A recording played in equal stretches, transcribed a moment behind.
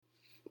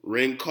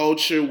Ring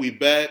culture, we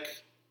back.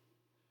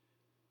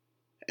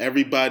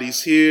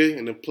 Everybody's here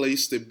in the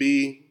place to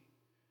be.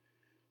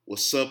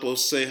 What's up,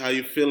 Osei? How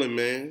you feeling,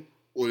 man?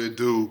 What it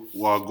do?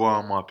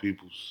 Wagwan, my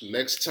peoples.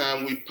 Next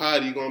time we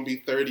pod, you're gonna be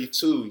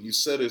 32. You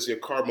said it's your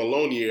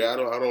Carmelo year. I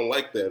don't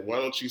like that. Why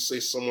don't you say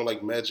someone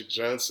like Magic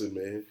Johnson,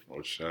 man?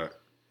 Or Shaq.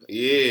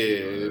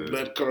 Yeah,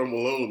 not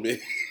Carmelo, man.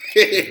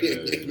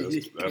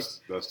 That's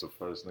the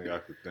first thing I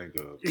could think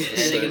of.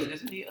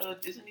 Isn't he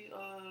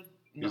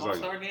in the He's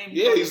All-Star game?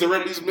 Yeah, he's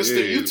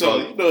Mr. Utah.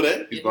 You know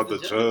that. He's about to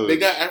judge. They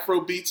got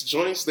Afro Beats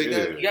joints. He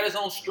got his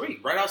own street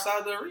right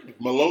outside the arena.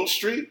 Malone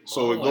Street.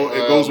 So it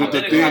goes with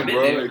the theme,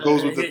 bro. It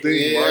goes with the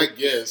theme, Yeah, right? I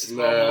guess.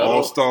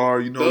 All-Star,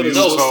 Utah.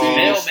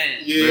 Mailman.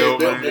 Yeah,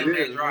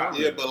 Mailman.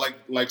 Yeah, but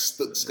like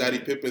Scottie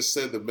Pippen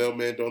said, the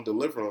mailman don't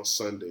deliver on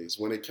Sundays.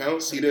 When it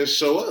counts, he didn't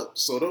show up.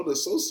 So don't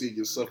associate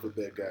yourself with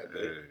that guy,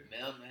 man.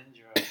 Mailman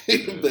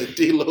drop. But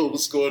D-Lo,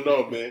 what's going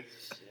on, man?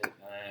 Shit,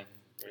 man.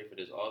 Ready for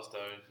this All-Star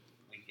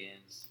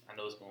weekends. I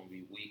know it's going to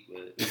be weak,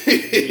 but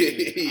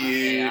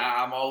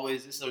I'm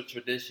always, it's a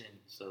tradition,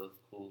 so it's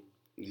cool.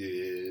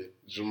 Yeah.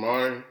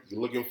 Jamar, you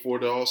looking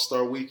forward to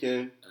All-Star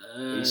weekend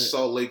in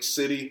Salt Lake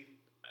City?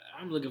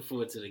 I'm looking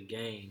forward to the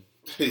game.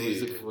 I'm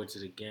always looking forward to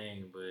the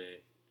game,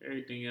 but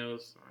everything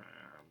else,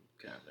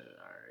 I'm kind of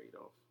all right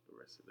off the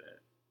rest of that.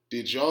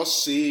 Did y'all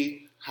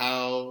see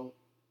how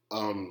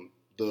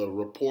the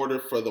reporter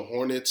for the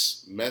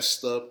Hornets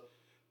messed up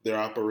their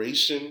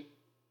operation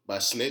by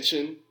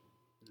snitching?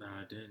 Nah,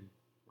 I didn't.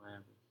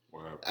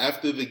 What happened?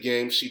 After the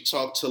game, she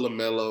talked to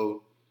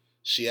LaMelo.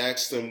 She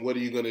asked him, what are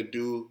you going to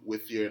do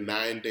with your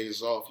 9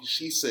 days off?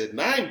 She said,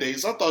 9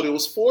 days? I thought it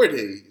was 4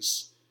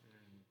 days.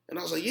 And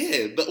I was like,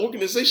 yeah, the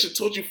organization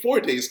told you 4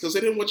 days because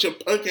they didn't want your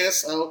punk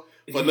ass out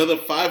for another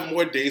 5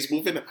 more days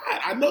moving.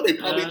 I know they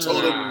probably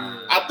told him.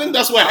 I think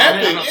that's what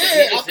happened.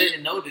 I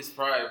didn't know this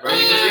prior, bro.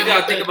 You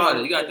got to think about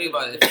it.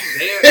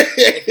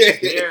 If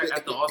he's there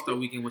at the All-Star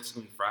weekend, which is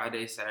going to be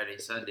Friday, Saturday,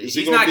 Sunday,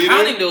 he's not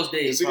counting those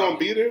days. Is he going to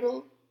be there,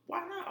 though? Why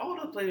not? All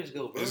the players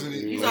go, bro.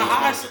 He's a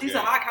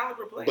high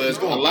caliber player.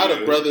 But a lot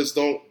of brothers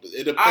don't.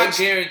 It depends.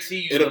 I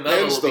guarantee you, it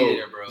depends, LaMelo will be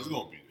there, bro. He's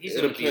gonna be there. He's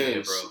gonna be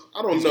there, bro.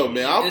 I don't know,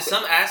 man. In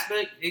some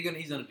aspect, he's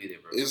gonna be there,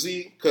 bro. Is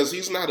he? Because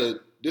he's not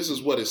a. This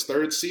is what his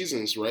third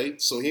seasons, right?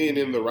 So he ain't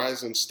in the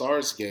Rising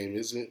Stars game,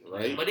 is it?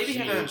 Right? But they be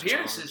having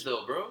appearances,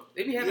 though, bro.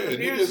 They be having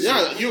appearances.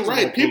 Yeah, you're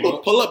right. People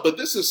pull up, but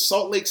this is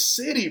Salt Lake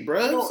City,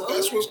 bro. No,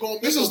 that's what's going.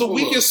 This is the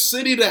weakest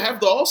city to have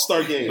the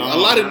All-Star game. A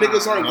lot of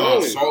niggas aren't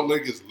going. Salt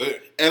Lake is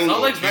lit. And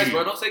Salt Lake's nice,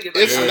 bro. Don't take it.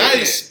 It's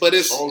nice, but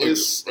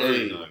it's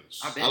very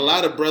nice. A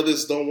lot of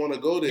brothers don't want to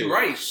go there. You're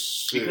right,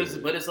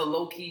 but it's a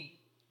low key.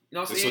 You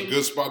know what I'm saying? It's a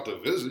good spot to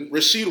visit.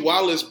 Rasheed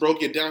Wallace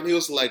broke it down. He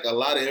was like, a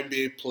lot of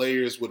NBA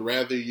players would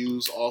rather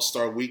use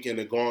All-Star Weekend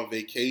to go on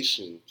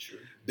vacation. True.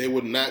 They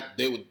would not.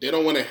 They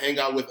don't want to hang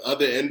out with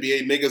other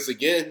NBA niggas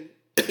again.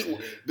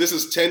 This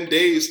is 10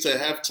 days to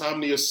have time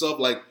to yourself.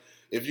 Like,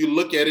 if you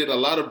look at it, a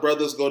lot of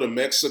brothers go to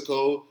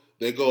Mexico.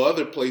 They go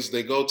other places.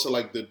 They go to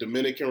like the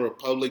Dominican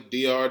Republic,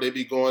 DR. They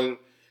be going,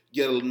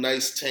 get a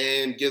nice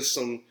tan, get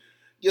some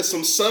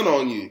sun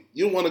on you.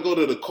 You want to go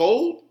to the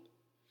cold?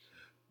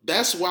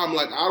 That's why I'm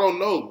like, I don't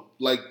know.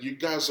 Like, you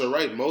guys are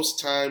right. Most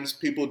times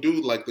people do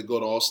like to go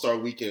to All-Star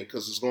Weekend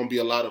because there's going to be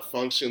a lot of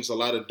functions, a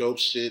lot of dope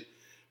shit.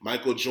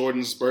 Michael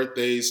Jordan's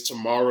birthday's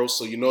tomorrow,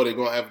 so you know they're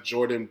going to have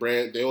Jordan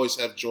Brand. They always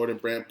have Jordan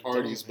Brand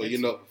parties, but you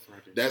know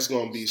that's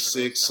going to be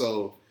sick.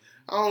 So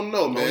I don't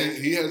know,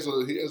 man. He has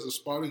a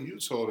spot in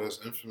Utah that's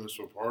infamous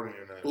for partying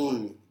at.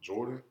 Ooh.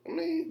 Jordan. I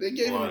mean, they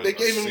gave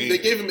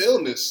him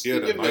illness. He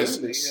had a real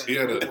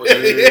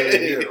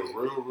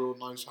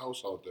nice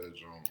house out there,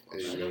 John.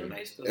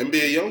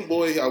 NBA young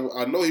boy,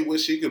 I know he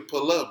wish he could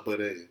pull up, but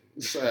hey,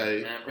 it's all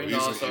right. Man, bring the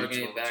All-Star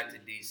game back to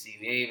DC.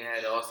 We ain't even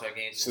had the All-Star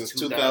game since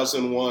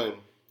 2001.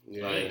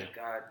 Yeah, like,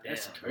 God damn,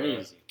 that's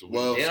crazy.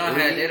 Well, they don't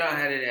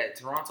have it at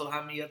Toronto.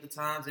 How many other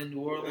times in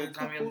New Orleans?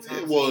 How many other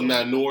times? Well,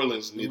 not New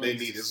Orleans. They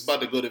need it. It's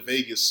about to go to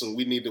Vegas, so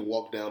we need to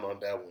walk down on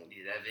that one.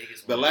 Yeah, that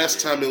Vegas. The last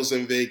time it was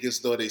in Vegas,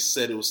 though, they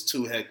said it was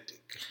too hectic.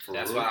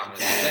 That's why I'm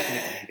expecting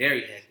it to be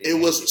very hectic. It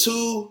was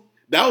too.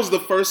 That was the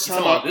first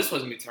time. This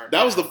wasn't me turned.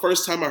 That was the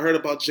first time I heard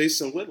about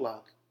Jason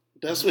Whitlock.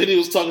 That's when he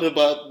was talking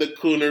about the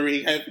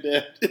coonery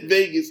happening in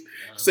Vegas.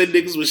 Said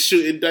niggas was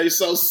shooting dice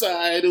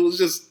outside. It was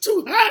just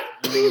too hot.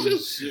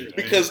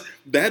 Because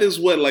that is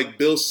what, like,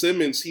 Bill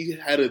Simmons, he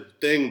had a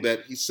thing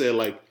that he said,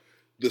 like,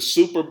 the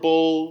Super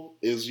Bowl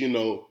is, you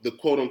know, the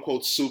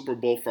quote-unquote Super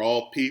Bowl for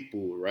all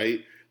people,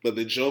 right? But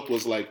the joke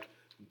was, like,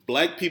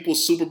 black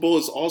people's Super Bowl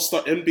is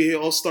NBA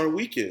All-Star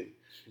Weekend.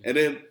 And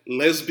then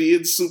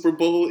lesbian Super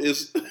Bowl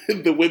is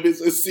the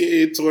women's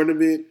NCAA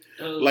tournament.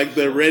 Like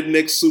the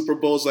redneck Super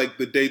Bowls, like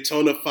the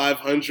Daytona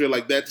 500,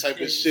 like that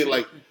type of shit.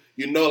 Like,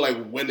 you know,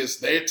 like when it's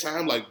their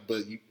time, like,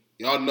 but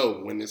y'all know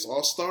when it's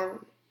All-Star,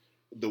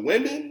 the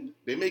women,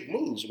 they make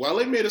moves.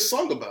 Wale made a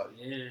song about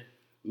it. Yeah.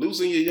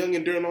 Losing your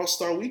youngin' during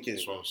All-Star Weekend.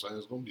 That's what I'm saying.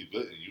 It's going to be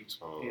lit in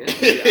Utah. Yeah,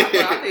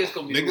 I think it's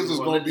going to be niggas is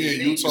going to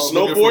be in Utah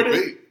snowboarding. Looking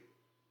for bait.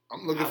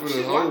 I'm looking for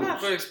the Why hoes.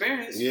 not for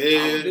experience?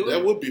 Yeah,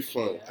 that would be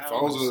fun. If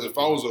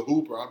I was a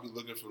hooper, I'd be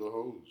looking for the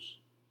hoes.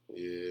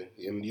 Yeah,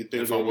 and you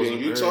think If I they'll be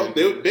in wasn't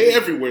Utah? They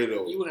everywhere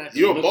though.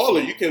 You're a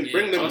baller. You can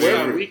bring them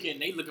wherever.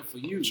 Weekend, they looking for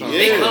you.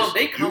 Yeah.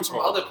 They come from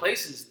other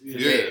places.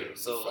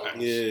 So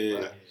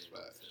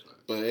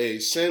But hey,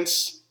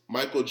 since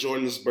Michael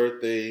Jordan's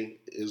birthday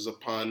is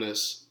upon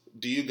us,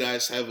 do you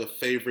guys have a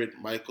favorite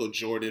Michael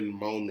Jordan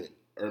moment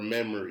or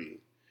memory?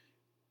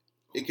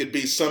 It could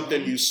be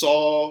something you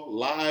saw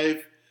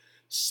live,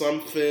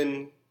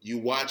 something you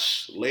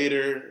watched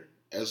later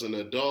as an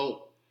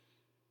adult.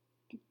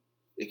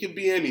 It could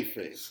be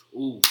anything.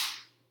 Ooh,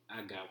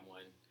 I got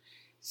one.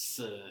 It's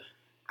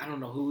I don't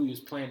know who he was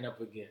playing up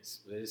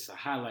against, but it's a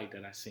highlight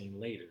that I seen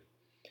later,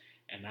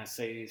 and I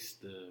say it's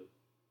the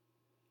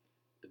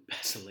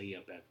best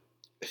layup ever.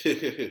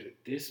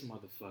 This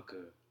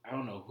motherfucker, I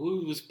don't know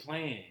who he was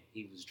playing.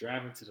 He was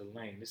driving to the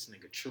lane. This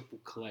nigga triple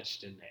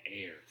clutched in the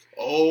air.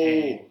 Oh,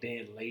 and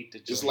then laid the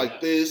joint just like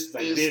up. this.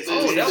 Like this. this.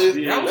 Oh,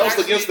 that was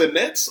was against the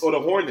Nets or the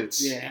Hornets?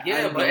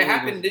 Yeah, but it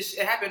happened. It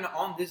happened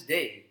on this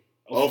day.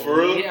 Oh, for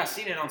real? Yeah, I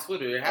seen it on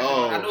Twitter. It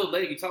happened. I know the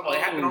lady you talking about.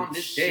 It happened on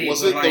this day.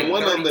 Was it like the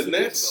one on the 32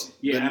 Nets? ago.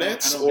 Yeah, the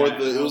Nets or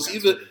the? It was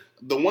either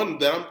the one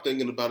that I'm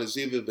thinking about is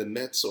either the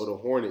Nets or the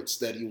Hornets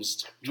that he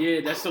was.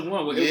 Yeah, that's the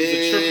one. It was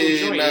a triple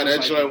joint. Nah, that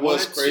was joint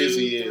was 1,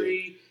 crazy. 2,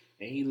 3,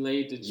 and he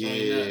laid the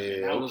joint up.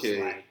 And I was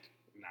like,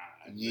 nah.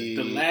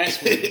 Yeah. The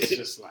last one was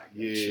just like,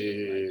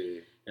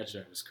 yeah, that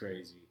joint was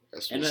crazy.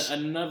 That's and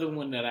another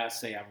one that I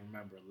say I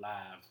remember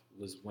live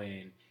was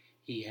when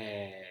he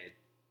had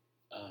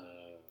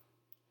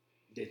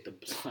did the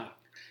block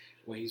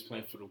when he was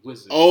playing for the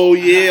Wizards. Oh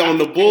yeah, on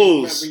the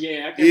Bulls.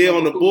 Yeah,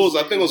 on the Bulls.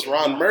 I think it was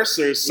Ron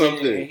Mercer or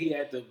something. Yeah, and he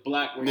had the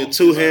block. The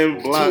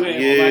two-hand block.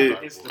 Yeah.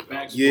 Against the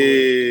backboard.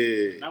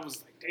 Yeah. And I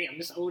was like, damn,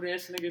 this old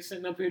ass nigga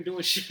sitting up here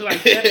doing shit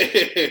like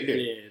that.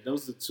 Yeah,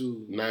 those are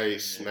two.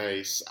 Nice.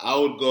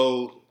 I'll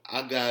go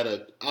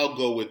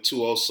with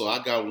two also. I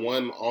got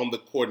one on the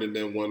court and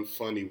then one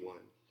funny one.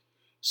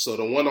 So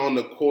the one on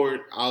the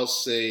court, I'll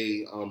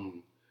say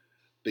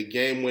the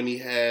game when he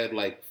had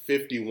like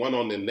 51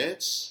 on the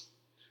Nets.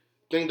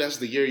 I think that's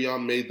the year y'all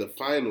made the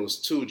finals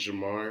too,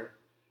 Jamar.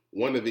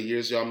 One of the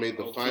years y'all made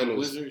the finals.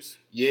 Wizards?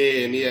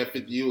 Yeah, and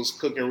he was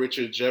cooking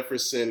Richard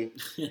Jefferson,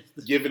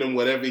 giving him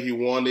whatever he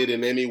wanted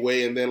in any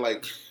way. And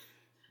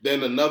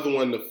then another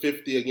one, the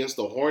 50 against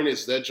the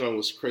Hornets, that joint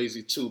was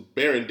crazy too.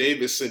 Baron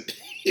Davis and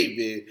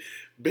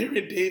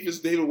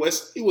David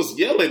West, he was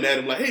yelling at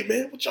him like, hey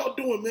man, what y'all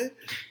doing, man?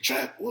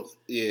 Trap.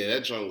 Yeah,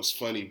 that joint was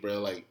funny, bro.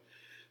 Like,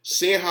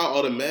 seeing how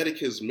automatic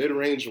his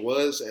mid-range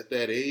was at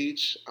that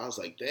age, I was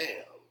like,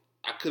 damn,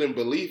 I couldn't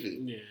believe it.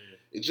 Yeah.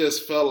 It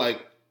just felt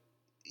like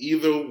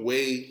either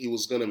way he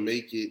was going to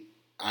make it.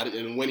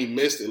 And when he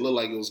missed, it looked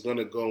like it was going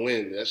to go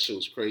in. That shit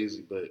was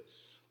crazy. But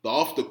the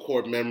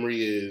off-the-court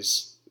memory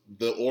is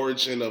the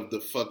origin of the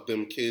fuck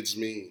them kids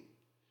meme.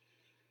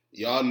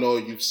 Y'all know,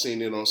 you've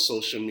seen it on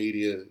social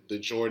media, the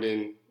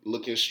Jordan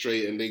looking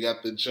straight, and they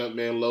got the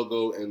Jumpman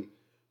logo and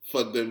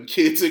fuck them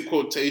kids in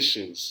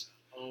quotations.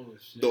 Oh,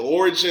 shit. The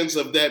origins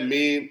of that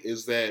meme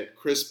is that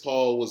Chris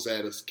Paul was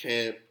at his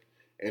camp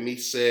and he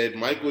said,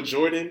 Michael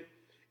Jordan,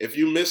 if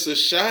you miss a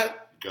shot,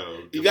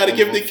 you got to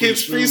give the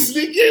kids free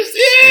sneakers.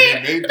 Yeah.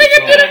 And he made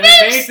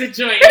the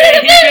joint.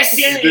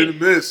 He didn't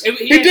miss.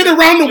 He did it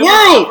around the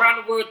world.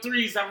 Around the world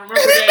threes. I remember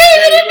that.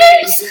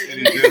 And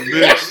he didn't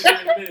miss.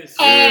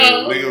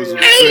 Yeah, nigga was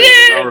upset.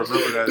 Yeah. I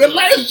remember that. The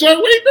last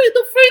joint when he made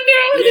the free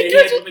throw. Yeah, he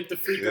had to make the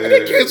free throw. And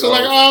the kids were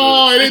like,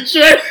 oh, and it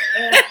tripped.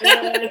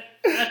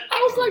 I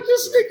was like,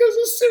 this nigga's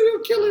a serial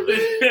killer,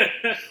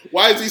 man.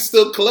 Why is he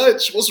still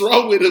clutch? What's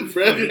wrong with him,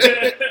 bro?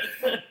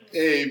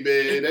 Hey,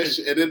 man. That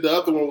shit. And then the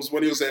other one was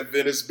when he was at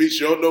Venice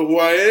Beach. You don't know who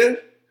I am?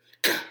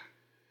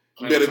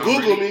 You better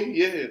Google me.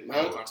 Yeah.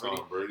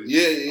 Tom Brady.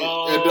 Yeah.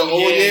 Oh,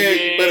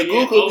 you better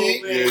Google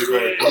me. Yeah,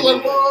 I was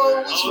like,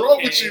 whoa, what's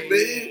wrong with you,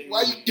 man?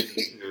 Why you...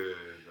 Yeah,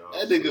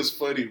 That nigga's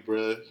funny,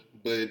 bro.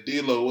 But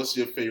D-Lo, what's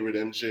your favorite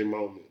MJ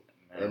moment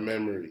or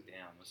memory?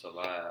 Damn, that's a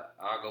lot.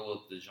 I'll go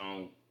with the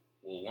joint.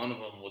 Well, one of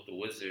them with the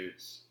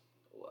Wizards.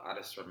 I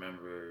just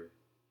remember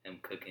him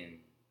cooking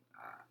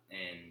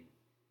and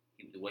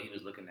the way he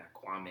was looking at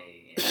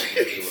Kwame and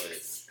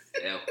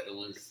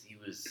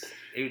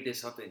they did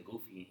something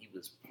goofy and he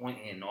was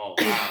pointing all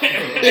wild. Like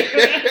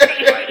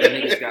the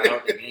niggas got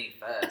out the game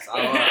fast. I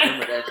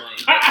remember that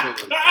joint. That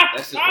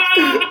shit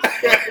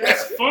was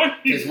That's funny.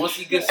 Because once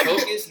he gets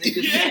focused,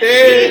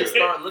 niggas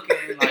start looking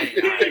like,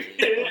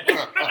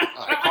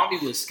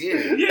 Kwame was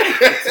scared.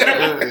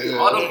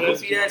 All them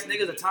goofy ass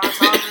niggas, the Tom the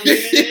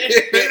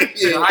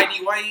Heidi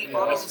White,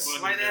 all those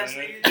white ass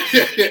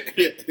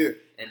niggas.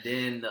 And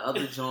then the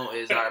other joint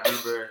is, I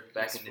remember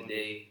back in the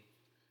day,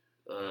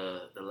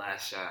 the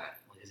last shot,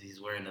 because he's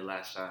wearing the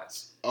last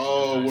shots.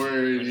 Oh,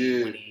 word,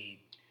 When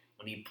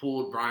he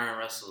pulled Brian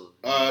Russell.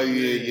 Oh,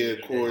 yeah,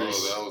 of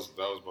course. Oh, that was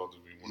about to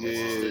be one of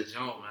the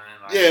joint, man.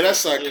 Like, yeah,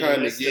 that's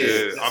iconic.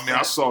 Yeah, I mean,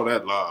 I saw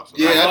that live. So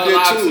yeah, I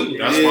did too.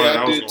 That's why that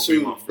I was did gonna too.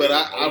 be my But favorite.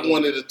 I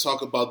wanted to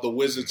talk about the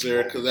Wizards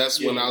era because that's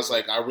when I was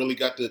like, I really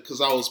got to,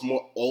 because I was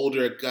more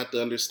older, got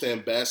to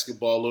understand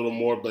basketball a little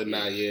more. But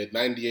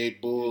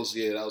 98 Bulls,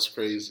 that was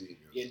crazy.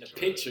 Yeah, the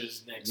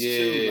pictures next Yeah.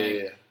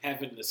 to like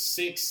having the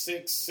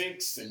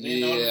 666 and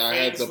then all the Yeah, I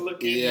had fans the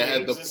looking. I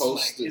had the just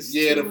poster. it's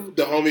Yeah, too-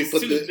 the homie it's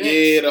put too the next.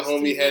 the It's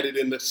homie too had next.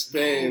 it in the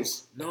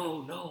stands.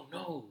 No.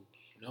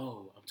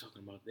 I'm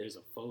talking about there's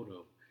a photo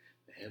of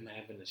him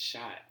having a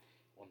shot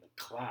on the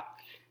clock,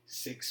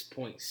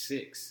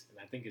 6.6, and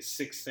I think it's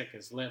 6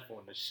 seconds left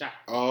on the shot.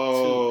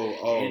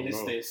 And it's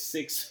No. their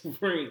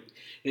 6th ring,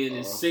 it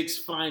is 6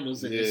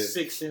 finals and the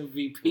 6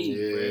 MVP, Yeah,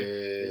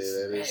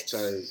 bruh. that is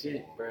tight.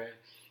 Shit, bruh.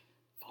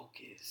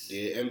 Focus.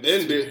 Yeah, and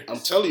then I'm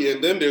telling you,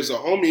 and then there's a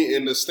homie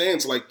in the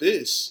stands like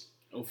this.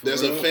 Oh, for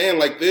There's real? a fan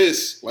like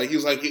this. Like he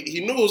was like he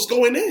knew it was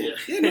going in.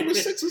 Yeah. Number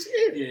 6 is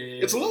here.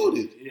 Yeah, It's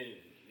loaded. Yeah,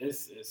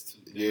 it's too.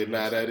 Yeah,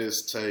 that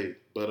is tight.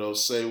 But I'll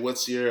say,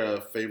 what's your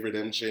favorite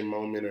MJ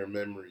moment or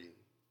memory?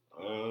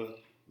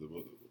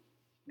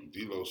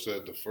 D-Lo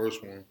said the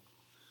first one,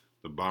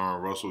 the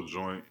Byron Russell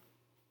joint,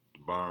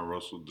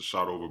 the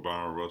shot over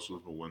Byron Russell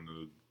to win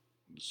the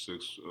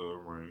 6th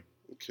ring.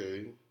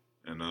 Okay.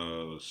 And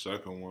the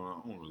second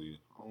one,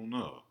 I don't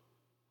know.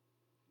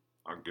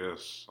 I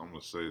guess I'm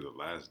gonna say The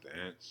Last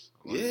Dance.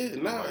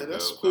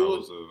 That's that. cool. That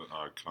was an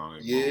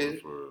iconic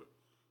moment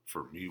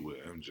for me with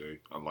MJ.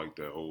 I like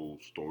that whole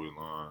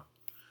storyline.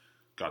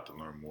 Got to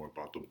learn more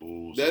about the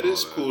Bulls. That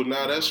is cool.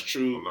 Nah, that's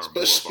true.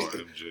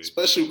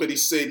 Especially when he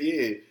said,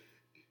 "Yeah,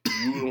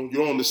 you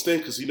don't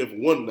understand because he never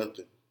won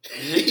nothing."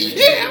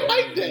 Yeah, I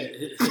like that.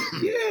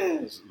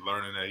 Yeah,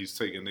 learning that he's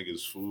taking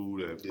niggas'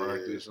 food at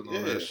practice and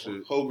all that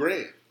shit. Whole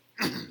grain.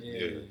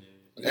 Yeah.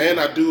 And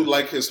I do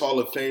like his Hall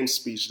of Fame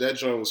speech. That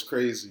joint was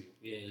crazy.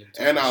 Yeah.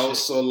 And I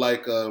also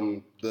like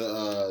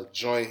the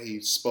joint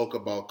he spoke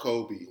about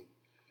Kobe.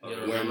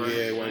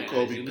 When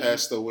Kobe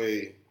passed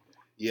away.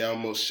 Yeah, I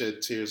almost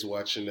shed tears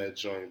watching that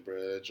joint, bro.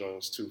 That joint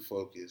was too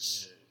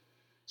focused. Yeah.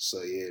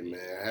 So yeah, man.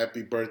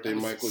 Happy birthday,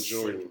 Michael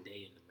Jordan.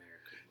 Day in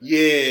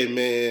Yeah,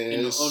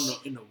 America,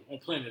 man. On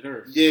planet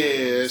Earth.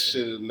 Yeah, that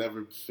shit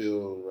never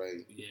feel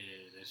right. Yeah,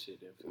 that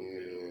shit never feel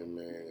right. Yeah,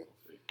 man.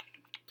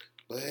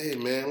 But hey,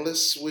 man,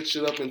 let's switch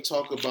it up and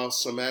talk about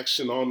some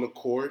action on the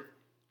court.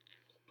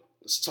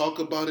 Let's talk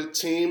about a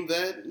team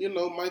that,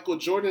 Michael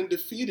Jordan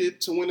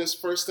defeated to win his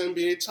first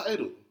NBA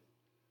title.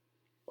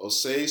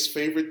 Osei's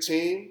favorite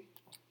team,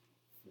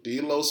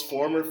 D'Lo's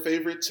former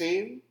favorite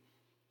team,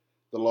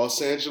 the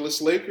Los Angeles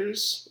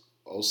Lakers.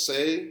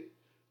 Osei,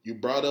 you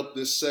brought up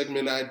this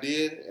segment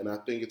idea, and I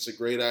think it's a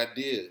great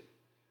idea.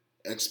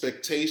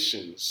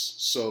 Expectations.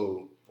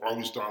 So, why are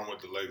we starting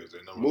with the Lakers?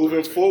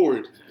 Moving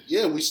forward,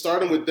 we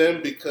starting with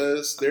them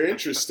because they're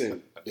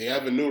interesting. They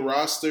have a new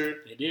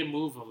roster. They did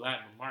move a lot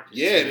in the market.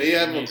 Yeah, they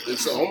have.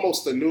 It's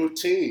almost a new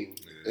team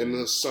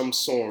in some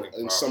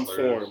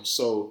form.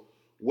 So,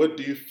 what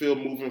do you feel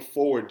moving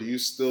forward? Do you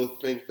still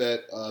think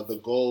that the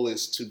goal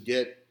is to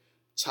get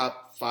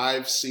top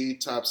 5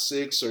 seed, top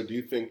 6, or do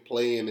you think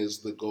play-in is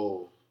the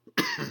goal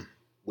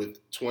with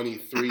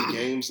 23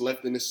 games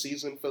left in the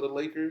season for the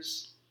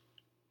Lakers?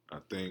 I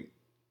think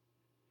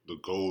the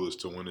goal is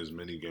to win as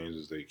many games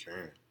as they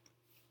can.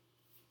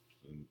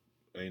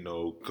 And,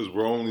 because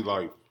we're only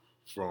like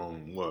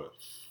from 4th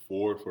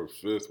or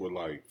 5th with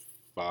like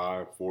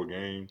 4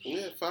 games.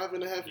 Yeah,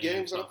 5.5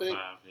 games, I think.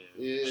 5,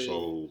 yeah.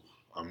 So,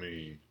 I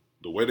mean,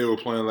 the way they were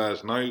playing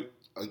last night.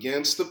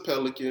 Against the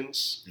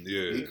Pelicans.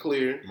 Yeah. Be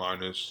clear.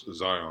 Minus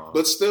Zion.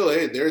 But still,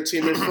 hey, they're a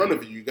team in front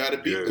of you. You got to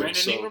beat them.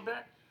 Brandon Ingram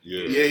back?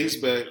 Yeah, he's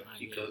back.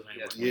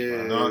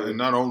 Yeah. And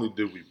not only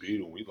did we beat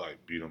them, we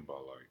beat them by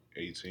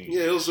 18.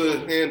 Yeah, it was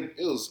an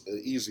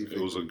easy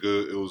victory.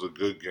 It was a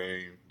good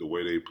game. The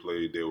way they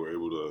played, they were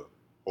able to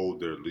hold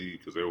their lead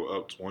because they were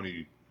up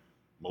 20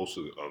 most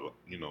of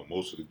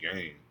the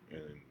game,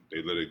 and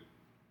they let it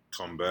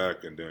come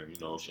back, and then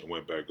it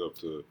went back up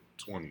to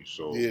 20.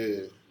 So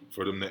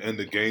for them to end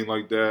the game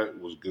like that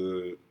was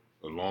good.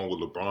 Along with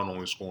LeBron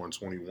only scoring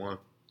 21,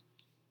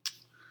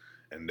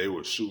 and they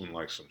were shooting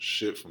like some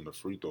shit from the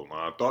free throw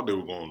line. I thought they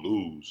were going to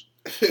lose,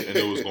 and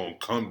it was going to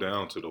come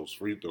down to those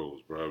free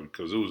throws, bro,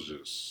 because it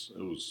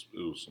was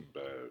some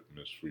bad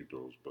missed free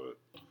throws. But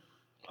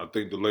I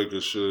think the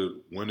Lakers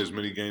should win as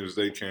many games as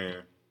they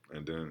can,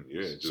 and then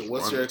just. So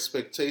what's your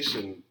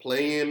expectation?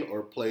 Play-in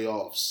or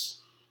playoffs?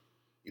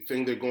 You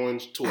think they're going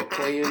to a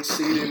play-in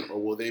seeding, or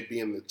will they be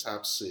in the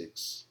top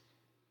 6?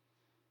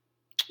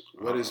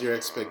 What is your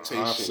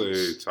expectation? I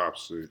say top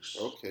 6.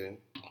 Okay.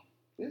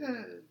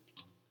 Yeah.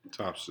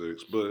 Top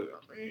 6, but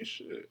I mean,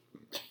 shit.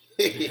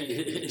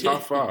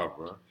 Top 5,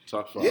 bro.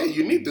 Top 5. Yeah,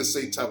 you need to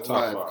say top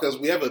 5 because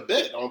we have a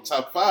bet on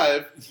top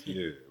 5.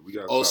 Yeah, we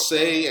got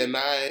Osei and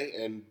I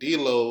and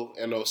D'Lo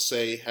and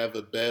Osei have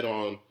a bet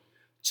on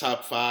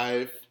top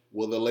 5.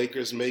 Will the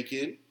Lakers make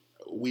it?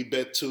 We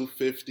bet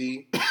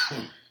 $250.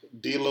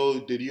 D'Lo,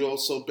 did you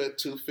also bet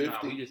 $250?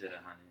 No, we just hit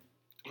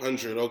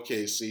 100.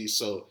 Okay, see,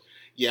 so.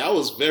 Yeah, I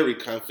was very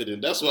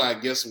confident. That's why I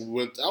guess we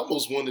went. I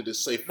almost wanted to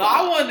say 5. No,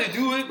 I wanted to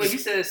do it, but he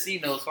said C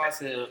note, so I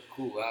said,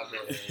 cool, I'll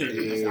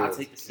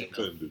take the C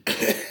note.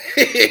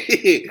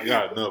 I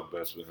got enough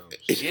bets with him.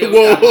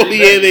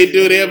 Yeah, they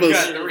do. They have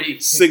a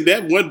sick.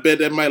 That one bet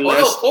that might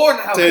last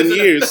 10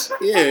 years.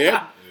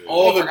 Yeah.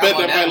 I haven't bet forgot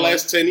that about might that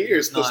last 10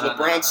 years because No,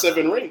 LeBron's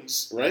 7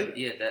 rings, right?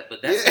 Yeah,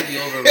 but that's gonna be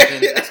over.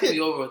 That's gonna be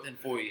over within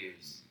 4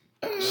 years.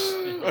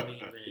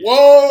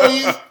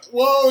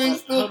 Whoa, he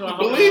still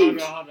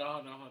believes. Hold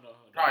on.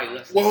 Probably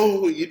less.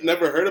 Whoa, you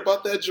never heard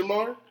about that,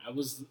 Jamar? I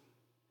was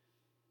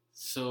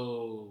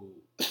so.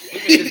 We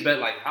made this bet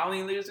like how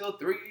many years ago?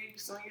 3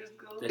 years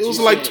ago. It was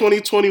like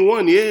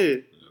 2021, yeah. I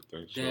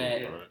think so,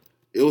 That- right?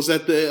 It was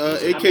at the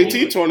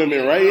AKT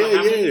tournament, right?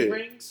 How many Yeah.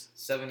 rings?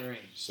 7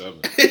 rings.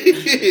 7.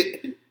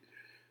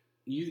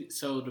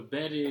 So the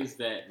bet is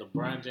that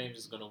LeBron James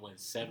is going to win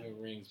 7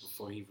 rings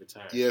before he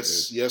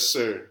retires. Yes,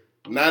 sir.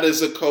 Not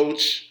as a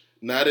coach,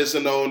 not as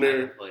an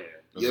owner,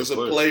 Player. as a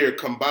player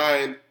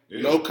combined.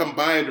 Yeah. No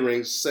combined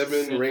rings,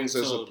 7 rings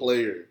as a total.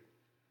 player.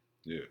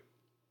 Yeah.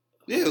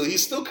 Yeah,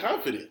 he's still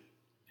confident.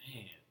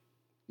 Man.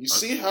 You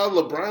see how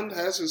LeBron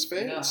has his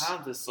You know, fans?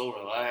 I'm just so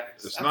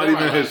relaxed. It's I've not been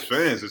even relaxed. his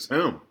fans. It's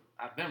him.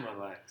 I've been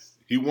relaxed.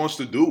 He wants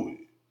to do it.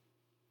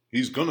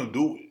 He's gonna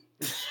do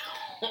it.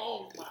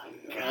 Oh my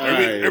God.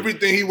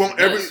 Everything he want,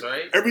 Nuts,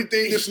 right?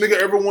 everything this nigga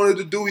ever wanted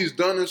to do, he's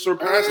done and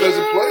surpassed as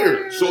a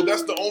player. So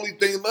that's the only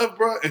thing left,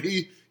 bro. And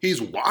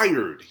he's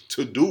wired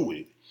to do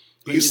it.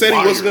 He said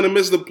he wasn't going to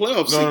miss the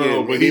playoffs again.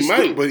 No, but he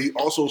might. But he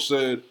also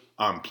said,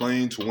 "I'm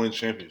playing to win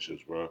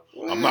championships, bro.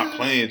 I'm not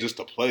playing just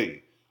to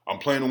play. I'm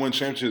playing to win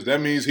championships. That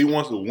means he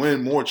wants to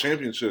win more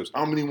championships.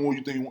 How many more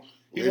you think he wants?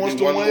 He Maybe wants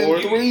to one win more.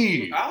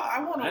 3.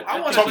 I want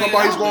to. Talking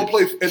about he's going to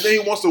play, and then he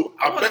wants to.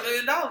 I want $1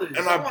 million.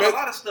 and I I want bet- a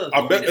lot of stuff.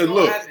 I bet. It's And gonna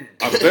look, happen.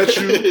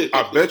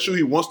 I bet you,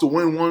 he wants to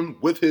win one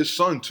with his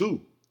son too.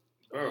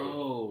 Bro.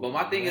 Oh, But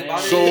my thing man. about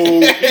So,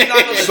 it, he's not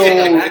gonna take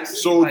a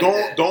backseat like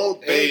that.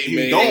 don't Hey, think he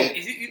man. don't.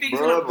 You think he's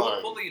Bro, gonna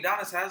like- pull you down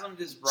as has him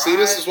just ride? See,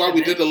 this is why and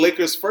we then- did the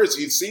Lakers first.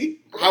 You see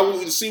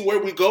where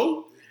we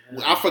go?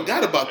 I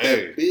forgot about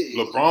Hey, that.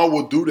 LeBron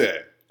will do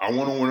that. I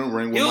want to win a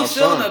ring with He'll my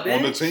sit on son the on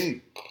the bench.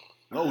 team.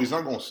 No, he's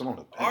not going to sit on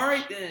the bench. All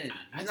right then,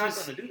 I he's not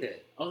just- gonna do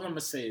that. All I'm gonna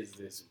say is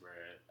this, bro.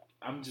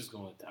 I'm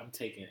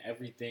taking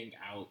everything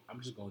out. I'm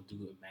just gonna do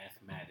it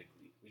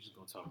mathematically. We're just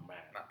gonna talk math.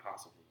 Not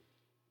possible.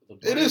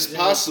 It is James-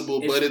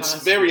 possible, but it's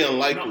possible. very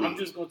unlikely. No, I'm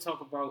just gonna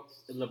talk about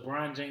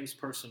LeBron James'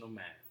 personal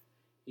math.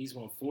 He's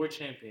won 4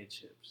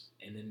 championships,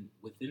 and then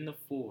within the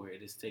 4,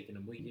 it has taken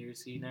him. What year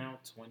is he now?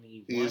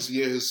 21.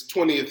 His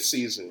 20th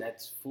season.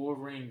 That's 4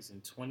 rings in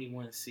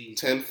 21 seasons.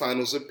 10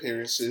 finals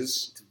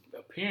appearances.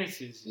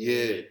 Appearances.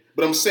 Yeah.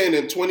 But I'm saying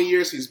in 20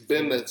 years, he's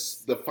been at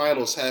the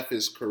finals half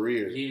his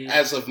career. Yeah.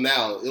 As of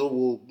now, it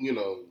will,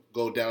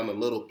 go down a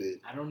little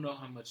bit. I don't know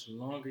how much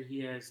longer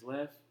he has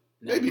left.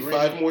 Now, Maybe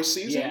granted, 5 more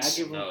seasons? Yeah, I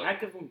give him. No. I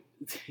give him.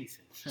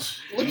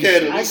 Look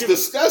at him. I He's give-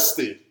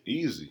 disgusted.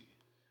 Easy.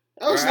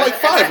 That was Right? like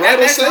 5, At right?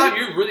 that Osei? time,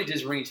 you're really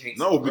just ring chasing.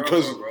 No,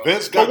 because bro.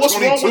 Vince But got what's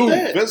wrong with 22.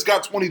 that? Vince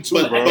got 22,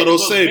 But bro.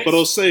 Osei,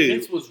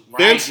 Vince was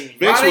Vince riding.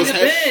 Riding was the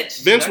happy. bench.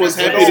 Vince was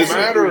Like I happy said, to.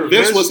 matter.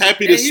 Vince was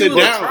happy to And he sit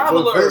was a down.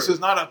 traveler. But Vince is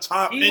not a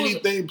top He was-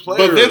 anything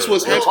player. But Vince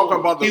was We're happy. talking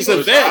about the He's a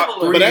first vet, top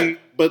traveler. three.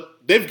 but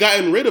they've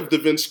gotten rid of the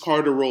Vince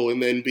Carter role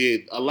in the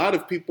NBA. A lot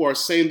of people are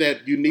saying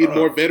that you need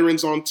more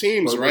veterans on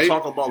teams, But we're right?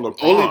 talking about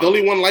LeBron. The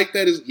only one like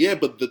that is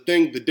but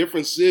the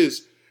difference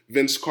is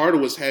Vince Carter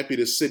was happy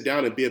to sit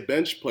down and be a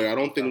bench player. I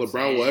don't think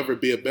LeBron will ever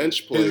be a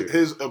bench player.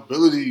 His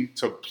ability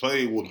to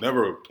play will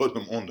never put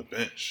him on the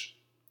bench.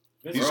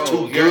 He's Bro, too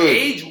your good.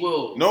 age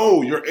will.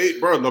 No, your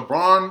age, bro.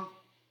 LeBron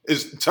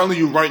is telling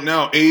you right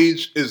now,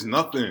 age is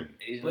nothing.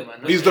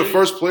 He's the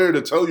first player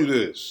to tell you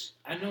this.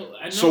 I know.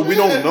 So we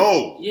don't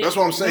know. Yeah. That's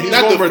what I'm saying. He's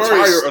Not going to the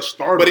retire first, a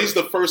starter. But he's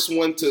the first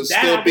one to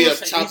still be a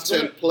top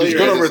 10 player. He's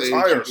gonna at his age,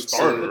 retire you a could say.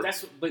 starter.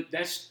 But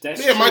that's Yeah,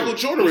 true. Michael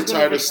Jordan He's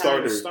gonna retired a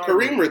retire starter.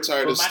 Kareem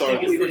retired But a my starter.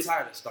 thing He is this.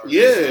 retired a starter.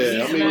 Yeah,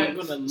 He's I mean,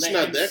 not gonna it's let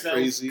not that himself,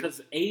 crazy.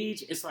 because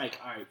age, it's like,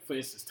 all right, for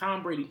instance,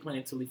 Tom Brady playing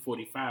until he's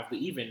 45, but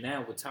even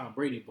now with Tom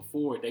Brady,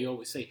 before, they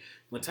always say,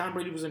 when Tom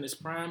Brady was in his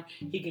prime,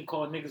 he can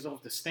call niggas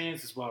off the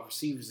stands as wide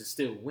receivers and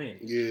still win.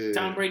 Yeah.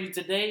 Tom Brady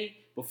today,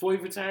 before he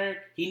retired,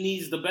 he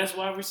needs the best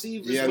wide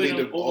receivers Yeah, I with need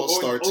him, the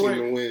all-star team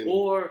to win.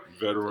 or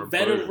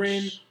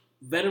veteran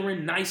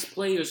veteran nice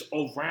players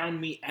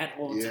around me at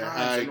all Yeah, times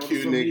high in order IQ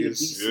for me to be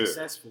niggas. Yeah.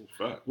 successful.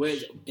 Facts.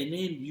 Whereas, and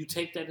then you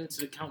take that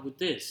into account with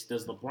this.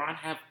 Does LeBron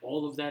have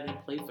all of that in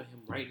play for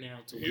him right now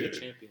to win a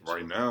championship?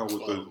 Right now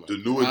with Oh the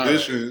new God.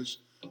 additions,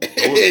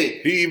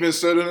 he even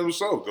said it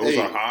himself. Those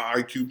are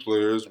high IQ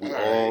players.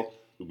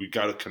 We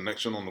got a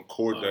connection on the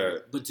court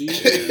that But do you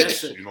think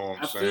that's you know what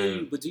I'm I feel saying?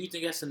 you, but do you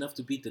think that's enough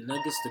to beat the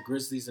Nuggets, the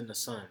Grizzlies, and the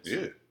Suns?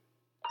 Yeah.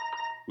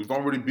 We've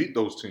already beat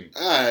those teams.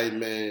 All right,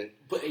 man.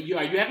 But you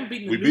haven't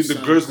beaten the We new beat the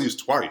Suns. Grizzlies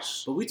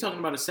twice. But we talking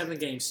about a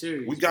 7-game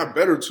series. We got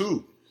better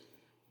too.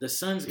 the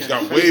Suns We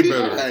got got way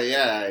All better.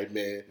 right,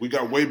 man. We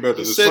got way better.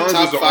 You The said Suns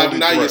top is the 5. only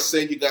Now you're threat.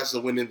 saying you guys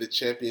are winning the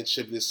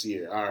championship this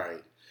year. All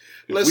right.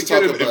 If Let's we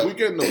talk get about. if we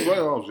get in the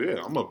playoffs,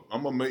 yeah, I'm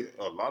gonna make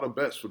a lot of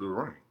bets for the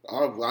ring.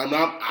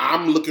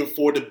 I'm looking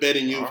forward to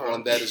betting you All right.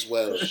 on that as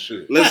well.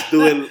 Shit. Let's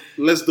do it.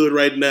 Let's do it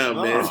right now,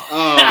 man.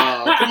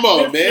 Oh, come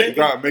on, We man.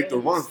 gotta make the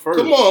run first.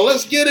 Come on,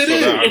 let's get it So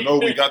that in. I know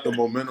we got the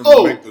momentum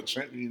Oh. to make the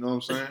champion. You know what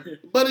I'm saying?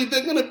 Buddy,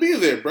 they're gonna be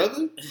there,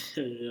 brother.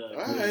 yeah,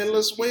 All right,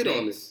 let's wait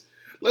on it.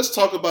 Let's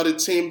talk about a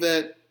team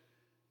that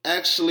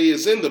actually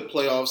is in the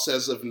playoffs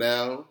as of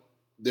now.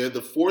 They're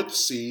the 4th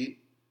seed.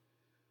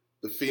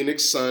 The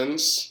Phoenix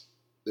Suns.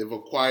 They've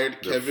acquired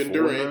They're Kevin 4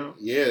 Durant. now?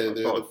 Yeah, I they're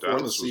the thought 4th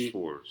Dallas seed.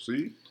 was 4.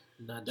 See?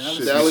 Nah,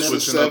 Shit, Dallas be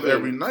is switching up 7.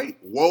 every night.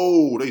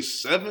 Whoa, they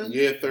 7?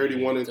 Yeah,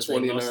 31 and 'Cause they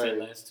lost their 29.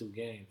 last 2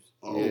 games.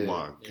 Oh Yeah.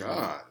 my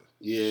God.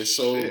 Yeah,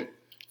 so Shit.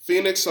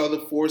 Phoenix are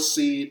the 4th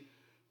seed.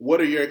 What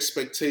are your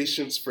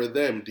expectations for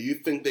them? Do you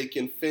think they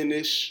can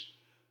finish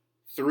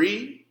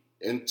 3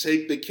 and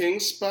take the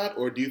Kings spot,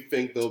 or do you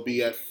think they'll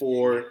be at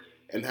 4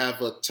 and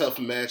have a tough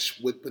match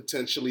with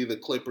potentially the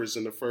Clippers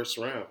in the first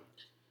round?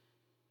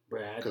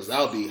 Because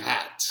that'll be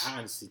hot. I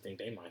honestly think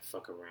they might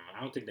fuck around.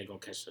 I don't think they're going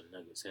to catch the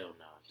Nuggets. Hell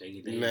no.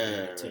 They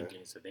Nah. 10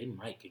 games, so they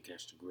might can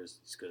catch the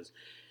Grizzlies. Because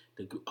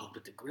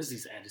but the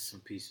Grizzlies added some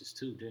pieces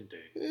too, didn't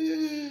they?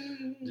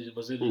 Yeah,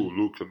 Was it? Ooh,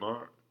 Luke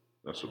Kennard.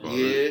 That's about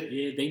it.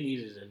 Yeah, they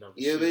needed another.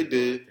 Yeah, they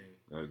did.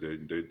 Yeah, they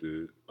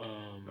did. That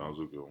Um, was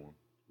a good one.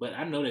 but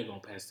I know they're gonna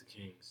pass the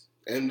Kings.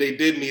 and they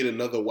did need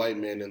another white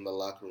man in the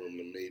locker room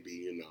to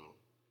maybe,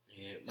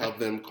 Yeah, help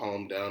them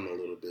calm down a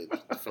little bit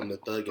from the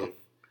thugging.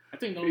 I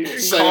think no.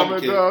 Say Calm I'm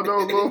it kidding. down,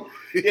 no, bro.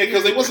 Yeah,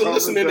 because they wasn't Calm it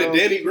listening to down.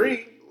 Danny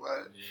Green.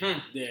 What?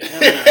 Yeah,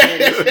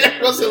 hell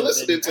no. Wasn't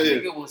listening I to think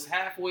him. it was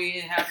halfway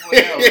in,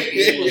 halfway out.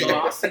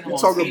 I seen him You on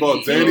talking TV.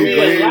 about Danny Yeah.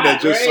 Green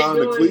that just Right, signed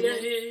to doing- Cleveland?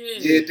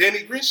 Yeah,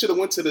 Danny Green should have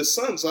went to the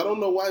Suns. I don't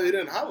know why they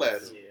didn't holler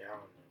at him. Yeah, I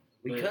don't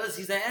know. Because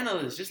he's an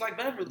analyst, just like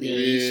Beverly. Yeah,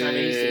 he's trying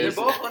to. Yeah. They're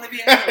both going to be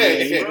Yeah,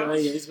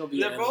 analysts, he's bro. gonna be.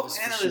 They're an both analyst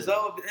for analysts. sure.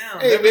 Oh, damn.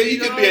 Hey, man, you Beverly,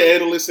 can be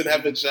an analyst and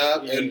have a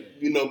job Yeah. and,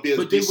 be a But then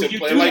when decent you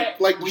player. do Like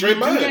that, like when you do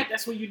Draymond. that,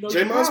 that's when you know Draymond's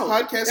you're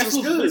proud. podcast That's was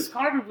what good. Vince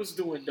Carter was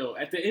doing though.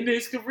 At the end of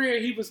his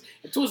career, he was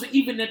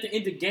even at the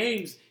end of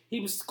games, he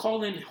was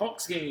calling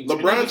Hawks games.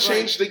 And he LeBron was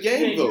changed the yeah,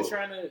 game, he though. was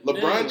trying to-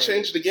 LeBron yeah.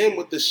 changed the game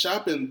with the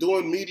shop and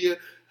doing media.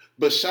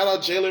 But shout out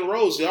Jalen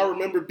Rose. Y'all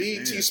remember BET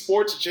Man.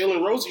 Sports?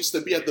 Jalen Rose used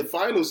to be at the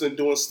finals and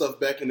doing stuff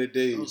back in the Oh,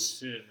 days.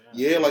 shit, man.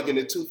 Yeah, like in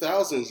the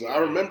 2000s. I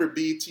remember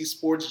BET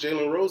Sports,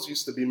 Jalen Rose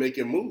used to be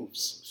making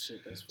moves.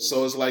 Shit, that's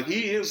So it's like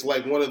he is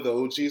like one of the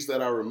OGs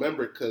that I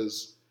remember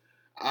because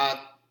I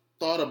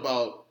thought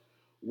about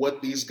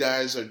what these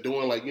guys are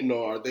doing. Like,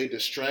 are they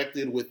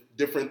distracted with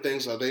different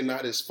things? Are they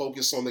not as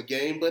focused on the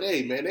game? But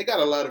hey, man, they got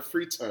a lot of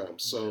free time.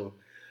 So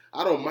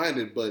I don't mind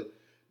it. But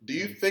do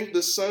you think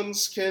the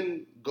Suns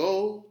can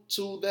go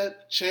to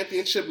that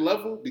championship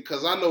level?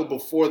 Because I know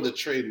before the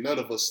trade, none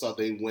of us thought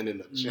they'd win in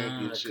the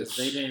championship 'cause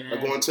they didn't or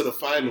have- going to the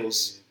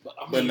finals. Yeah.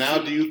 I But mean, now,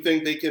 see, do you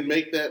think they can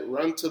make that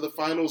run to the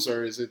finals,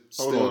 or is it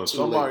Hold still on. too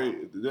Somebody,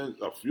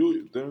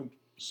 late? then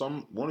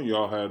one of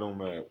y'all had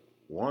them at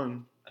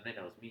 1. I think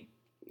that was me.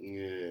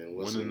 Yeah,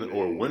 what's it,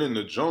 Winning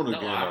the Joan No,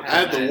 again. I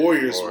had the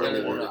Warriors Or-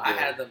 winning. No, it I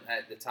again. had them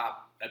at the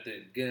top. At the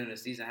beginning of the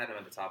season, I had them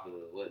at the top of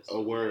the list. A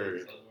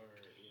word.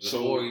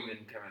 Before even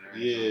Kevin Durant.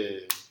 Yeah.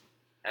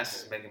 That's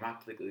just making my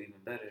pick even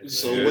better.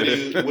 So Yeah.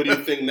 what do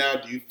you think now?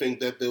 Do you think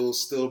that they will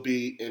still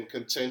be in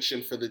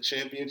contention for the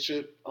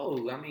championship?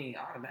 Oh, I mean,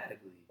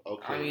 automatically.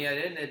 Okay. I mean, at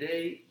the end of the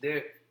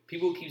day,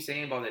 people keep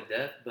saying about the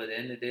depth, but at the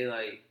end of the day,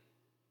 like,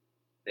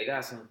 they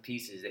got some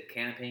pieces. That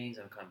Campaign's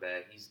gonna come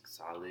back. He's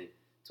solid.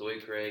 Torrey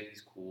Craig,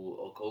 he's cool.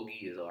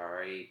 Okogie is all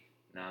right.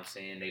 You know what I'm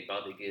saying? They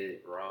about to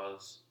get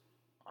Ross.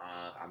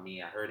 I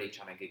mean, I heard they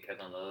trying to get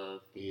Kevin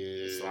Love to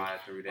Yeah. slide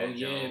through that Oh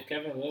yeah, jump. if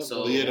Kevin Love.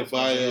 So, yeah, the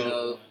bio. You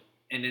know,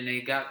 and then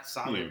they got He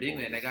solid ain't big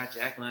men. going. They got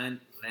Jack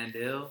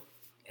Landell,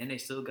 and they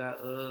still got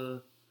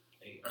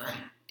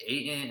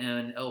Ayton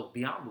and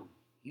Biombo.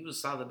 He was a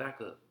solid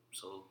backup.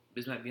 So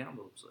Bismack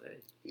Biombo. So hey,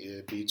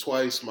 Yeah, be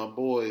twice, my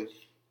boy.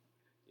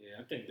 Yeah,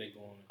 I think they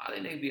going. I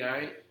think they'd be all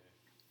right.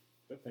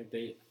 I think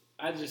they.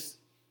 I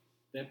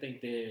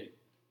think that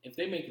if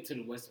they make it to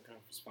the Western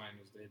Conference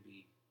Finals,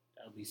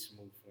 that'll be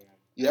smooth for them.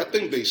 Yeah, I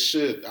think they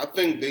should. I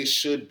think they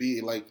should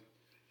be like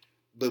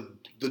the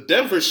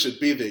Denver should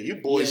be there. You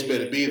boys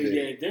better be there.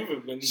 Yeah,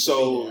 Denver. Needs to be there. I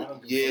So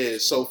don't give a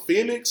fuck. so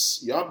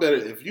Phoenix, y'all better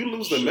if you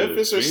lose to Shit,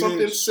 Memphis or something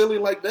Phoenix- silly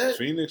like that.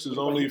 Phoenix is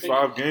You only think-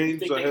 5 you games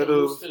think they ahead can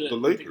of lose to the You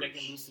think Lakers. they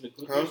can lose to the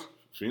Huh? Clippers?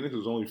 Phoenix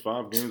is only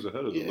 5 games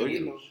ahead of the Yeah,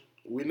 Lakers.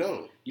 we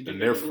know. You think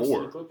And they they're can lose 4.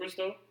 to the Clippers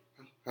though?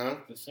 Huh?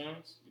 The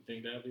Suns? You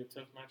think that'll be a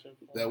tough matchup?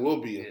 For them? That will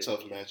be a Yeah.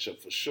 tough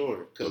matchup for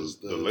sure because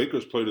The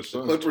Lakers play the the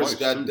Suns Clippers twice,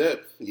 got too.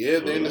 depth. Yeah,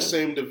 they're in the Yeah.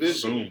 same division.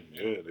 Soon,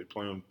 yeah, they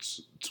play them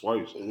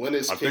twice. And when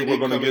is I think KD we're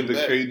going to get coming the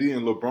back? KD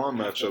and LeBron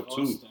After matchup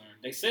too. All-Star.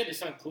 They said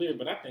it's unclear,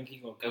 but I think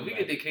he's gonna. If Come we back.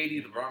 get the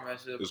KD LeBron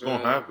matchup, It's bro,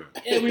 going to happen.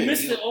 Yeah, we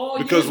missed it all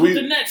Because year we-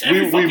 with the Nets. we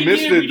Every fucking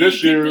missed year it we this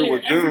didn't get year there.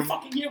 with Every them.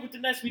 fucking year with the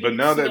Nets, we But didn't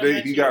now see that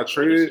matchup. he got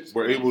traded,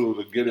 we're able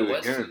to get The it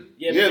West again. too.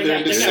 Yeah, but they're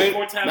in the they got same.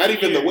 4 times Not a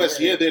even the year, West.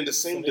 right? Yeah, they're in the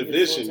same So they get 4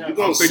 division. times. You're I'm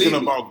gonna see.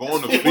 thinking about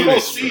going to We're Phoenix.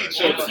 gonna see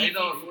each Ain't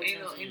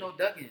other. no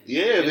ducking.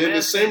 Yeah, they're in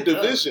the same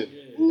division.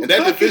 Yeah. And that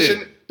Ducking.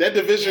 division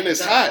Yeah, is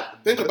ducking.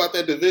 hot. Think about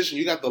that division.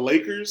 You got the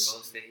Lakers,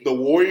 Golden State. the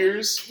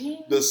Warriors,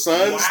 the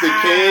Suns, Wow.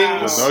 the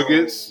Kings. The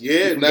Nuggets. Yeah,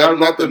 You not forgot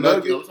about the the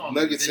Nuggets? Nuggets. Nuggets.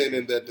 Nuggets ain't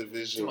in that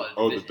division.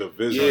 Oh, the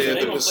division. Yeah, So they the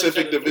gonna play Pacific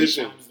each other 3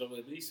 Division. times, though,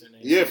 at least, in the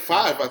Yeah,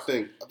 5, I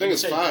think. I think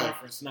it's 5.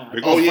 Conference, nah. They're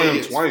Oh, going to yeah, play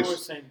yeah. them twice. 4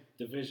 same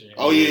division.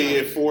 Oh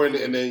yeah, 4,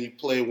 and then you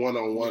play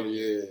 1-on-1.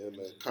 Yeah, in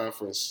the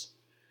conference.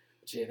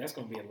 Yeah, that's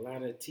gonna be a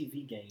lot of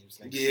TV games.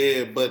 Next Yeah,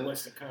 season, but the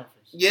Western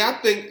Conference. Yeah,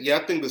 I think the A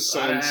lot of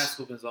Suns. ass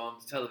whoopings on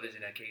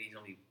television that KD's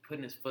gonna be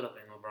putting his foot up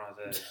in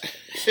LeBron's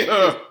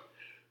ass.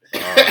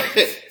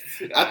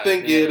 I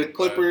think Damn, the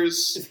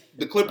Clippers.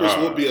 The Clippers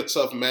will be Alright. a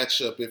tough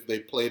matchup if they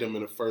played them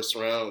in the first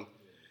round,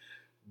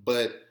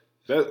 but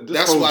This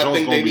that's whole why I joint's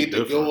think gonna they be need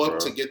to different, go up bro.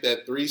 to get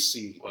that 3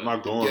 seed. I'm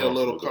not going Get a off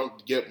little of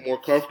it. get more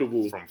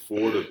comfortable. From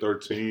 4 to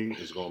 13,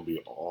 it's gonna be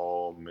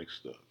all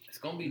mixed up. It's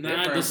gonna be Nah,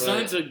 different. the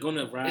Suns but are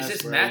gonna rise. it's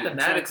just bro.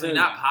 mathematically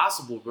not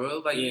possible, bro.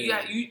 Like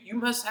Yeah. you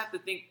must have to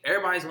think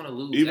everybody's gonna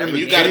lose. Even And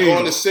every you game. got to go on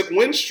a Kings. sick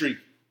win streak.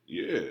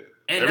 Yeah.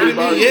 And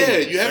Everybody- yeah,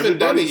 you haven't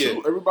done it everybody yet.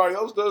 too. Everybody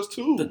else does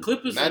too. The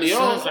Clippers Not and the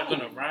y'all. Suns are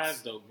gonna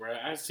rise though, bro.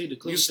 I see the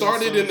Clippers. You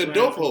started in the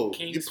dope hole.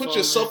 You put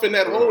yourself in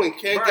that hole and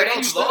can't Bro, get and out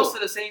you still. lost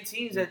to the same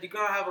teams that you're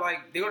gonna have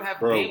they're gonna have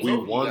Bro, games we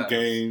over you won guys.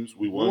 games.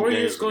 We won Warriors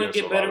games going to against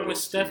get a lot better of when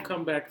those Steph teams.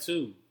 come back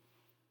too.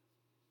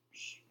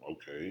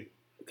 Okay.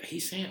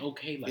 He's saying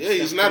okay, like Yeah,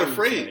 he's Steph not Curry's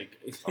afraid.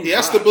 like- He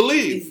has to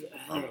believe.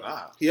 I'm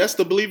not. He has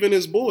to believe in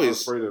his I'm not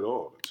boys. afraid at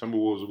all. The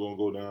Timberwolves are gonna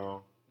go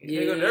down.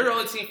 They're the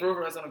only team for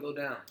real that's gonna go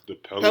down. The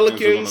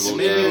Pelicans, Pelicans are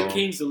gonna yeah. go The down.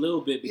 Kings a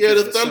little bit. Yeah,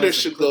 because the Suns Thunder and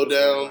should Clippers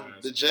go will down.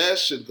 rise. The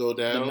Jazz should go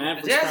The down.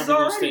 Mavericks Jazz probably gonna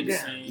already stay the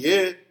down. same.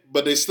 Yeah,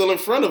 but they're still in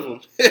front of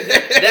them.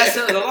 That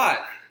says a lot.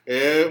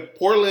 Yeah,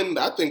 Portland.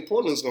 I think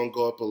Portland's gonna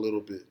go up a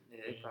little bit. Yeah,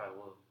 they probably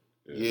will.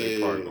 They Yeah.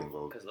 probably gonna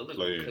go Because Lillard's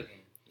play been in. cooking.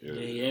 Yeah. Yeah,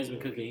 he has been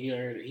cooking.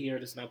 He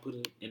heard us not put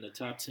him in the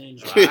top 10.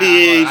 Yeah,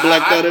 he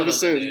blacked out put ever him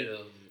since. there,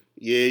 though.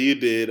 Yeah, you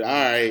did. All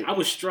right. I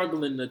was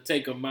struggling to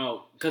take him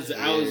out because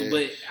I Yeah.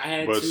 but I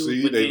had But to.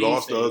 see, but they then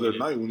lost he the said, other yeah.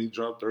 night when he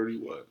dropped 30,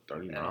 what? That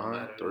don't 39,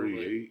 matter.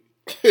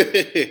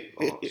 38.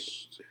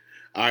 Lost.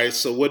 All right.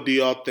 So, what do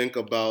y'all think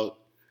about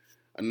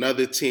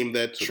another team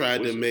that To the tried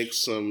to Wizards.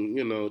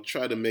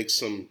 make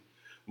some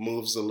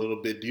moves a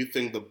little bit? Do you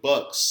think the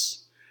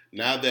Bucks,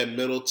 now that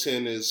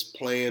Middleton is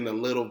playing a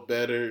little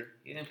better?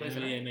 He didn't play Yeah, for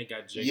that. and they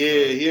got Jake.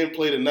 Yeah, he didn't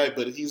play tonight,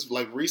 but he's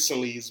like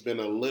recently he's been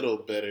a little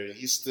better.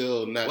 He's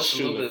still not What's a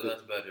shooting. little bit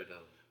less better, though?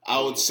 I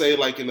would say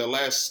like in the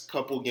last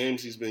couple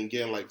games he's been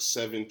getting like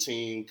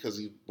 17 because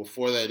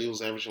before that he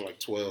was averaging like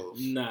 12.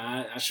 Nah,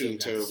 I still Shooting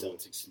got terrible. the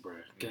Celtics, bro.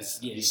 Because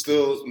He's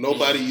still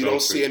nobody. You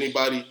don't see Celtics.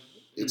 anybody.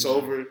 It's Mhm.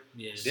 over.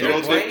 Yeah, You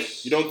don't Derek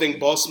think you don't think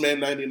Bossman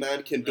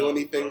 99 can do No,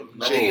 anything?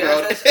 bro. Jay You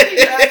Crowder? asked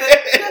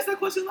that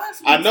question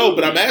last week. I know, too.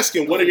 but I'm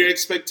asking, what are your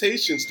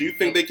expectations? Do you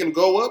think they can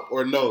go up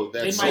or no?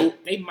 they That's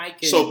might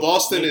get. so.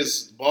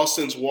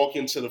 Boston's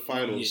walking to the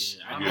finals.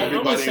 Yeah, Yeah. I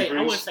Everybody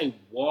wouldn't agrees? say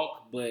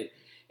walk, but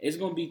it's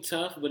gonna be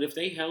tough. But if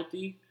they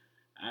healthy,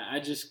 I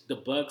just the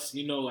Bucks.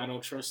 I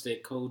don't trust their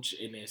coach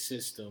and their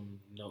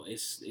system. No,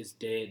 it's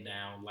dead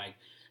now. Like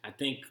I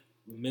think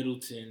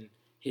Middleton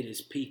hit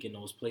his peak in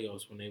those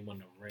playoffs when they won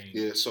the ring.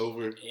 Yeah, it's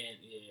over.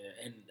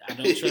 And I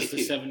don't trust the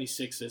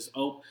 76ers.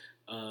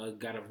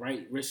 Got a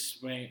right wrist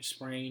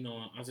sprain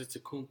on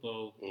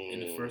Antetokounmpo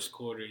in the first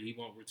quarter. He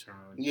won't return.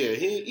 Yeah,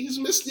 he's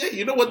missed. Yeah,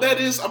 you know what that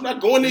is? I'm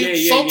not going to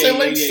Yeah, Salt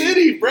Lake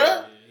City, bruh.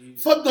 Yeah,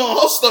 Fuck the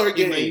All-Star He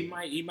game.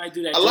 might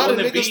do that. A lot of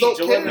Joel niggas Embiid- don't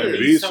Joel care. Embiid's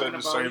Embiid talking said the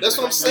about same it. That's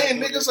what I'm He saying.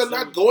 might Niggas do are that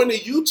not too. going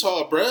to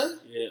Utah, bruh.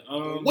 Yeah.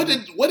 What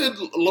did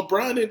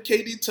LeBron and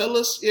KD tell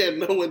us? Yeah,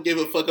 no one gave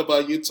a fuck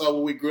about Utah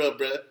when we grew up,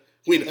 bruh.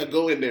 We not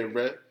going there,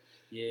 bruh.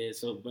 Yeah.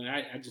 So, but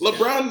I just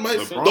LeBron might.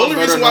 LeBron The only better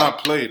reason why. not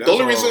play. The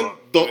only That's reason. all.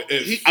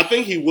 If- I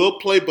think he will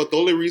play, but the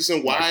only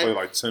reason might play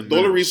why. like 10 The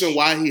only minutes. reason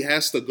why he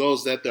has to go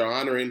is that they're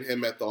honoring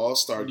him at the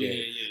All-Star game.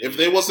 Yeah, If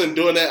they wasn't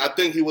doing that, I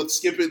think he would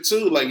skip it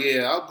too. Like,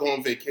 yeah, I'll go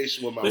on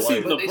vacation with my But see,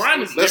 wife. But they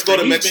LeBron is still- Let's go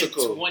to different. He's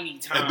Mexico. been 20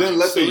 times. And then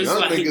let So the it's young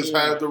like, niggas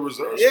have the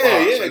reserve Yeah,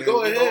 spots. yeah, And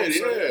go you know what I'm ahead,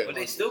 saying? yeah. But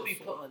they still be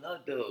pulling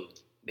up, though.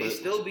 They But-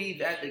 still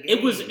be at the game.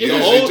 It was Yeah,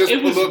 they old. just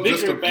It was pull up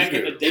just bigger to back be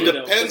in the there. day. It though,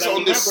 depends 'cause I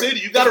on the city.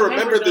 You gotta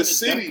remember the dunk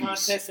cities.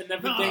 contests and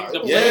everything. Nah,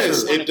 The yes,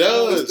 players it wanna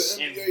does.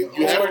 go and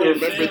You have to go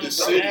remember and the dunk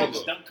city.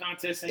 Dunk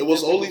contests ain't It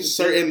was never only been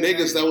certain big.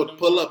 niggas that would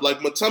pull up.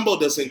 Like Matumbo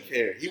doesn't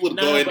care. He would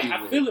go Nah, but anywhere.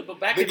 I feel it. But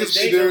back in the Niggas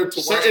day, be there though, to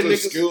watch certain the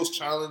niggas- skills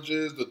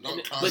challenges, the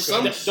dunk but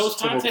contests. those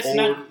to contests,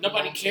 record,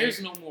 nobody you know cares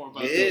no more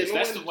about Yeah, those.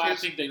 That's nobody why I cares.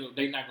 think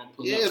they not gonna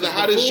pull up. Yeah, the 'Cause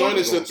hottest before- joint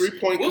is the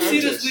 3-point We'll contest.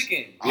 see this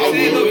weekend. Yeah,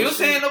 You're we'll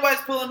saying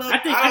nobody's pulling up?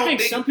 I think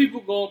some people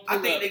gonna pull I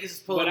think up. niggas is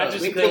pulling But I up.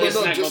 just Because think it's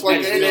pulling not up just gonna at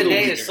be the end of the day,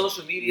 weekend. it's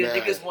social media. Nah.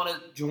 Niggas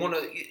wanna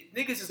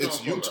niggas is It's gonna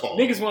pull Utah. up.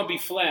 Niggas want to be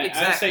flat. I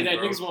Exactly, say that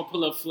bro. niggas want to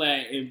pull up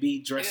flat and be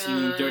dressy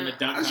Yeah, during the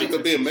dunk I should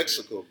contest be in and shit.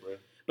 Mexico, bro.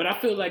 But I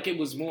feel like it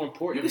was more You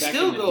important can back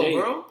still in the go, day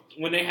bro.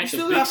 when they had You the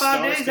still big got 5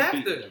 stars days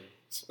compete. after.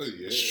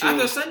 Yeah. Sure.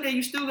 After Sunday,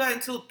 you still got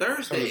until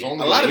Thursday. It's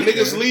only A lot of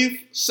weekend. niggas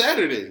leave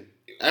Saturday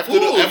after Ooh,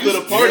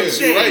 the parties.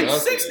 yeah, You're right. yeah.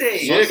 6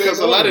 days. Yeah, because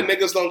a lot of morning.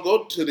 niggas don't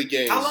go to the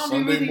games. How long do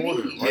you Sunday really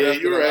morning, need? right Yeah,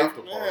 after you're the right.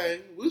 after party.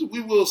 Alright, we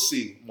will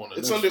see. I'm on the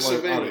It's next under flight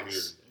outta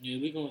surveillance. Yeah,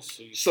 we gonna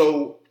see.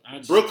 So I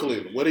just-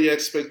 Brooklyn, what are your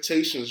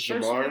expectations,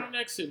 First Jamar? round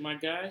exit, my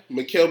guy.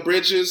 Mikal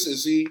Bridges,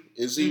 is he Nah,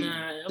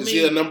 I is he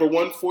a mean- number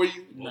one for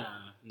you? Nah,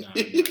 no,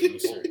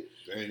 sir.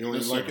 Damn, you don't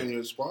Listen. like in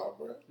your squad,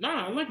 bro?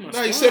 Nah, I like my.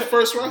 No, he squad. said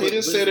first round. He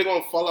didn't But- say they're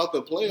gonna fall out the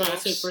No, playoffs. I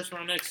said first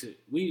round exit.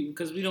 We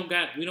don't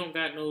got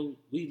no.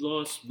 We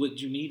lost what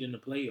you need in the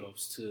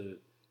playoffs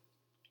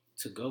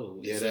to go.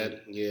 Yeah, It's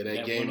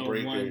that game one-on-one,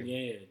 breaker.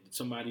 yeah,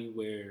 somebody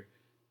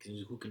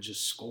who can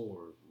just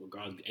score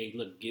regardless. Hey,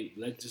 look,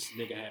 let this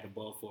nigga have the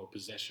ball for a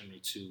possession or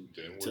two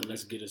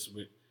let's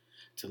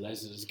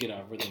get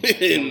our rhythm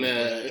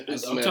back.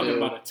 I'm talking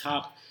about a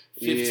top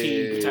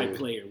 15 type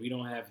player. We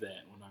don't have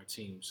that on our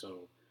team,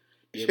 so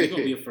yeah, we're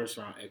gonna be a first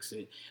round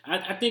exit.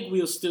 I think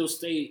we'll still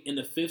stay in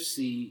the 5th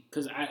seed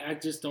because I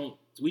just don't.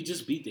 We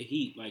just beat the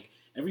Heat. Like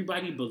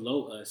everybody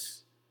below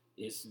us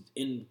is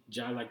in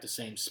the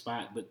same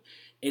spot, but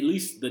at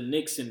least the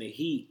Knicks and the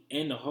Heat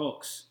and the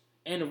Hawks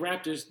and the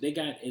Raptors, they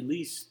got at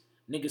least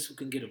niggas who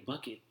can get a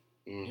bucket.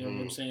 Mm-hmm. You know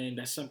what I'm saying?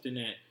 That's something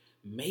that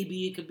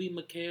maybe it could be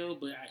Mikal,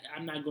 but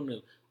I'm not going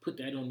to put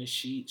that on the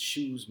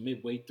shoes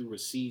midway through a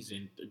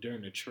season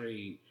during a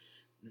trade.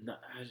 Nah,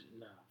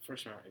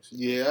 first round exit.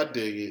 Yeah, I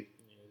dig it.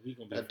 Yeah,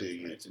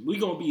 we're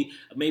going to be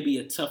maybe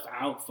a tough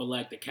out for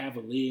like the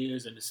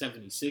Cavaliers and the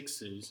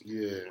 76ers.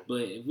 Yeah.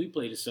 But if we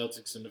play the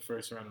Celtics in the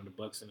first round and the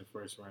Bucks in the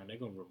first round, they're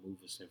going to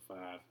remove us in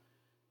 5.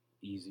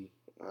 Easy.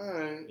 All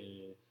right.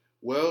 Yeah.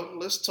 Well,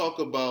 let's talk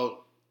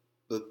about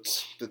the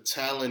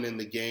talent in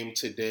the game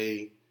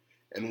today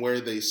and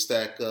where they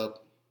stack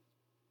up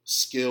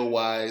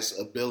skill-wise,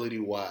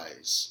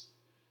 ability-wise.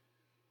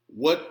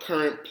 What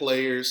current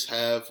players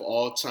have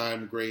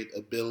all-time great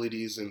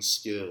abilities and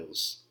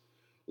skills?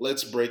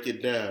 Let's break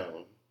it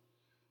down.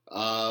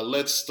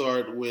 Let's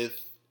start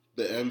with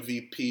the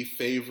MVP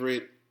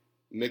favorite,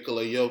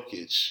 Nikola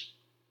Jokic.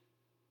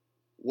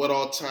 What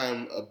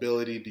all-time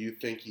ability do you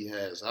think he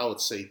has? I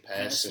would say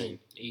passing.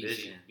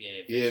 Vision.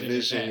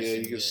 Vision. Yeah,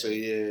 you can say,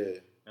 yeah.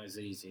 That's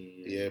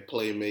easy. Yeah,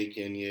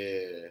 playmaking,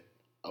 yeah.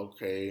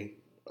 Okay.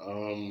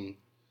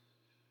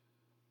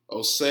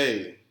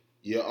 Osei,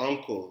 your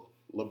uncle,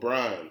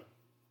 LeBron.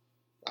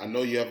 I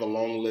know you have a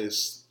long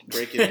list.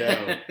 Break it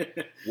down.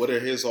 What are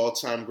his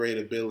all-time great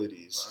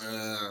abilities?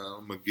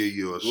 I'm going to give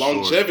you a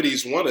longevity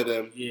is one of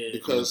them. Yeah.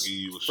 Because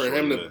for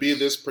him to be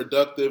this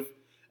productive,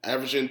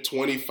 averaging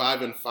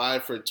 25 and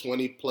 5 for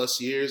 20 plus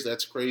years,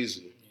 that's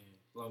crazy.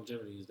 Yeah.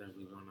 Longevity is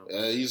definitely one of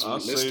them. He's I'll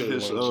Mr.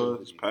 say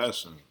his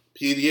passing.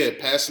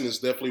 Passing is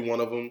definitely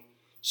one of them.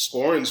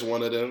 Scoring's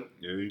one of them.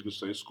 Yeah, you could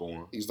say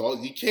scoring.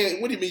 You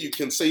can't. What do you mean? You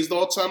can say he's the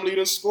all-time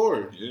leading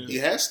scorer. Yeah. He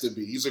has to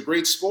be. He's a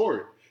great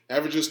scorer.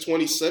 Averages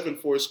 27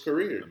 for his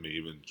career. I mean,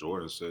 even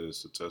Jordan said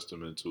it's a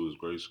testament to his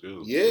great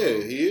skills.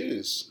 Yeah, he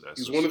is.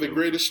 He's one of the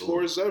greatest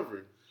scorers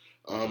ever.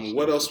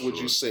 What else would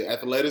you say?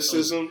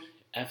 Athleticism.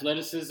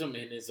 Athleticism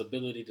and his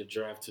ability to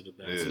drive to the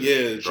basket.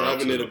 Yeah,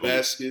 driving to the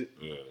basket.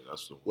 Yeah,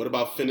 that's the one. What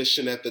about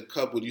finishing at the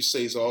cup? Would you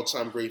say he's an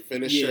all-time great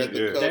finisher at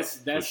the cup? That's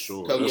for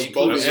sure. Because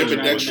both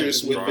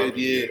ambidextrous with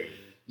it.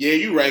 Yeah,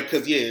 you're right.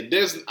 Because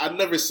I've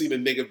never seen a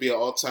nigga be an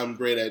all-time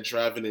great at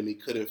driving and he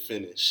couldn't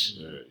finish.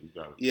 Yeah, you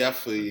got it. Yeah, I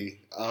feel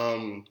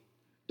you.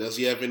 Does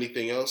he have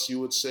anything else you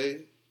would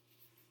say?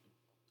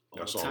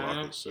 That's all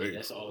I can say.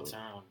 That's all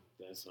time.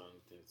 That's all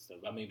stuff.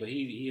 I mean, but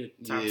he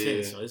top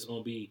 10, so it's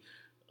gonna be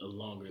a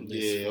longer list.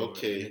 Yeah,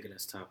 okay. A nigga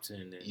that's top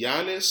 10. Then.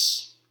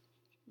 Giannis.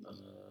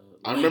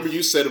 I remember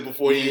you said it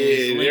before.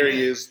 Yeah, there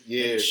he is.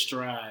 Yeah,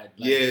 stride.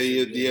 Like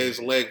his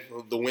leg,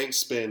 the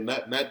wingspan,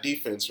 not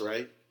defense,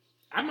 right?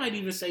 I might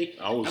even say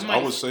I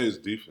would say it's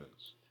defense.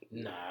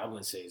 Nah, I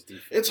wouldn't say it's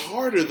defense. It's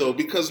harder though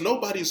because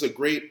nobody's a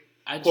great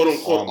quote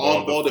unquote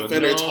on-ball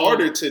defender. It's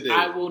harder today.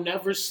 I will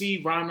never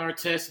see Ron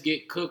Artest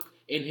get cooked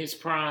in his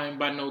prime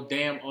by no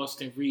damn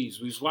Austin Reeves.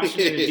 We was watching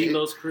it in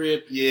D-Lo's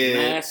crib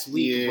last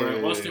week,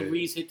 bro. Austin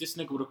Reeves hit this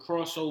nigga with a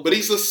crossover. But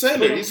he's a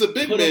center. He's a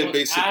big man,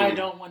 basically. I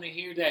don't want to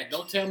hear that.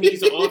 Don't tell me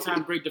he's an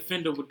all-time great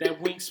defender with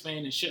that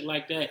wingspan and shit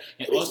like that.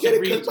 And he's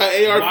Austin Reeves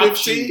by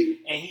AR-15,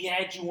 and he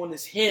had you on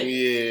his hip.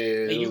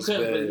 Yeah, and you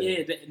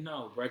couldn't. But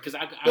no, bro.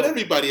 But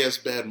everybody has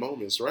bad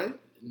moments, right?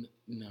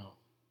 No,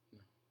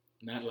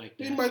 not like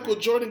that. Hey, Michael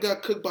Jordan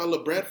got cooked by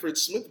LeBradford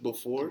Smith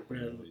before.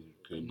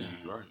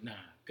 Nah.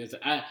 Because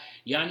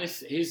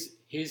Giannis,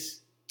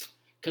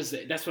 because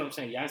that's what I'm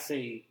saying. Y'all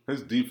say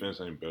his defense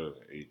ain't better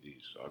than AD,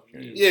 so I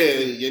can't.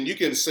 Yeah, and you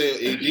can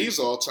say AD's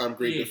all-time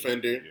great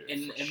defender.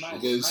 And my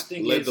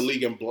thing led the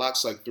league in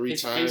blocks like 3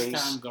 times.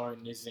 His time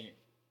guarding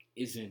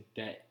isn't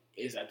that.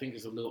 I think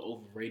it's a little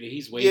overrated.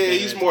 He's way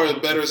he's more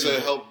better as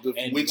a help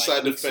weak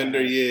side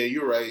defender. Yeah,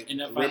 you're right. And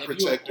if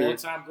protector. You're an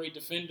all-time great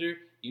defender,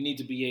 you need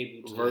to be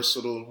able to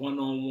versatile,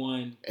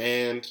 one-on-one,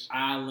 and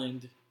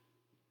island.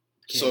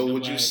 So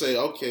would you say,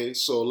 okay,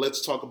 so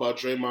let's talk about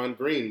Draymond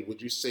Green. Would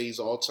you say he's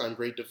an all-time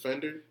great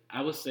defender?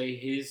 I would say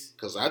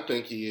because I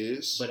think he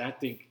is. But I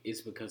think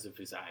it's because of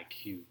his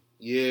IQ.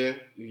 Yeah.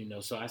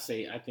 So I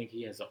think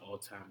he has an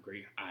all-time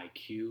great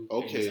IQ.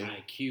 Okay. And his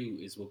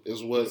IQ is what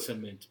puts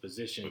him into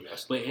position.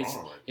 But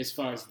as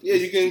far as... Yeah,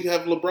 you can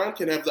have... LeBron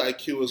can have the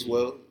IQ as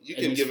well. You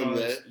can give him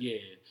that. Yeah.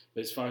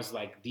 But as far as,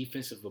 like,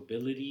 defensive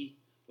ability,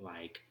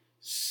 like...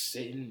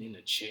 sitting in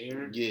a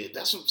chair. Yeah,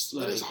 that's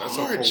that's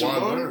hard,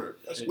 Jamar.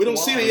 We don't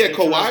see that yet.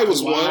 Kawhi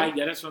was one.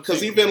 Yeah, that's what I'm saying.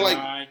 Because even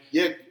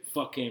like,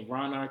 fucking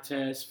Ron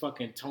Artest,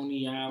 fucking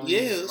Tony Allen. Yeah,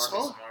 it's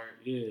hard.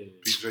 Yeah.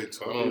 PJ I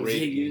Tucker. don't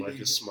rate Yeah.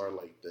 Marcus Smart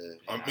like that.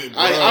 I mean,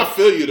 I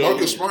feel you though.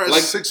 Marcus Smart has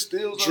like 6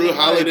 steals. Drew on the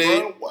night, Holiday.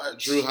 bro. What?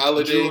 Drew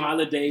Holiday. Drew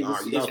Holiday Nah,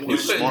 was you gotta is put You one.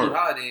 put Smart. Drew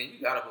Holiday in, you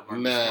gotta put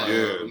Marcus Nah, Smart.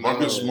 Yeah,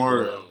 Marcus no,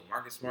 Smart. bro.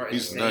 Marcus Smart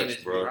He's is the same next,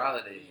 as bro. Drew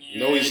Holiday.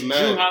 No, he's not.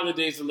 Drew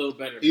Holiday's a little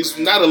better. He's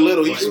bro. not a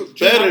little. He's Drew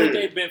better.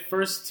 Holiday been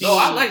first team. No,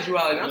 I like Drew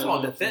Holiday. I'm talking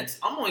about Yeah. defense.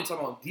 I'm only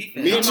talking about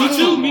defense. Me I'm too. not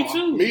talking Me about-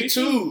 too. Me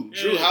too.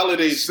 Drew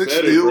Holiday's 6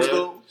 better, steals bro.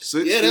 though.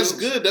 6 Yeah, that's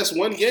steals? good. That's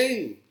one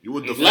game. You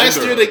a defender.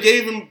 Last year they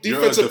gave him You're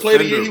a defensive player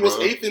of the year. He was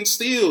defender, 8th in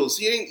steals.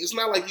 He ain't. It's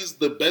not like he's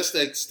the best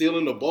at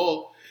stealing the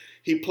ball.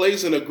 He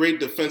plays in a great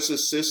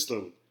defensive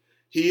system.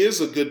 He is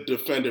a good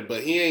defender,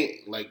 but he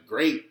ain't like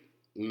great.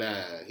 Nah,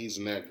 he's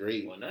not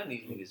great. Well, none of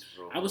these niggas,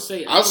 bro. I would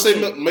say. I'll say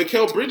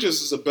Mikal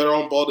Bridges is a better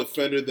on-ball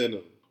defender than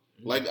him.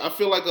 Like I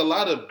feel like a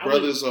lot of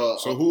brothers are.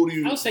 So who do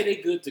you? I would say they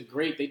good to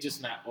great. They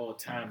just not all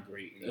time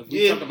great. If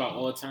we Yeah. talk about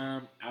all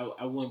time,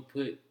 I wouldn't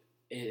put.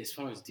 As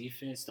far as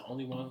defense, the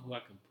only one who I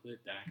can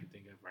put that I can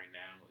think of right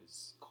now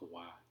is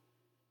Kawhi.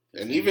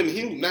 And even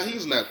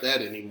he's not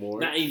that anymore.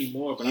 Not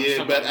anymore, but I'm Yeah,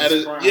 talking but about at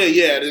his a, prime. yeah,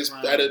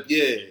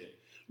 yeah.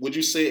 Would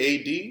you say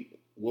AD?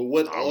 Well,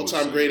 what I would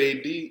all-time say great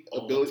AD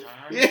ability?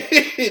 All-time?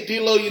 Yeah,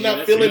 D-Lo, you're Yeah, not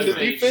that's feeling good.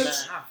 the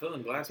defense? I'm not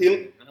feeling glass.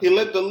 He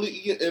led the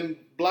league in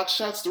block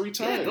shots 3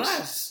 times. Yeah,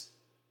 glass.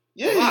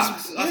 Yeah,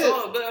 Blocks. he's That's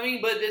all, but I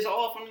mean, but it's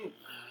all from.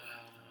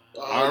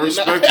 I you're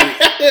respect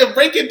it.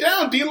 Break it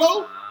down, D-Lo.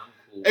 Nah, I'm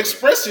cool,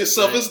 Express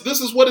yourself. But This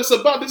is what it's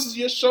about. This is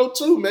your show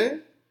too,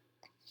 man.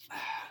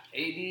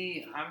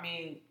 AD, I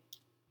mean,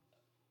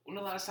 when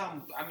the last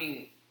time? I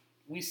mean,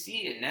 we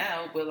see it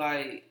now, but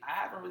like I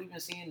haven't really been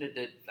seeing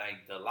the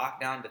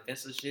lockdown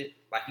defensive shit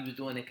like he was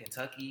doing in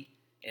Kentucky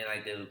and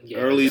like the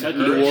Early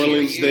New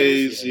Orleans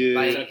days, yeah.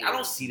 Like I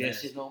don't see that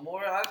shit no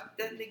more.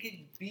 That nigga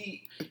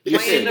be You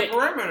playing seen the it-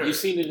 perimeter. You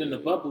seen it in the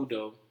bubble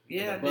though.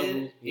 Yeah, In the I bubble,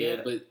 did. yeah,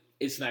 Yeah. but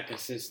it's not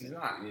consistent. It's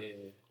not. Yeah.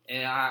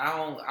 And I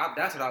don't.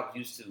 That's what I was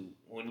used to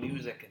when he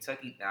was at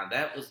Kentucky. Now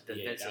that was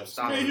defensive that was-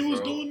 style. Man, he was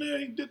doing that.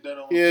 He did that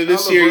on. Yeah,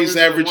 this year he's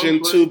Halliburton averaging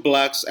at one 2 play.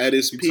 blocks. At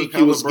his He peak, took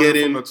he was Halliburton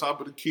getting from the top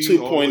of the key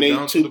all the way 2.8,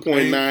 down to the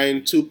paint. 2.9,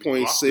 Blocked the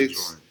 2.6.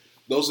 joint.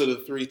 Those are the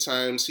 3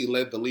 times he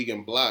led the league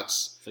in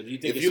blocks. So do you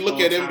think If it's you look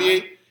at all-time?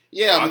 NBA,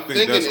 yeah, I I'm think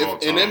thinking that's if, all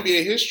in time.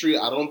 NBA history,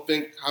 I don't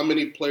think how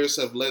many players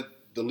have led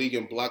the league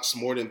in blocks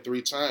more than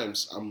 3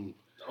 times. I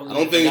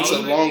don't think it's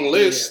a long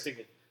list. I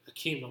think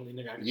Hakeem the only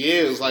nigga I can Yeah,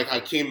 think it's of. like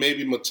Hakeem,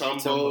 maybe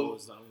Mutombo.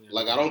 is the only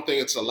Like, I don't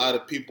think it's a lot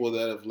of people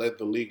that have led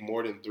the league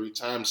more than 3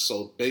 times.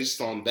 So, based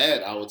on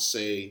that, I would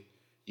say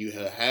you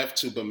have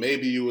to. But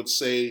maybe you would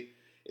say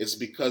it's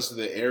because of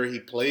the era he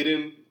played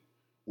in.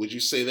 Would you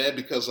say that?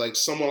 Because, like,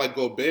 someone like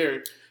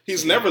Gobert,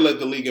 he's never led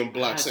the league in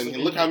blocks. And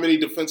look how many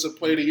defensive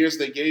player of the years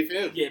they gave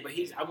him. Yeah, but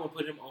I won't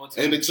put him all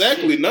time. And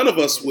exactly, none of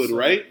us would,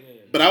 right? Yeah.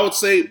 But I would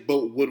say,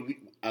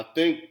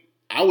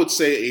 I would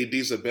say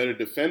AD's a better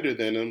defender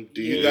than him.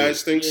 Do you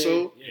guys think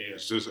so? Yeah.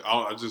 It's just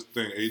I just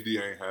think AD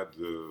ain't had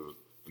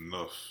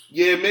enough.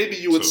 Yeah, maybe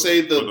you would To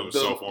say put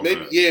himself on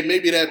that.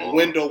 maybe that Or-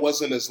 window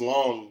wasn't as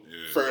long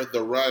Yeah. for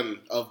the run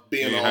of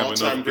being He an ain't have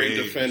all-time enough great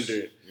games.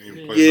 defender. He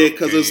ain't played Yeah, enough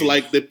because it's games.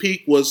 like the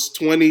peak was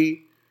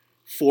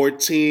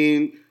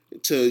 2014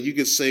 to you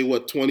could say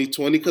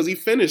 2020 because he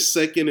finished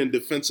second in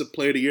defensive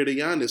player of the year to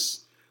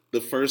Giannis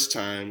the first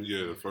time.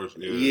 Yeah, the first.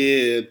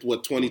 Yeah,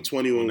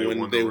 2020 When when they they,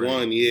 won the ring.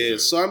 won. Yeah. Yeah.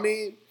 So I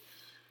mean,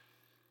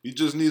 He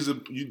just needs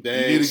to. You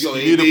dang, need to, so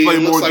you need to AD, play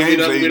looks more like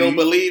games. we don't AD.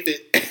 believe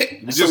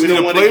it. You So just we need don't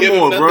to wanna play give him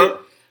more, nothing?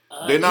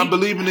 bro. They're not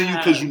believing in you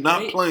because you're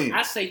not playing.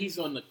 I say he's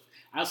on the.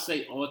 I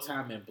say all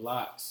time in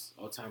blocks,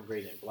 all time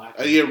great in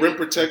blocks. Yeah, rim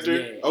protector.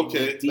 Yeah,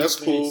 okay, and that's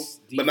cool.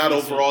 But not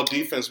defense, overall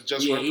defense,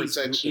 just yeah, rim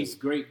protection. He's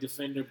great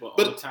defender, but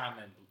But- all time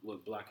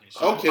with blocking.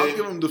 Shit. Okay. I'll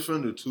give him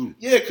defender too.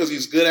 Yeah, because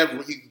he's good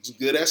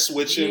at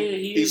switching. Yeah,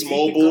 He's he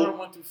mobile. can guard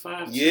 1 through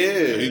 5 too.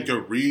 Yeah. He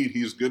can read.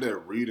 He's good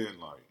at reading.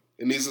 Like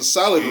And he's a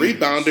solid Jesus.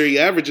 rebounder. He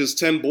averages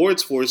 10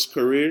 boards for his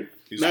career.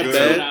 he's Not good.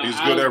 bad. He's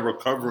good at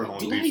recovering on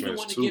Do I even defense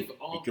want to too. give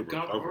He can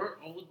recover. Gobert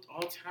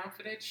all time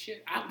for that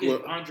shit? I'll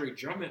give Well- Andre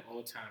Drummond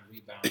all time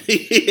rebound.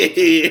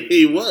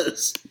 He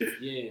was.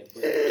 Yeah,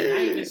 but can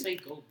I even say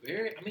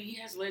Gobert? I mean, he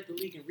has led the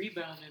league in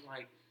rebounding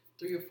like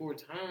 3 or 4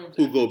 times.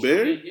 Who, After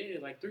Gobert? Drummond, yeah,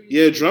 like 3.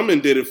 Yeah,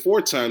 Drummond did it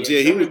 4 times. Yeah,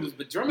 he Drummond was.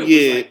 but Drummond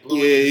yeah, was like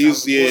blowing yeah, us he's-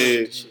 out the water yeah.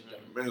 and shit,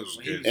 though. Man was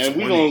When he getting And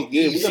we're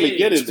 20. gonna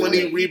get into 20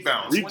 that.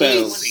 rebounds.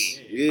 Rebounds.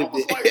 Yeah. I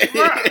was like,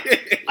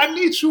 bruh, I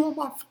need you on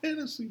my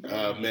fantasy.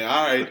 Man,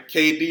 all right.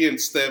 KD and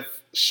Steph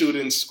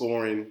shooting,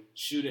 scoring.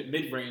 Shoot at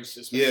mid range.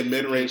 Yeah,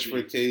 mid range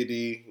for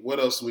KD. What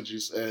else would you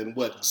say? And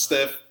what?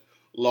 Steph,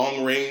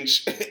 long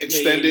range,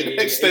 extended,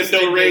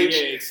 extendo range.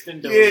 Yeah,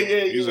 extendo.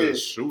 Yeah. He's a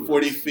shooter.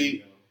 40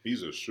 feet.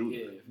 He's a shooter.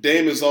 Yeah,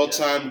 Dame is all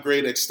time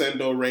great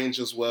extendo range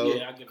as well.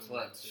 yeah, I give him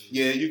that too.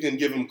 Yeah, you can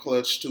give him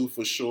clutch too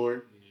for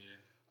sure.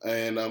 Yeah.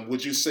 And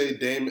would you say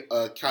Dame,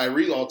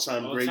 Kyrie, all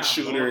time great All-time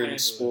shooter ball and handler.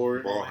 scorer,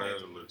 Ball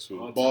handler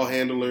too. All- ball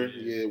handler?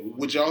 Yeah.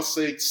 Would y'all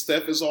say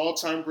Steph is all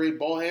time great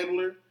ball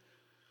handler?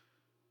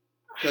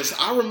 Because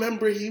I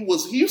remember he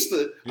used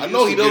to. I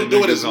know he used to don't get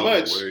do it as niggas out the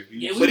much. way.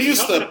 Yeah, But he was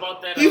used talking to-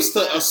 about that He used to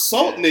outside.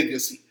 assault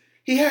niggas.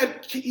 He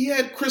He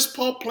had Chris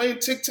Paul playing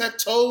tic tac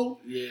toe.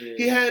 Yeah.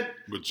 He had.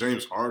 But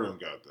James Harden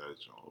got that,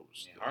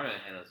 Jones. Yeah, Harden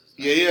handles.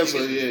 Yeah, he has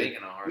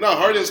No,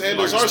 Harden's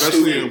handles are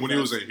especially stupid. when he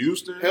was in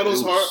Houston.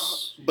 Handles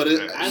hard, but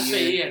I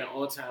say he had an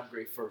all-time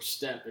great first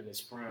step in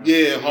his prime.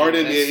 Yeah,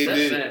 Harden. Yeah, he Step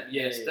did. back.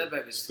 Yeah, step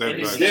back is Step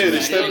back. Yeah,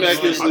 the step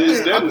back is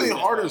I deadly. think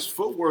Harden's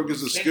footwork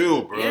is a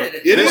skill, bro. Yeah,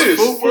 It is.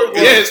 footwork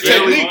Yeah, his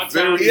very, technique.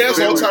 very, He has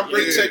very, all-time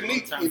great yeah,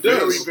 technique. He Very,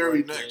 does.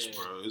 very next,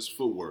 bro. His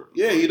footwork.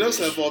 Yeah, he does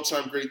have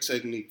all-time great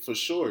technique for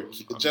sure.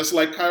 Just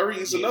like Kyrie,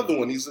 he's another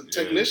one. He's a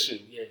technician.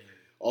 Yeah.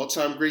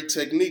 All-time great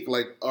technique.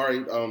 Like, all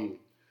right,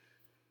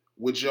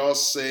 would y'all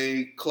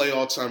say Clay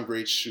all-time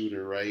great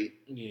shooter, right?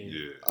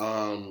 Yeah.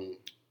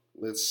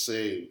 Let's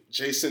say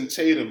Jason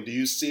Tatum. Do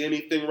you see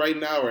anything right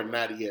now or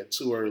not yet?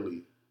 Too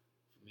early?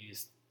 I mean,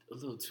 it's a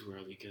little too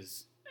early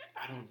because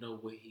I don't know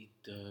what he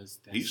does.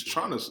 He's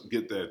trying to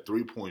get that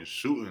 3-point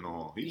shooting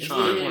on. He's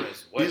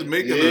Yeah.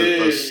 making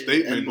a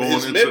statement And going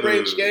his into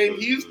mid-range the game.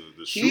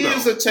 the He shootout.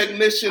 is a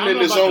technician in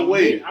his own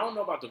way. I don't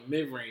know about the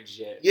mid-range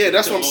yet. Yeah,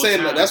 that's what I'm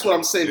saying. That's what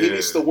I'm saying. He Yeah.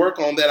 needs to work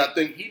on that. I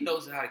think. He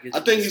knows how to get. I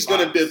think he's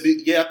gonna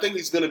be. Yeah, I think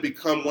he's gonna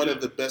become one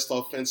of the best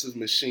offensive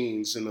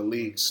machines in the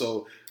league.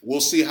 So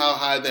we'll see how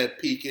high that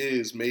peak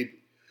is. Maybe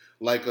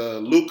like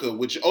Luka,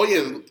 which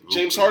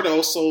James Harden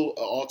also an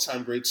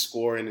all-time great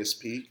scorer in his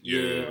peak.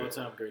 Yeah,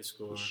 all-time great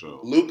scorer. For sure.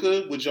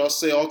 Luka, would y'all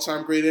say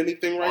all-time great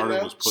anything right Harden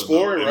now? was putting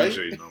Scoring, up right?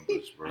 MJ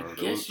numbers, bro. I That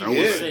guess was you an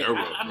could say.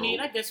 era, I bro. mean,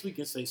 I guess we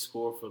can say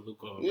score for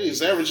Luka. Yeah,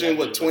 he's averaging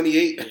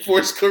 28 for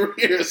his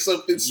career or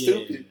something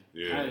stupid.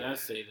 Yeah. I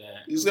say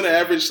that. He's gonna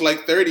average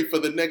like 30 for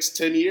the next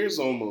 10 years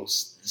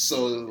almost.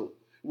 So,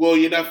 well,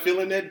 you're not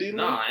feeling that, D?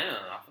 No, I am.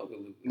 I fuck with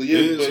Luka.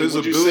 Yeah, but His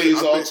would you ability- say he's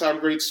I think- all-time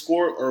great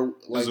scorer or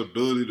like His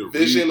ability to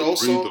vision read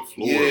also? the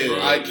floor, Yeah, bro,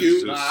 IQ.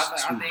 is No, just I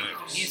too think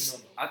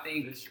next. I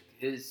think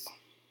his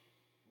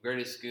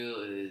greatest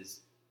skill is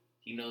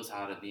he knows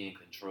how to be in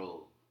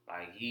control.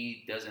 Like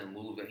he doesn't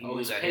move. He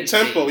moves at his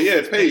tempo? pace. Yeah,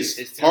 His pace.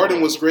 his tempo.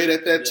 Harden was great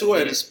at that too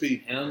Yeah. at his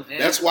peak. Him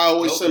and That's why I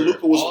always said Joker,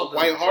 Luka was all the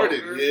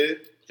white-hearted.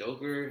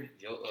 Joker,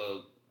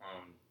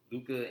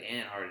 Luka,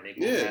 and Harden. They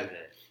both Yeah. have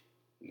that.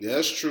 Yeah,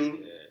 that's true.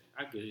 Yeah,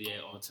 I could.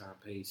 Yeah, all-time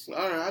pace.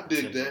 All right, I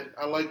dig that.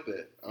 I like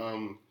that.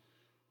 What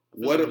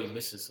What? are we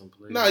missing some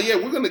players? Nah, yeah,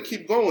 we're gonna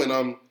keep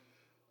going.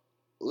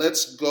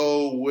 Let's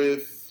go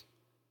with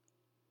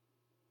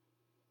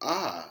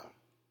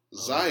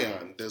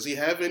Zion. Does he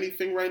have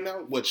anything right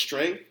now? What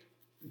strength?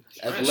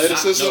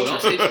 Athleticism? No,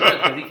 don't say strength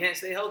because he can't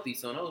stay healthy.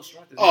 So no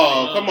strength. Is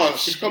Oh, not-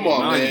 come on,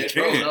 Nah, man. you can't.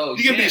 Bro, no, You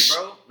you can be can't, sh-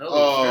 bro. No,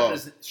 Oh.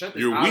 strength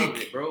is You're out of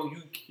weak. it, bro.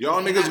 Y'all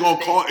cannot niggas gonna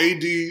stay- call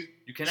AD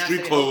You cannot street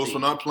stay clothes healthy. for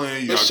not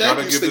playing. But Y'all Shaq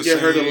gotta used give to the get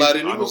hurt a same- lot,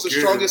 and I he was the don't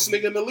care. strongest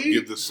nigga in the league.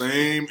 Give the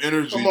same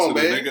energy Come on,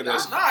 to the man. nigga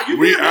that's Nah, you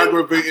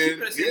re-aggravating.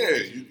 keep it Yeah,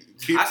 same. you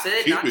keep I said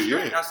it. not strength.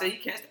 Yeah, I said he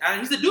can't.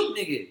 He's a Duke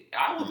nigga.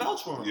 I will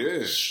vouch for him.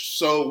 yeah.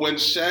 So when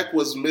Shaq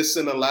was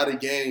missing a lot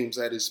of games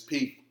at his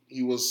peak,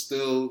 he was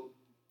still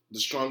the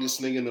strongest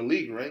nigga in the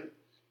league, right?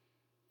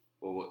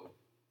 Well,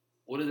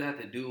 what does that have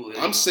to do with?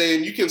 I'm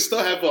saying you can still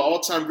have an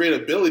all-time great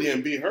ability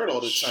and be hurt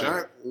all the time.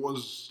 Shaq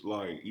was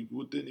like, you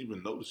didn't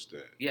even notice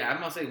that. Yeah, I'm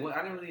gonna say. Well,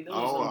 I didn't really know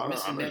I him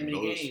missing that didn't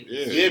many notice.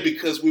 games. Yeah,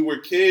 because we were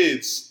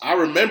kids. I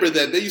remember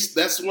that.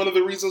 That's one of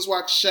the reasons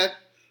why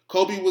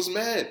Kobe was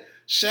mad.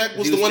 Shaq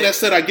was He the was one that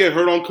saying- said, I get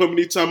hurt on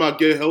company time, I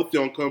get healthy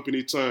on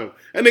company time.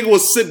 That nigga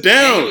was sit And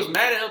down. he was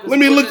mad at him 'cause Let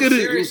me he look wasn't at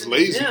it. serious He was in the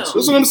lazy, gym. too. That's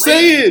what He I'm was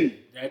lazy. saying.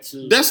 That's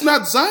a, That's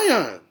not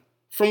Zion.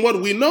 From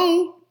what we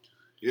know.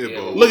 Yeah,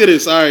 Yeah, but Look at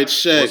this. All right, what's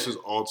Shaq. his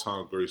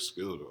all-time great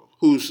skill though?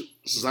 Who's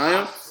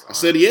Zion? I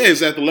said, yeah,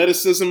 his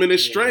athleticism and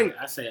his strength.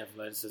 I say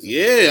athleticism.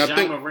 Yeah, I John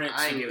think- Morant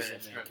I ain't too giving is it in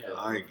that strength, category.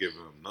 I ain't giving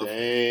him nothing.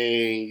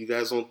 Dang, you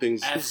guys don't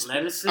think.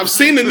 Athleticism. I've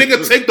seen the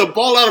nigga take the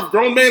ball out of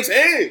grown man's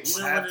hands.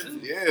 You know Have what to. it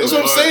is? Yeah, That's what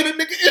I'm but saying.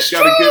 The nigga is You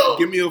gotta strong.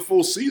 give me a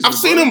full season. I've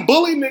seen bro. him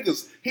bully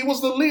niggas. He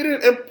was the leader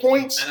in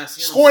points, And I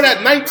seen him scored at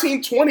sitting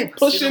 19, 20,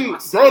 pushing I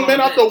seen grown him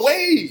men on out the the bench.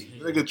 way.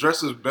 Nigga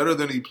dresses better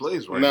than he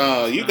plays right Nah,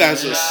 now. you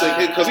guys are sick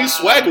because he's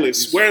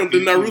swagless, wearing the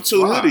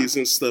Naruto hoodies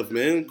and stuff,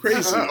 man.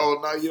 Crazy. Oh,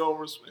 now you don't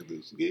respect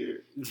this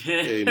gear.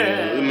 Hey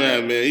man,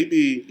 nah,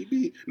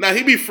 man,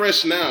 he be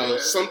fresh now.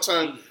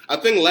 Sometime I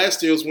think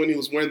last year was when he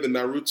was wearing the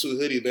Naruto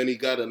hoodie. Then he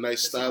got a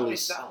nice That's the only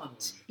stylist. style in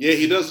him. Yeah,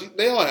 he does.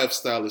 They all have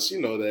stylists,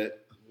 you know that.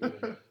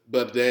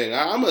 But dang,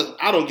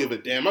 I don't give a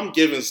damn. I'm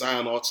giving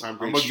Zion all time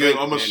great.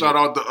 I'm gonna shout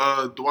out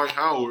the Dwight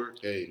Howard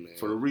Hey man,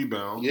 for the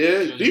rebound.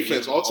 yeah,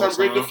 defense, all time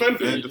great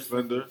defender, and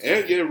defender.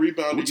 and yeah,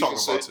 rebound. We you talking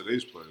can say. about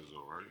today's players though,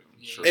 right?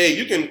 I'm sure. Hey,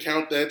 you can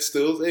count that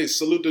still. Hey,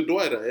 salute to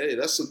Dwight. Hey,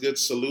 that's a good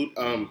salute.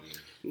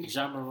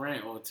 John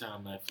Morant all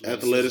time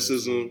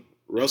Athleticism.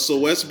 Russell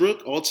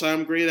Westbrook, all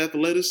time great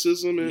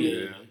athleticism, and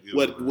Yeah.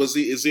 what was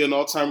he? Is he an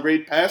all time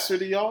great passer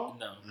to y'all?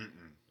 No.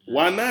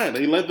 Why not?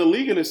 He led the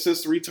league in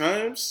assists 3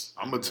 times.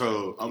 I'm gonna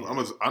tell.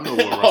 I know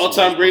what Russell All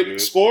time Westbrook great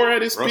is. scorer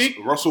at his peak.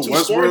 Russell 2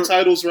 scoring Westbrook.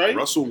 titles, right?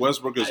 Russell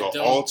Westbrook is I an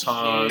don't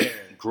all-time care.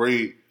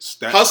 great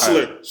stat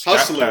Hustler.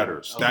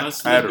 pattern. Stat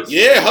pattern.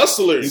 Yeah,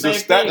 hustler. He's Same a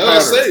stat thing.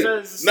 That's what I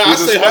pattern. say. No, I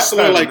say stat hustler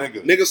pattern, like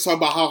nigga. niggas talking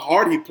about how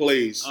hard he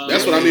plays.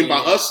 That's what I mean by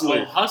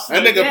hustler. Hustler.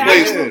 That nigga Yeah,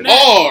 plays I give him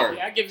hard.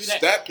 Yeah, I give you that.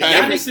 Stat Yeah,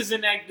 pattern. Giannis is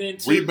in that then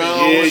too.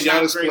 Rebounds. Yeah,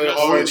 Giannis play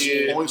hard.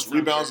 Yeah. Points,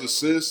 rebounds,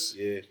 assists.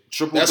 Yeah.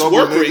 Triple That's double,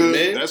 work rate, nigga.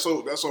 man.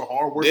 That's a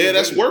hard work. Yeah,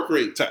 that's work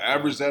rate. To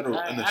average that in a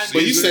season.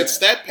 But you said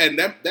stat pattern.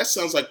 That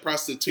sounds like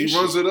prostitution. He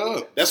runs it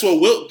up. That's what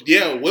Wilt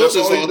is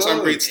all he all-time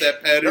does. great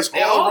stat pattern. That's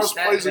all Russ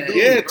stat plays to do.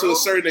 Yeah, bro. to a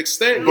certain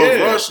extent. But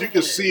Yeah. Russ, you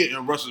can see it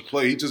in Russ's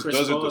play. He just Chris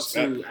does it Paul to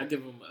stat. too. I give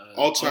him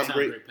All-time all-time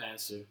great. great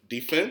passer.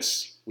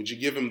 Defense. Would you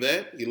give him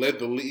that? He led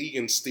the league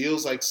in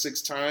steals like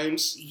 6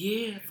 times.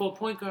 Yeah, for a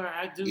point guard,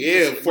 I do.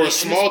 Yeah, for a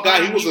small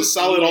guy, he was a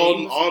solid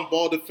on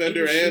on-ball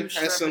defender and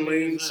passing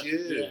lanes. Yeah,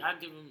 Yeah. I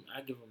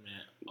give him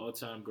that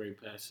all-time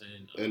great passing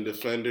And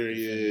defender,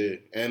 yeah.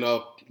 And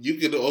you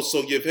could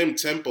also give him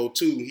tempo,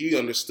 too. He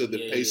understood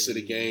the pace of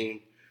the game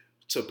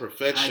to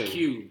perfection.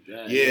 IQ.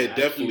 Yeah,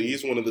 definitely. IQ.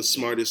 He's one of the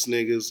smartest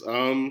niggas.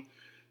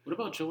 What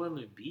about Joel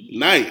Embiid?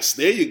 Nice.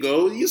 There you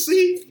go. You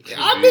see?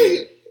 I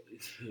mean,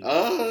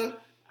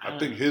 I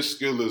think his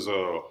skill is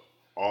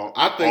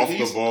I think off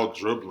the ball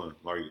dribbling.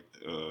 Like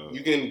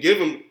you can give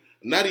him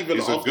not even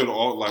he's off a good the,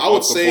 like I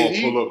would off the say ball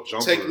he pull up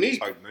jumper technique.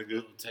 type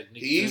nigga.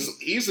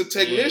 He's a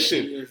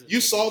technician. he is a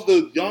You saw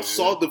y'all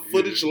saw the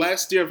footage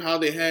last year of how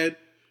they had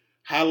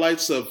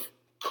highlights of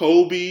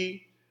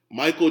Kobe,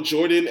 Michael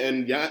Jordan,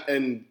 and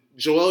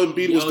Joel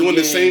Embiid was doing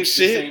the same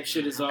shit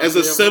as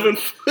a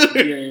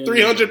 7-footer,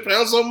 300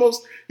 pounds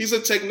almost. He's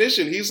a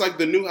technician. He's like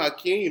the new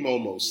Hakeem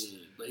almost. Yeah,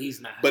 but he's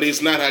not. But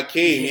he's not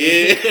Hakeem.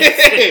 Yeah.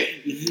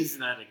 He's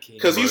not a king.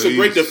 Because he's a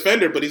great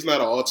defender, but he's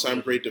not an all-time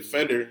great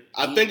defender.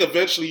 I think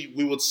eventually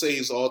we would say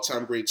he's an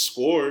all-time great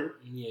scorer.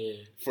 Yeah.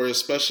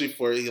 Especially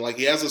for he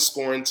has a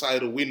scoring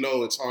title. We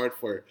know it's hard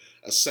for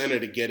a center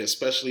to get,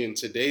 especially in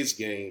today's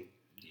game.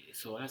 Yeah,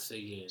 so I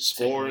say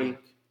scoring.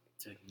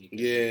 Technique.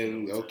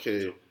 Yeah.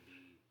 Okay.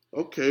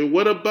 Okay.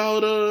 What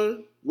about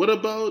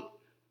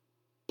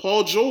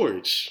Paul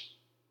George?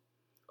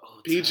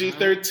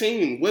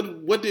 PG-13.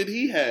 What did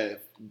he have?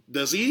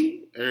 Does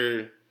he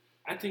or?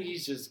 I think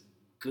he's just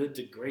good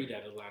to great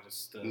at a lot of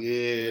stuff.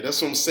 Yeah,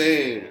 that's what I'm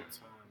saying.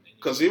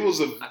 Because he was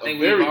a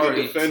very good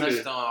defender.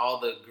 Touched on all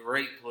the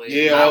great players.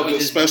 Yeah, now all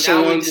the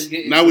special ones.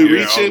 Now we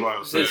reaching.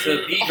 Just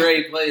the B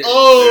grade players.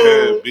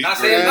 Oh, yeah, not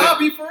saying not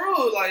be for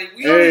real. Like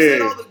we already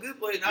said all the good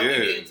players. Now we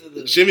get into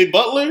the Jimmy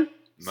Butler.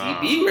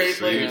 Nah, B grade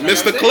players.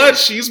 Mr.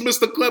 Clutch. He's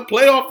Mr. Clutch.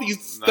 Playoff. He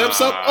steps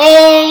up.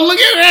 Oh, look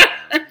at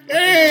that.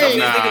 Hey. Some of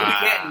these niggas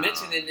we can't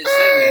mention in this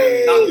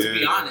segment. Not to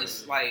be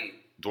honest, like.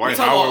 Dwight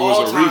Howard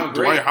was a reach.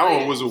 Dwight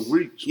Howard was a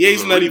reach. Yeah,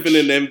 he's not even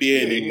in the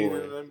NBA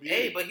anymore.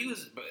 Hey, but he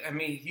was. I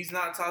mean, he's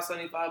not top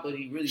 75, but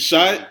he really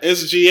shot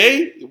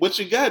SGA. What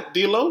you got,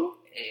 D-Lo?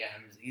 Yeah,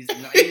 he's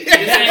not.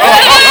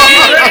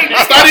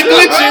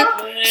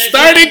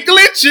 Started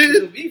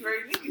glitching. Be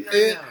very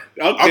nigga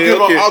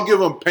right I'll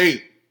give him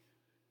paint.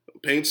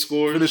 Paint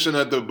score. Finishing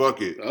at the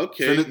bucket.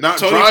 Okay. Not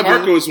Tony driving.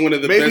 Parker was one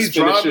of the best finishers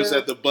driving.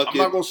 at the bucket. I'm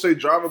not going to say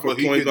driving, but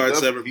he point can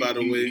guards ever, by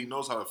the way. He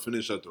knows how to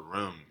finish at the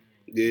rim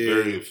Yeah.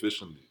 very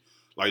efficiently.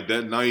 Like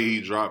that night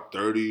he dropped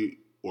 30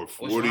 or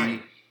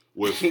 40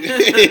 with I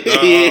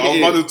was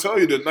about to tell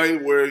you the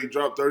night where he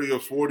dropped 30 or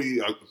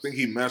 40, I think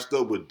he matched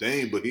up with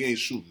Dame, but he ain't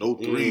shoot no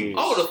threes.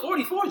 Oh, the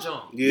 44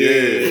 jump.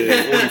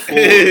 Yeah,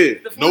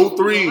 44. No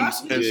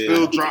threes and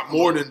still dropped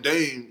more than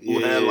Dame, who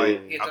had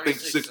like I think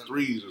 6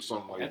 threes or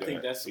something like that. I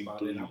think that's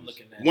about it. I'm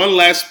looking at one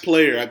last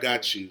player I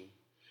got you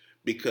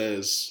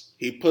because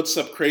he puts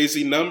up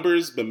crazy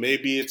numbers, but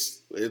maybe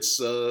it's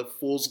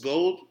fool's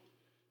gold.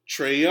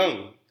 Trae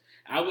Young.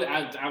 I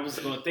was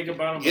going to think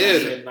about him, but Yeah. I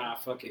said, nah,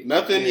 fuck it.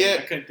 Nothing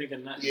yet? I couldn't think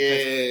of nothing.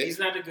 Yeah. He's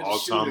not a good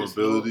All-time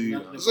shooter. ability.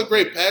 He's a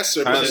great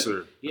passer.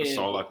 Passer. Yeah. That's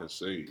all I can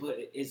say.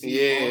 But is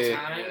he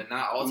all-time? Yeah,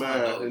 not all time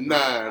though. Nah.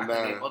 I can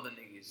name other niggas.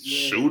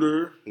 Yeah.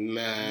 Shooter?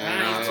 Nah.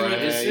 He's too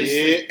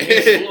Yeah. inconsistent.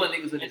 He's fooling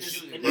niggas in the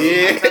shooting, bro.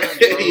 Yeah. I'm telling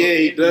you, bro. Yeah,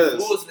 he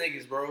does. Fools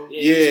niggas, bro.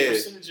 Yeah.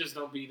 His percentages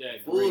don't be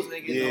that Fools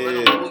great. niggas Yeah. don't let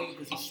him fool you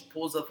because he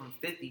pulls up from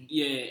 50.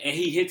 Yeah, and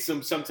he hits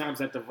them sometimes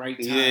at the right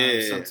time.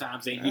 Yeah.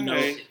 Sometimes, and you know,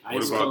 Alright. What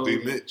ice about cold. D.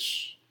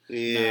 Mitch?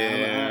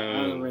 Yeah.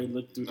 I already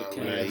looked through the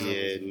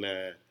cast.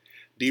 Nah.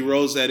 D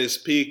Rose at his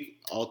peak,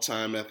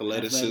 all-time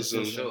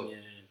athleticism. Sure. Yeah.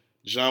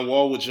 John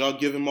Wall, would y'all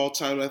give him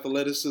all-time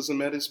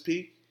athleticism at his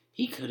peak?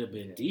 He could have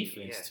been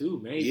defense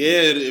too, maybe.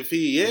 Yeah, if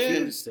he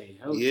would stay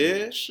healthy.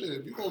 Yeah. Shit,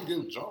 if you gonna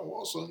give John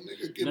Wall something,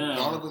 nigga, give No,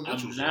 Donovan Mitchell I'm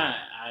something. not.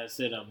 I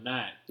said I'm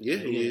not. Yeah,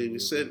 we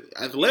said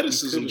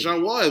athleticism.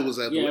 John Wall was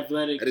athletic.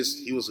 athletic.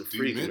 He was a D.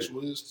 freak. Mitch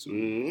was too.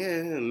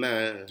 Yeah,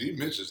 nah. D.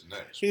 Mitch is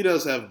next. He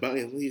does have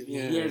bunny. He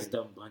has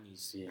dumb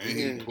bunnies. Yeah.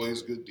 And he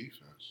plays good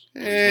defense.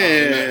 Yeah.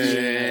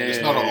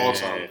 It's not an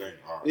all-time thing.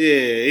 All right. Yeah,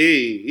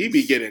 he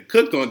be getting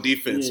cooked on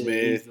defense, Yeah,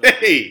 man. he's not-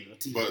 Hey.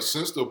 But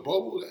since the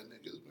bubble, that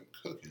nigga's been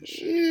cooking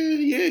shit.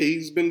 Yeah,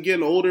 he's been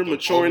getting older,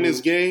 maturing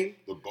his game.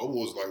 The bubble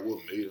was like what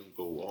made him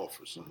go off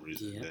for some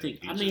reason. Yeah,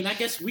 Then I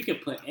guess we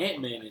could put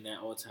Ant-Man in that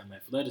all-time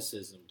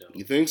athleticism, though.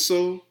 You think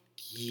so?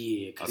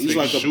 Yeah, 'cause He's think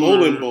like a shooter-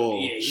 bowling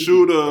ball. Yeah, he-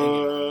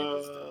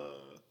 Shooter.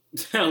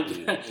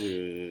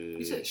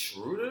 You said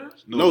Schroeder?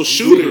 No,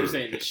 shooter. He was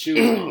saying the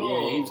shooter. Yeah,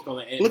 he was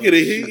calling Ant-Man. Look at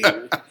it.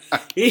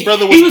 He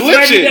Brother was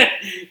glitching.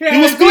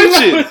 He was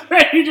glitching. Was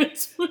ready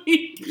to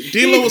tweet.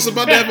 D-Lo was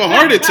about to have a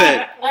heart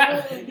attack.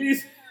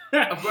 Bro,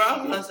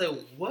 I said,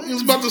 what? He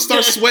was about to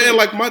start sweating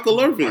like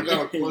Michael Irvin. I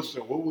got a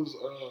question. What was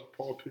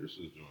Paul Pierce's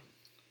joint?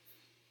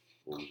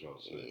 What was y'all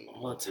saying?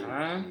 All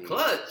time?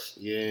 Clutch.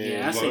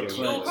 Yeah, I said You clutch.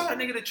 don't call that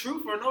nigga the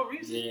truth for no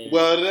reason. Yeah.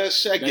 Well, that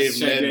Shaq gave him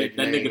That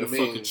that nigga nickname. the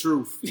fucking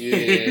truth. Yeah,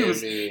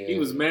 he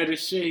was mad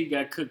as shit. He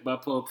got cooked by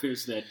Paul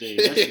Pierce that day.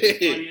 That shit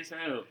was funny as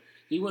hell.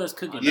 He was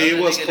cooking. Yeah, he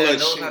was nigga clutch. that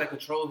knows how to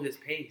control his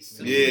pace.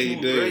 Too. Yeah, he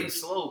did. Really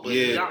slow, but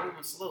he's not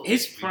moving slow.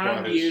 His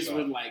prime his years shot.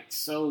 were like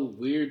so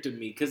weird to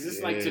me because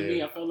it's like to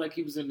me, I felt like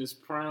he was in his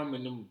prime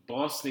in them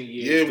Boston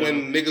years. Yeah,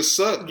 when niggas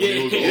sucked. Yeah.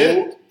 When he was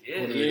old.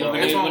 Yeah,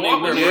 when that's on they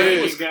Walker, yeah. bro. He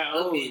Yeah. was got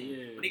old. looking. Yeah.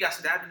 When he got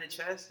stabbed in the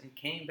chest and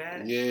came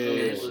back, Yeah.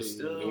 it was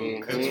still.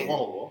 Mhm. That's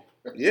all.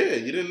 Yeah,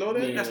 you didn't know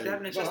that? He got stabbed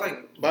in the chest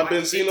like By 5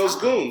 Benzino's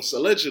times. goons,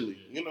 allegedly.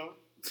 You know,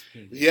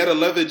 he had a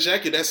leather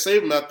jacket that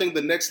saved him. I think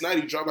the next night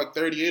he dropped like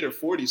 38 or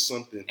 40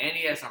 something. And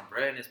he had some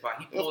bread in his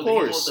pocket. He pulled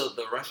course.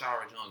 the rush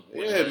hour joint.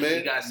 Yeah, man.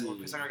 He got when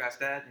Chris Hunter got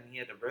stabbed and he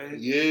had the bread.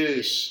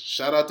 Yeah,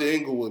 shout out to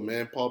Inglewood,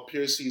 man. Paul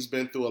Pierce, he's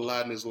been through a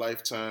lot in his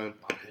lifetime.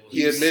 My boy.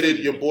 He admitted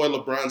your boy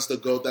LeBron's the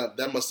GOAT.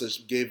 That must have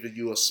gave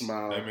you a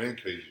smile. That man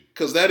KG.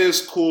 Because that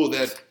is cool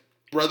that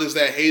brothers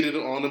that hated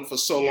on him for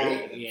so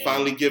long Yeah.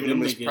 finally giving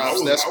him his Them niggas-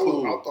 props. That's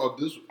cool. I thought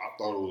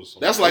it was.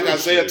 That's like bullshit.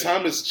 Isaiah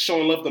Thomas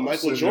showing love to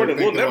Michael Jordan.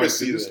 We'll never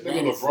see this. that.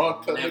 Nigga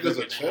LeBron cut Never niggas a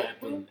gonna check.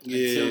 happen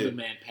Yeah. until the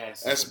man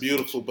passes. That's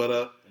beautiful.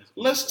 But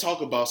let's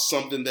talk about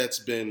something that's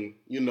been,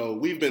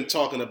 we've been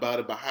talking about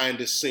it behind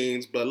the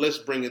scenes, but let's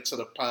bring it to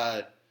the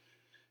pod.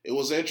 It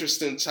was an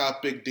interesting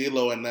topic.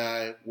 D-Lo and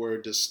I were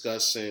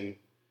discussing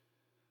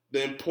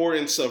the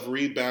importance of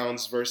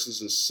rebounds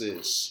versus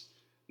assists.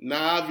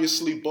 Now,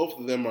 obviously, both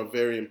of them are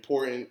very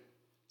important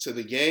to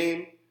the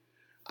game.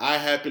 I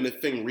happen to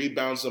think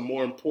rebounds are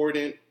more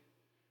important.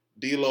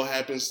 D-Lo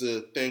happens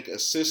to think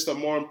assists are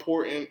more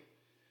important.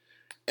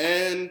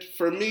 And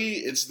for me,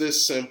 it's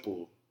this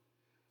simple.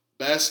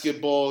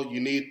 Basketball, you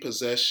need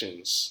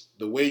possessions.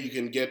 The way you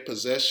can get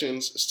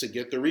possessions is to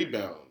get the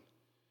rebound.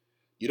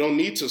 You don't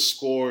need to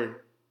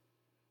score.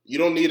 You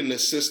don't need an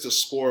assist to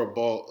score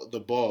the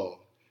ball.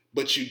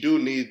 But you do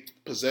need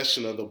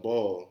possession of the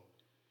ball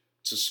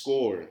to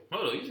score.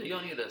 Hold on, you said you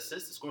don't need an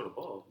assist to score the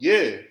ball.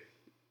 Yeah.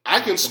 I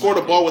can score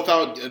the ball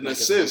without an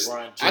assist.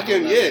 I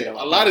can,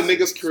 a lot of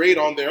niggas create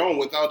on their own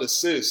without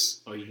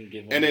assists. Or you can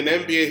give And in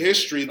NBA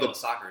history, The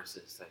soccer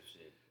assist type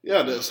shit.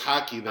 yeah, there's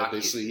hockey that Hockey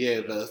they see. is-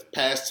 Yeah, the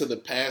pass to the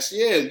pass.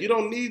 Yeah, you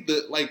don't need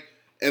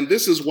and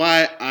this is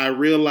why I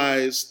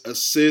realized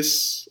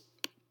assists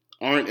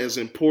aren't as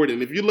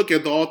important. If you look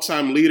at the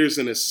all-time leaders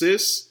in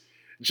assists,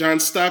 John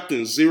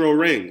Stockton, 0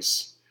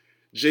 rings.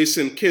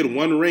 Jason Kidd,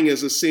 1 ring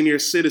as a senior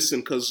citizen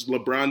because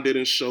LeBron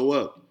didn't show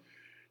up.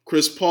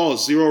 Chris Paul,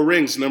 0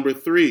 rings, number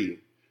 3.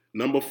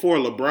 Number 4,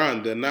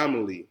 LeBron, the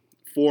anomaly,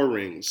 4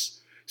 rings.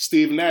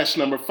 Steve Nash,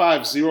 number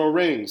 5, 0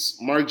 rings.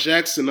 Mark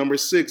Jackson, number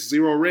 6,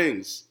 0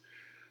 rings.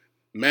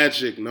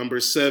 Magic, number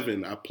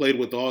 7. I played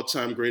with the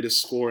all-time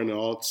greatest scorer in the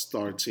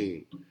all-star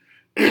team.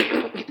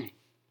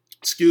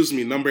 Excuse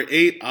me. Number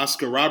 8,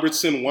 Oscar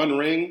Robertson, 1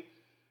 ring.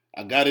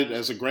 I got it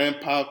as a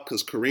grandpa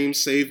because Kareem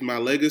saved my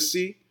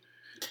legacy.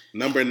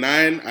 Number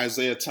 9,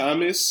 Isaiah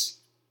Thomas.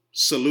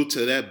 Salute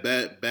to that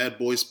bad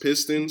boys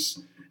Pistons.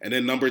 And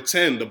then number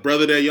 10, the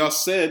brother that y'all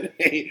said,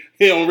 he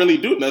don't really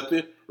do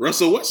nothing,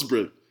 Russell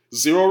Westbrook,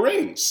 0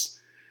 rings.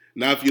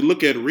 Now, if you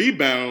look at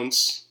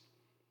rebounds,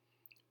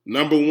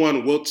 number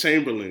 1, Wilt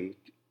Chamberlain,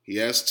 he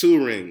has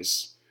 2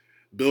 rings.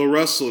 Bill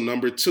Russell,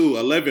 number 2,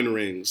 11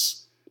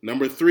 rings.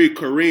 Number 3,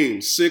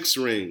 Kareem, 6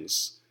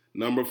 rings.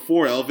 Number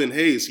 4, Elvin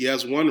Hayes, he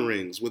has 1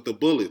 ring with the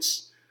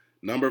Bullets.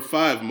 Number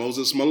 5,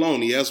 Moses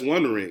Malone, he has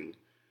 1 ring.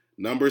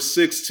 Number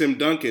 6, Tim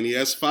Duncan, he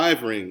has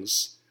 5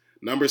 rings.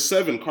 Number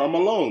 7, Karl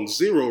Malone,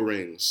 0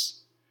 rings.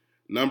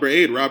 Number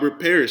 8, Robert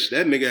Parrish,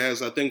 that nigga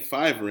has, I think,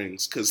 5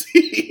 rings because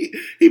he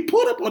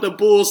pulled up on the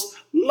Bulls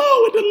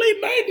low in the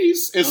late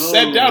 90s and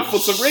sat down for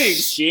some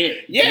rings.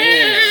 Shit. Yeah.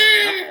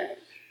 Damn.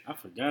 I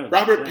forgot about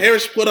Robert that.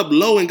 Parrish put up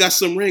low and got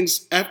some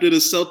rings after the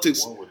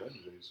Celtics. One with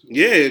MJ too.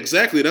 Yeah,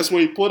 exactly. That's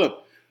when he put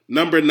up.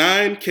 Number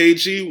 9,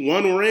 KG,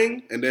 1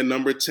 ring. And then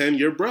number 10,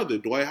 your brother,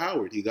 Dwight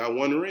Howard. He got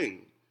 1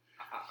 ring.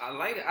 I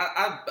like it.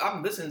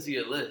 I'm listening to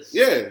your list.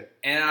 Yeah.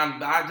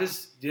 And I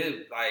just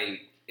did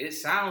it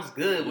sounds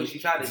good what you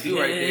tried to do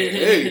right there.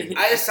 Hey.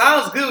 It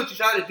sounds good what you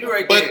tried to do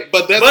right there.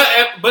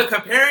 But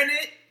comparing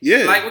it,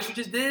 yeah. like what you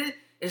just did,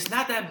 it's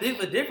not that big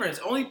of a difference.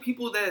 Only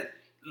people that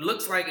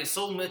looks like it's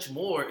so much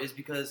more is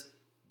because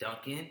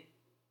Duncan,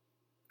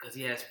 because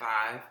he has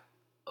 5.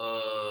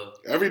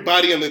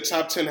 Everybody in the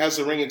top 10 has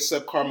a ring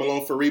except Karl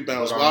Malone for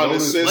rebounds. But I While in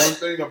noticed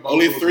assists, one thing about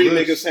only those 3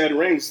 lists. niggas had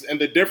rings. And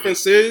the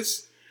difference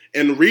is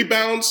And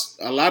rebounds,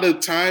 a lot of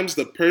times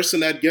the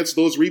person that gets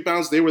those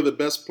rebounds, they were the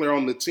best player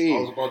on the team. I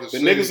was about to the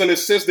say, niggas in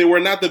assists, they were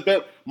not the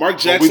best. Mark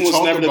Jackson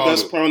was never the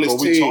best player on his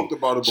team. Talked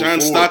about it John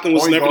before. Stockton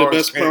was never the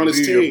best player on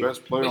his team.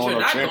 Best player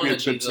on a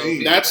championship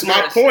team. That's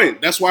my point.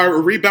 That's why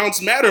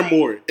rebounds matter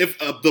more. If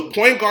the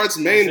point guard's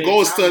main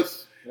goal is to...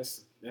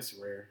 That's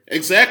rare.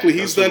 Exactly.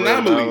 He's the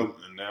anomaly.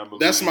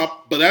 That's my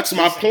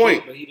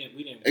point. But we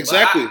didn't.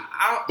 Exactly.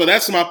 But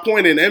that's my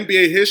point. In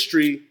NBA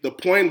history, the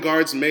point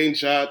guard's main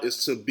job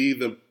is to be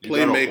the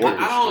playmaker.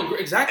 I don't agree.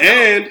 Exactly.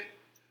 And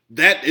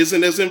that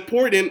isn't as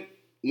important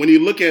when you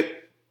look at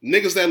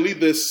niggas that lead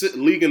the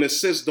league in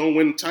assists don't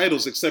win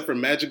titles except for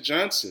Magic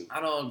Johnson.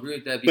 I don't agree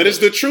with that. But it's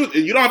the truth.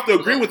 You don't have to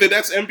agree with it.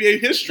 That's NBA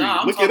history.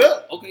 Look it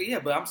up. Okay, yeah,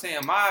 but I'm saying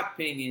my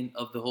opinion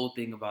of the whole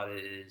thing about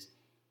it is,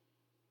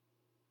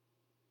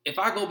 if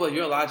I go by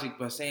your logic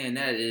by saying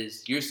that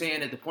is, you're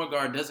saying that the point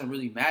guard doesn't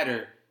really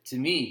matter to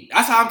me.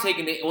 That's how I'm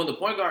taking it. When the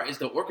point guard is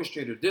the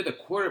orchestrator, they're the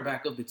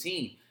quarterback of the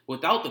team.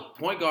 Without the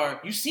point guard,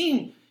 you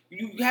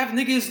have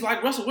niggas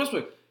like Russell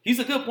Westbrook. He's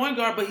a good point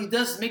guard, but he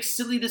does make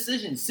silly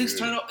decisions.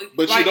 Turnovers.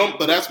 But like, you don't.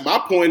 But that's my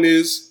point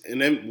is, and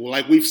then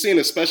like we've seen,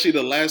 especially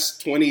the last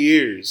 20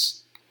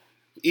 years,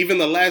 even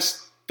the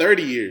last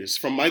 30 years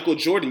from Michael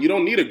Jordan, you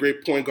don't need a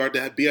great point guard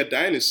to be a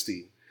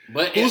dynasty.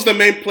 But who's the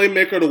main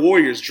playmaker of the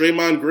Warriors?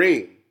 Draymond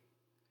Green.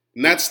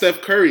 Not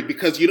Steph Curry,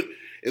 because you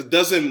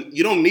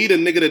don't need a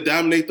nigga to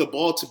dominate the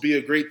ball to be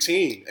a great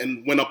team.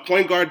 And when a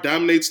point guard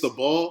dominates the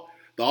ball,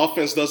 the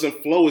offense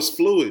doesn't flow, it's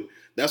fluid.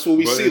 That's what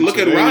we see. Look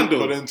at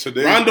Rondo.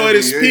 Rondo at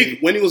his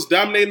peak, when he was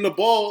dominating the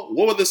ball,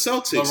 what were the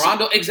Celtics? But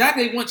Rondo,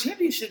 exactly, he won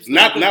championships.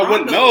 Not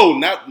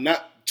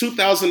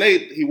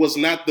 2008, he was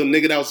not the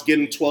nigga that was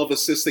getting 12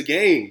 assists a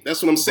game.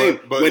 That's what I'm saying.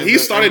 But when he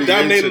started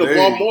dominating the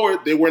ball more,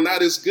 they were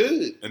not as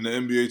good. In the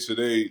NBA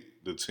today,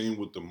 the team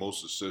with the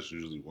most assists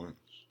usually wins.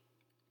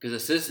 Because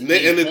assists and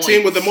the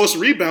team with the most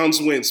rebounds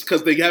wins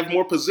because they have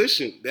more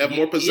position. They have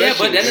more possession. Yeah,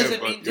 but that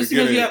doesn't mean just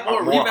because you have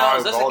more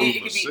rebounds doesn't mean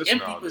it can be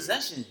empty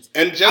possessions.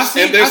 And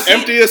there's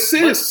empty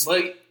assists.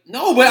 But at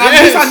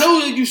least I know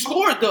that you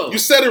scored though. You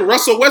said it.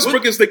 Russell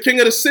Westbrook is the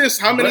king of assists.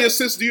 How many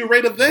assists do you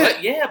rate of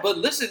that? But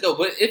listen though.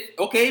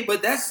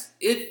 But that's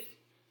it.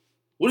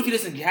 What if he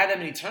doesn't have that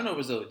many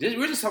turnovers though?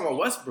 We're just talking about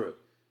Westbrook.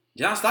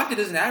 John Stockton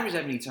doesn't average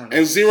that many turnovers.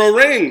 And 0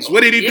 rings.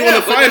 What did he do in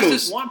the finals?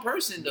 That's just one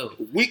person though.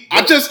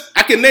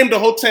 I can name the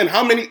whole 10.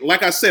 How many?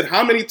 Like I said,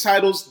 how many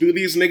titles do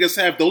these niggas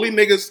have? The only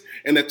niggas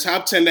in the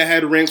top 10 that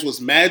had rings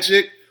was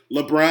Magic,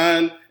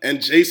 LeBron,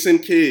 and Jason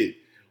Kidd.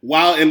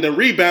 While in the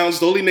rebounds,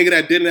 the only nigga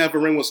that didn't have a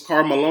ring was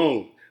Karl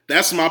Malone.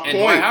 That's my point.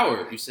 Dwight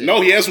Howard, you said. No,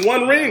 he has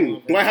one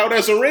ring. Dwight Howard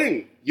has a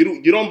ring.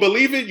 You don't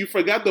believe it? You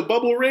forgot the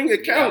bubble ring?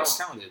 It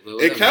counts. I don't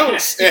count it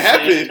counts. It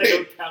happened.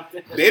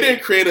 They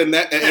didn't create an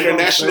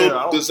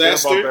international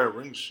disaster. I don't care about that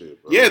ring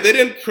shit, bro. Yeah, they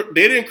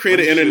didn't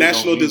create an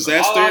international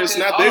disaster. It's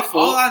not their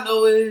fault. All I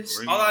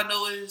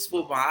know is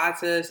with my eye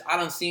test, I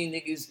done seen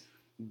niggas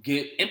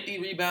get empty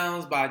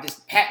rebounds by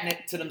just patting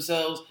it to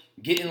themselves,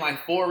 getting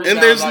like 4 rebounds.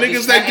 And there's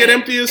niggas that get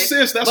empty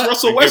assists. That's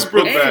Russell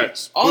Westbrook.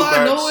 All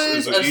I know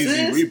is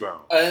assist.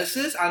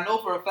 Assist, I know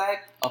for a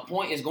fact a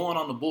point is going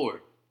on the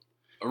board.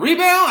 A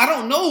rebound, I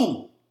don't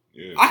know.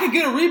 Yeah. I can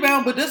get a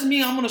rebound, but doesn't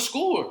mean I'm going to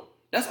score.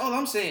 That's all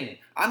I'm saying.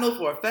 I know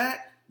for a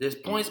fact there's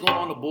points going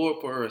on the board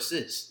for her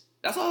assist.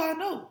 That's all I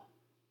know.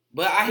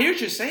 But I hear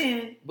what you're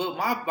saying, but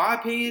my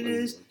opinion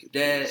is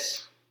that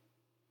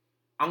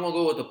I'm going to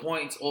go with the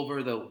points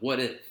over the what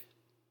if.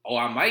 Oh,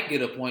 I might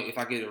get a point if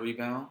I get a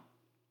rebound.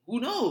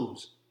 Who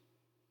knows?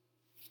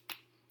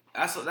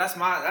 That's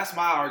my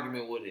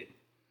argument with it.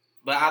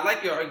 But I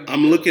like your argument.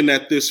 I'm looking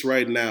at this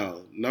right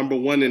now. Number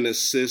 1 in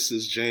assists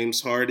is James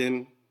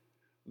Harden.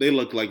 They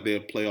look like they're a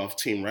playoff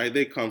team, right?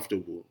 They're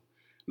comfortable.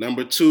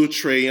 Number 2,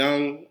 Trae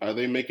Young. Are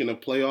they making the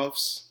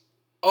playoffs?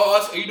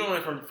 Oh, are you doing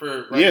it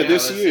for right yeah, now?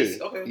 this year.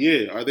 Okay.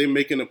 Yeah, are they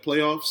making the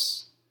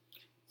playoffs?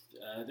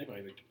 They're going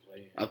to make the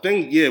play. I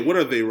think, yeah, what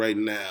are they right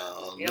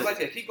now? Yeah, I like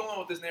that. Keep going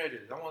with this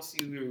narrative. I want to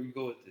see where we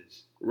go with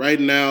this. Right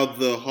now,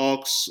 the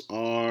Hawks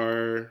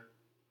are...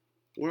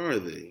 Where are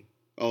they?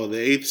 Oh, the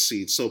 8th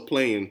seed, so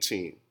playing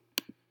team.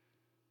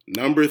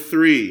 Number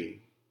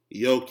 3,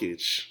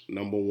 Jokic,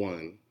 number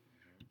 1.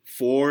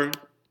 4,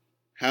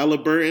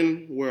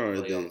 Halliburton, where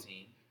are they?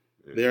 Team.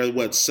 They're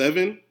what,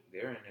 7?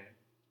 They're in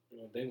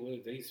there.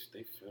 They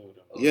failed.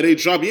 Yeah, they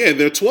dropped. Yeah,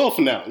 they're 12th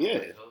now.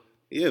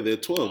 Yeah, they're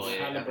 12th. Oh,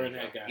 yeah. Halliburton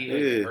that guy.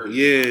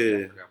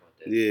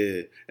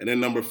 Yeah. And then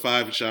number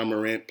 5, John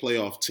Morant,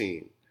 playoff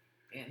team.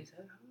 Yeah, he's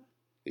had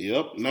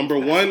Yep, number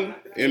 1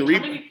 in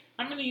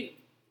How many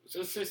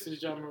assists did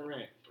John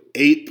Morant?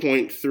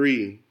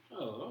 8.3.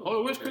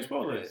 Oh, where's Chris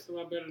Paul at? That's a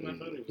lot better than I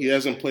thought it was. He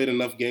hasn't played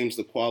enough games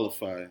to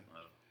qualify.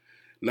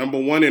 Number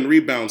 1 in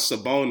rebounds,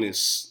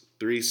 Sabonis,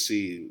 3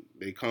 seed.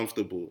 They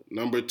comfortable.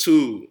 Number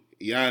 2,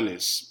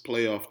 Giannis,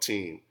 playoff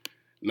team.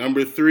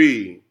 Number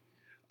 3,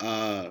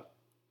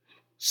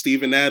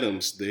 Steven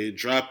Adams, they're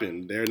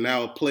dropping. They're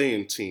now a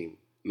playing team.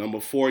 Number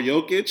 4,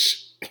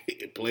 Jokic,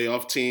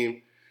 playoff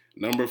team.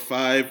 Number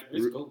 5,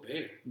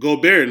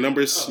 Gobert.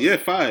 Gobert,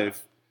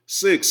 5,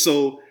 6.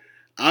 So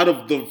Out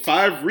of the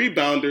 5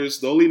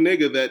 rebounders, the only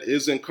nigga that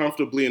isn't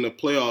comfortably in the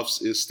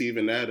playoffs is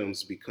Steven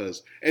Adams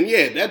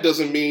that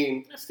doesn't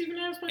mean Steven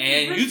Adams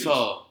and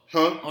Utah.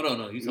 Huh? Hold on,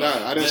 no, Utah.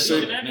 Nah, I didn't say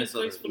Steven Adams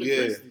plays for the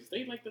Grizzlies.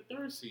 They like the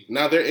 3rd seed.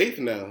 Now they're 8th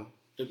now.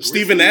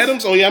 Steven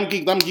Adams? Oh yeah, I'm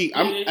geek.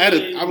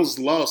 I was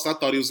lost. I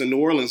thought he was in New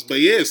Orleans. But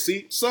yeah,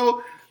 see,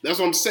 so that's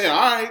what I'm saying. All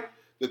right.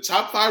 The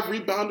top 5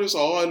 rebounders are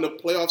all in the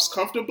playoffs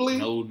comfortably.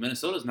 No,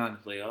 Minnesota's not in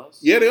the playoffs.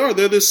 Yeah, they are.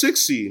 They're the 6th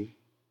seed.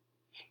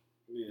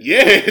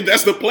 Yeah,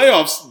 that's the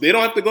playoffs. They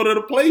don't have to go to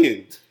the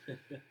play-in.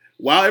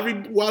 While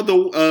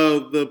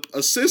the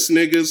assist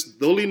niggas,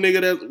 the only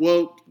nigga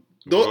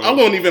that I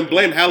won't even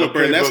blame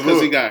Halliburton. That's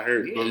because he got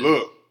hurt. But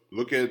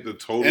look at the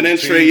total. And then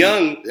Trae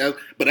Young,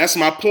 but that's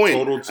my point.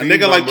 A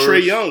nigga like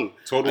Trae Young,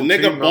 a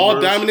nigga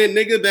ball dominant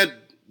nigga that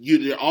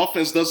your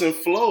offense doesn't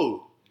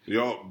flow.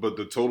 But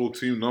the total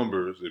team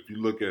numbers, if you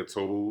look at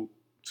total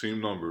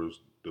team numbers,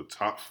 the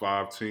top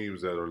 5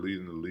 teams that are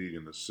leading the league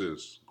in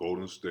assists: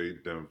 Golden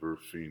State, Denver,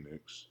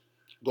 Phoenix.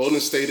 Golden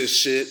State is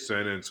shit.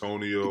 San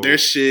Antonio, they're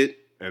shit.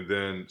 And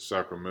then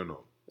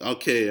Sacramento.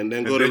 Okay, and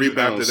then go to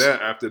rebounds.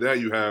 After that,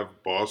 you have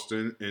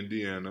Boston,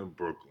 Indiana,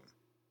 Brooklyn.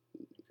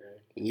 Okay.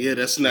 Yeah,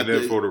 that's not.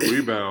 And then for the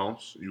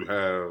rebounds, you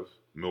have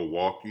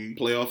Milwaukee,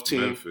 playoff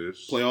team,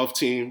 Memphis, playoff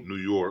team, New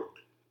York,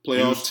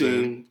 playoff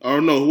Houston. team. Oh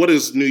no, what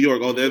is New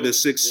York? Oh, they're the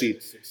 6th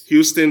seed.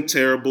 Houston,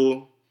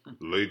 terrible.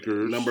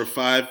 Lakers, number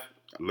 5.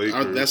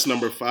 Lakers, that's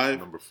number 5.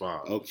 Number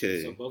 5.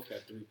 Okay. So both got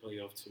 3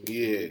 playoff teams.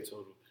 Yeah.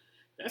 Total.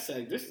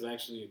 This is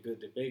actually a good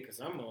debate because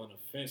I'm on the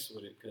fence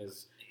with it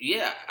because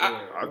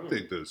I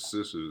think the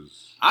assists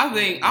is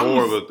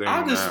more of a thing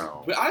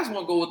now. But I just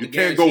want to go with the you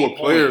can't go with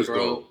players bro.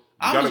 though.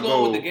 I was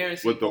going with the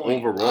guarantee with the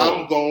point.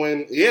 overall. I'm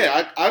going.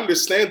 Yeah, I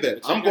understand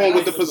that. I'm going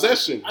with the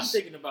possessions. I'm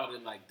thinking about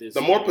it like this.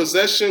 The more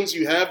possessions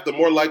you have, the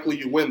more likely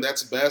you win.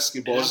 That's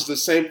basketball. It's the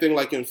same thing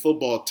like in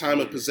football. Time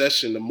of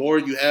possession. The more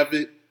you have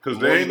it, because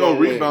there ain't no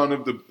rebound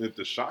if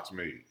the shot's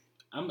made.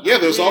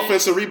 There's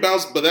offensive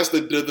rebounds, but that's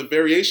the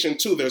variation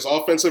too. There's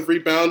offensive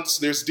rebounds,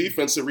 there's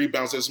defensive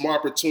rebounds. There's more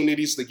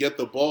opportunities to get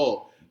the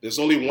ball. There's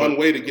only one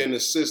way to get an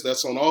assist.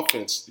 That's on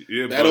offense.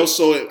 Yeah, that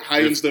also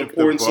heightens the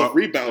importance of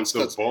rebounds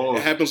because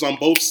it happens on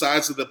both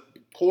sides of the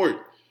court,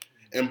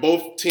 and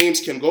both teams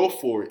can go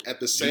for it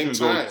at the same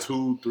time.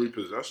 Go 2-3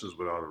 possessions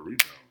without a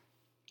rebound.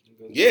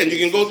 Yeah, and you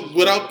can go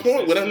without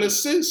an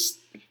assist.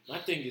 My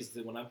thing is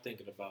that when I'm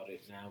thinking about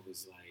it now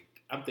is like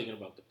I'm thinking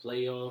about the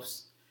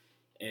playoffs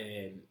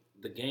and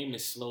the game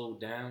is slowed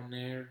down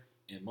there,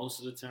 and most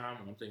of the time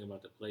when I'm thinking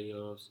about the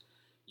playoffs,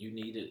 you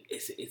need it.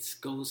 It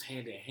goes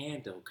hand in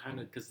hand though,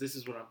 kind of, because this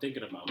is what I'm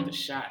thinking about. The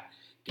shot,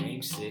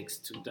 Game 6,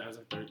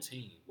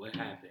 2013. What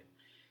happened?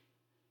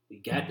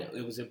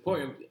 It was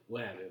important.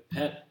 What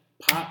happened?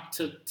 Pop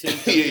took Tim.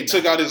 He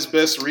took out his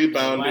best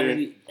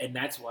rebounder, and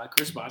that's why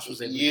Chris Bosh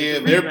was able. to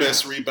get their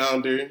best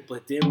rebounder.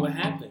 But then what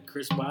happened?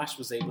 Chris Bosh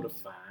was able to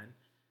find.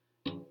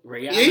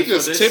 Ray Allen he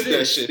just tipped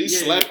that shit. He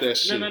slapped that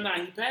shit. No,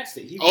 he passed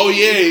it.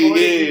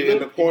 In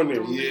the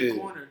corner.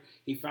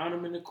 He found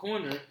him in the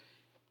corner,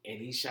 and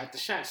he shot the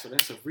shot. So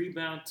that's a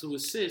rebound to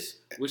assist,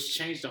 which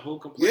changed the whole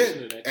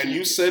complexion of that game. And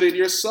you said it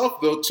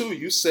yourself, though, too.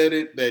 You said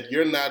it that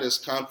you're not as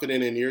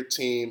confident in your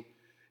team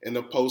in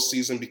the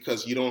postseason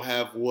because you don't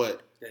have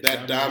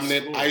that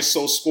dominant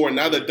ISO score.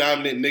 Not the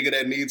dominant nigga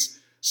that needs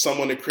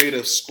someone to create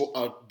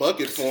a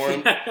bucket for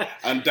him.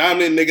 A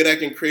dominant nigga that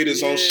can create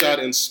his own shot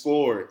and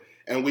score.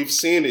 And we've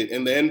seen it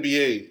in the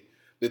NBA.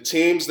 The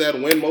teams that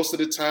win most of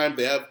the time,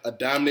 they have a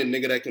dominant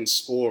nigga that can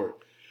score.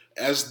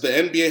 As the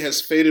NBA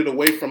has faded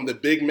away from the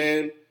big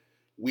man,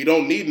 we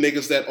don't need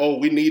niggas that,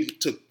 we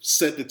need to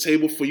set the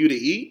table for you to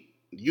eat.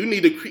 You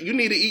need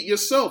to eat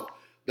yourself.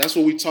 That's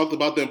what we talked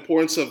about, the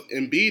importance of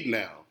Embiid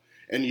now.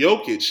 And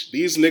Jokic,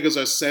 these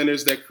niggas are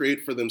centers that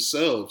create for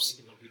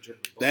themselves.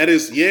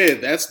 That's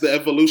the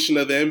evolution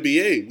of the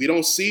NBA. We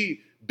don't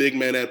see big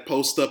men that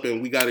post up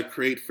and we got to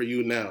create for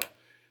you now.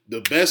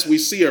 The best we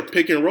see are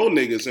pick and roll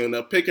niggas, and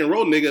a pick and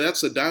roll nigga,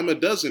 that's a dime a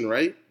dozen,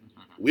 right?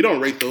 We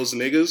don't rate those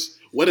niggas.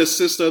 What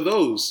assists are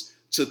those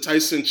to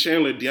Tyson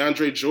Chandler,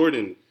 DeAndre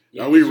Jordan?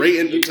 Are we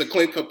rating to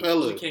Clint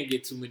Capella? You can't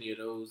get too many of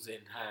those in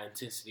high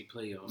intensity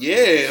playoffs.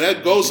 Yeah,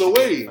 that goes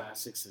away. 5,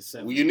 6, and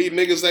 7. You need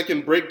niggas that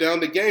can break down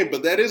the game,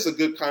 but that is a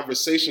good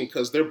conversation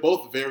because they're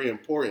both very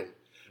important.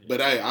 Yeah.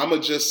 But I'm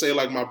going to just say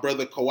like my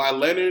brother Kawhi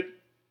Leonard,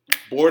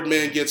 board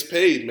man gets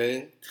paid,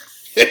 man.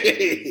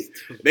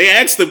 They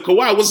asked him,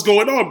 Kawhi, what's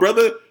going on,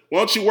 brother? Why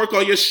don't you work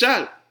on your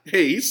shot?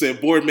 Hey, he said,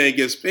 board man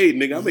gets paid,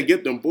 nigga. I'm going to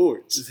get them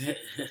boards.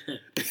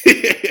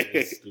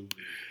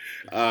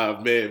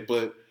 Man,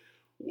 but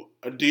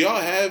do y'all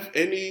have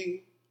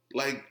any,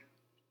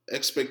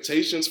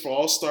 expectations for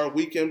All-Star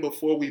Weekend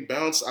before we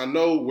bounce? I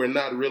know we're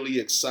not really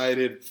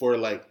excited for,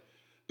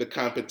 the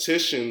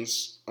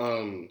competitions.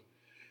 Do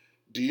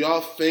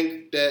y'all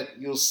think that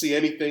you'll see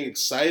anything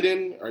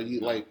exciting? Are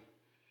you,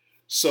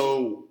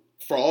 so...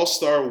 For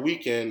All-Star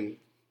Weekend,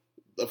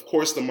 of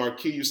course, the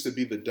marquee used to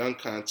be the dunk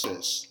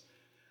contest.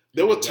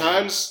 There were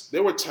times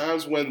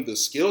when the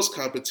skills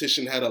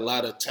competition had a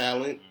lot of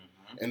talent,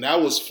 and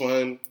that was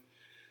fun.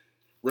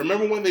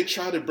 Remember when they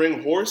tried to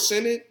bring horse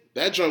in it?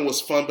 That joint was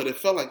fun, but it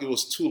felt like it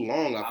was too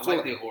long. I feel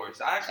like their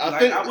horse.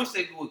 I wish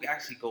they would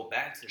actually go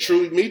back to that.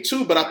 True, me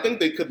too. But I think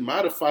they could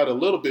modify it a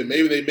little bit.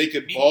 Maybe they make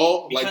it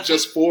ball like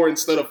just 4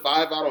 instead of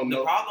 5. I don't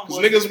know. Because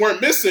niggas weren't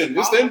missing.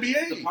 It's the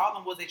NBA. The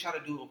problem was they tried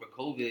to do it over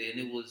COVID, and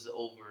it was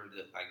over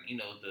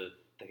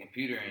the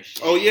computer and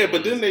shit. Oh yeah,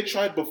 but then they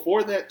tried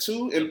before that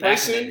too in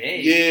person.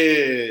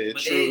 Yeah,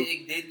 but true.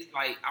 They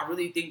like I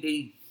really think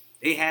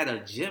they had a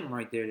gem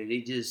right there that they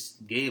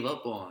just gave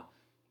up on,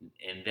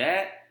 and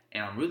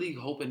I'm really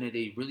hoping that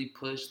they really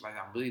push. Like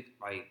I'm really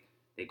like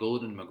they go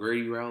the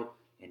McGrady route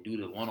and do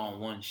the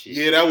one-on-one shit.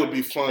 Yeah, that would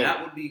be fun.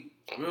 That would be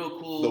real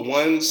cool. The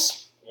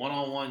ones.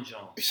 One-on-one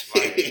jumps.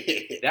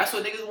 Like, that's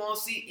what niggas want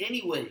to see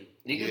anyway.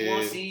 Niggas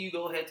want to see you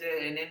go head to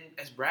head, and then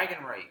that's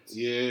bragging rights.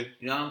 Yeah.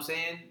 You know what I'm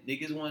saying?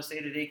 Niggas want to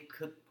say that they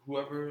cook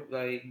whoever,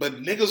 like.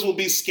 But niggas will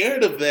be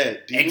scared of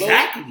that, D-Lo.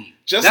 Exactly.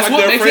 Just that's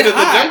like they're afraid of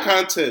the dunk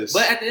contest.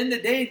 But at the end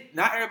of the day,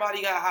 not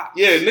everybody got hot.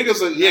 Yeah,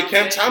 niggas are,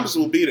 Cam Thomas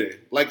will be there.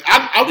 Like,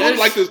 I would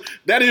like this.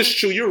 That is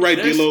true. You're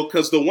right, D-Lo,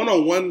 because the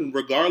one-on-one,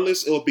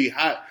 regardless, it'll be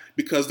hot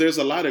because there's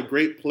a lot of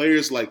great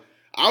players, like,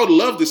 I would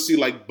love to see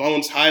like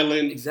Bones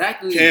Highland,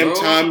 Cam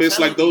Thomas,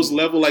 like those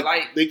level, like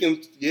they can,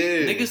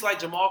 niggas like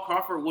Jamal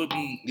Crawford would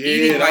be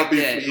eating like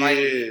that.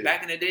 Like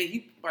back in the day,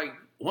 he like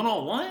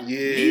 1-on-1.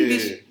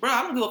 Yeah, bro,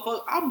 I don't give a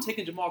fuck. I'm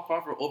taking Jamal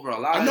Crawford over a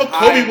lot. I know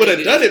Kobe would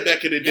have done it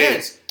back in the day.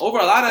 Yes, over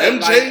a lot of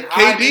MJ,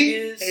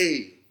 KD.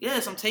 Hey,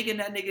 yes, I'm taking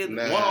that nigga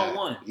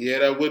 1-on-1. Yeah,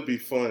 that would be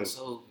fun.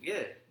 So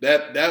yeah,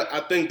 that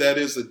I think that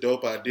is a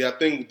dope idea. I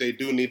think they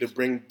do need to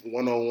bring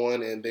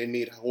 1-on-1 and they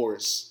need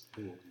horse.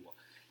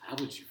 How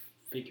would you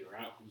figure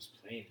out who's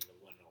playing in the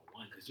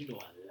 1-on-1? Because you know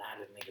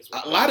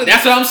a lot of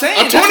that's what I'm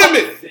saying. A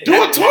tournament.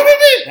 Do a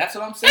tournament. That's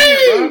what I'm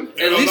saying,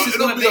 bro. At least it's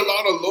gonna be a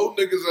lot of low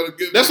niggas that'll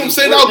get. That's what I'm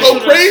saying. I'll go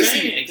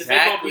crazy.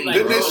 Exactly.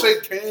 Didn't they say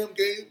Cam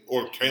game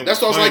or Cam?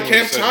 That's what I was like.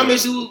 Cam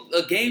Thomas do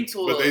a game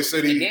to. But they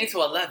said he game to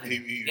 11.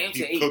 Game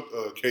to 8.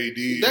 Cooked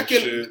KD. That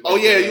can. Shit, oh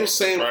yeah, you were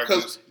saying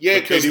because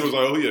KD was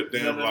like, oh yeah,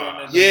 damn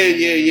lie.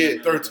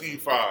 Yeah.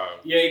 13-5.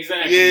 Yeah,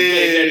 exactly.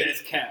 Yeah,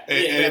 that's cap.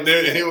 And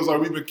then he was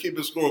like, we've been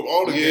keeping score of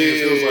all the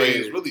games. He was like,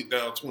 he's really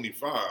down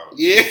 25.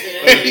 Yeah.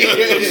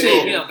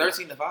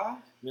 13-5.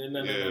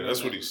 No,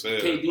 that's what he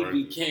said. KD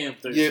beat Cam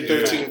 13-5. Yeah,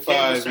 13-5.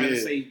 Cam was trying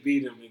to say he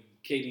beat him, and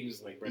KD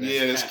was like, bro,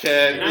 that's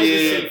cat. And I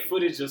just seen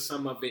footage of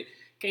some of it.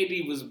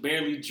 KD was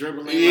barely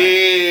dribbling,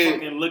 like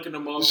fucking looking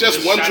him over. It's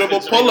just one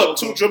dribble pull up,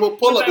 2 dribble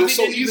pull up. It was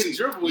so easy.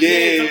 Dribble.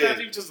 Sometimes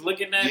he was just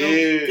looking at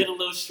him, get a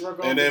little shrug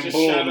over, and then just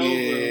boom. Shot over.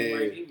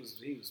 Like, he was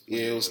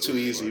it was too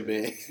easy,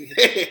 man.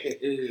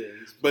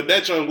 But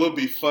that joint would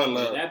be fun,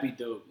 love. That'd be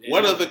dope.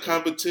 What other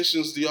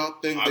competitions do y'all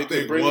think they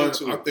could bring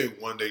into? I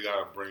think one they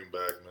gotta bring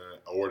back, man,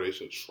 or they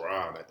should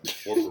try to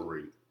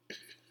incorporate.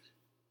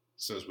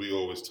 Since we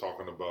always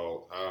talking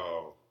about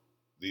how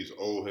these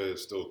old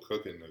heads still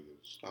cooking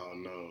niggas. Oh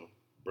no.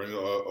 Bring an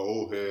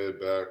old head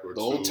back or the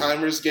old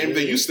timers game.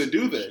 They used to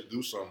do that.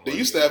 Do something. They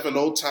used to have an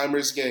old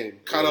timers game,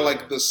 kind of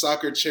like the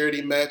soccer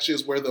charity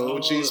matches where the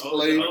OGs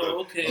played.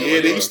 Okay.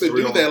 Yeah, they used to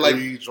do that. Like,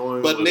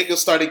 but niggas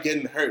started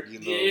getting hurt. You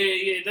know.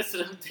 Yeah. That's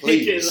what I'm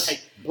thinking.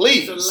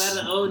 Please. There's a lot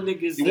of old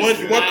niggas. You want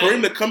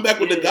Kareem to come back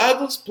with the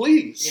goggles,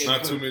 please. Yeah,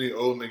 not too many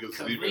old niggas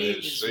leaving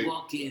in shape.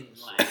 Walking,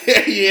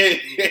 yeah.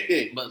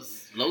 But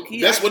low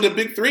key, that's what the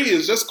big 3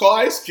 is. Just call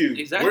Ice Cube.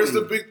 Exactly. Where's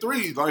the big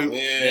 3? Like, you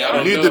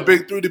need the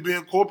big 3 to be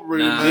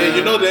incorporated. Nah. Man. Yeah,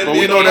 you know that. But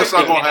we know that's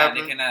not gonna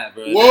happen.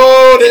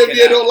 Whoa, the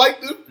NBA don't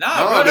like them.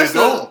 Nah, they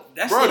don't.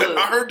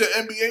 I heard the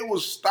NBA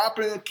was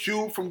stopping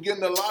Cube from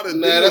getting a lot of.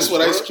 That's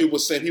what Ice Cube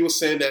was saying. He was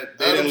saying that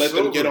they didn't let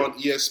them get on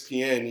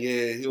ESPN.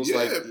 Yeah, he was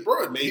like,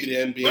 maybe the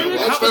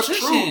NBA. That's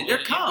true.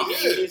 They're calm.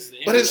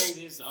 But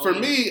it's for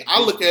me. I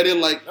look at it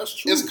like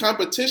it's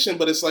competition,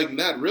 but it's like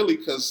not really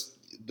because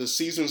the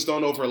seasons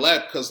don't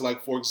overlap. Because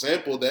like for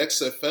example, the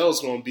XFL is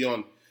going to be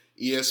on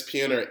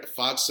ESPN or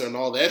Fox and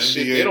all that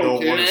shit. They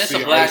don't care. It's a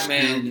black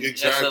man.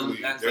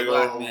 Exactly. They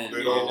don't.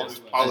 It's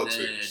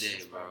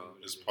politics.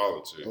 It's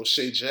politics.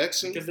 O'Shea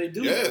Jackson? Because they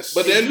do. Yes.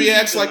 But the NBA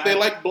acts like they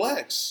like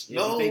blacks. Yeah,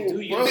 no, they do.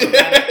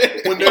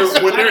 When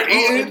they're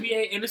eating,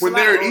 when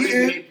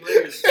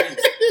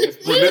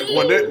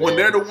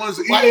they're the ones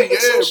eating,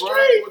 so bro.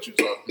 What you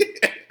talking?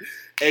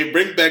 Hey,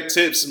 bring back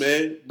tips,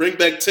 man. Bring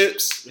back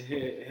tips.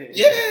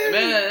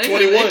 Man,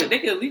 21 they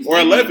could at least or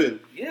 11.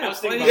 I was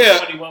thinking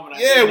about 21 when I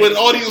said with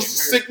all these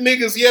sick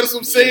niggas. Yeah, that's what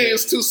I'm saying.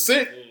 It's too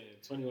sick.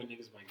 21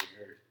 niggas might get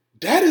hurt.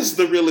 That is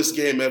the realest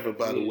game ever,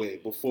 by the way.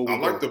 Before we I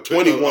like go. the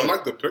 21. I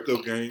like the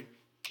pickup game.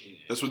 Yeah.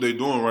 That's what they're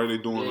doing, right? They're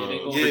doing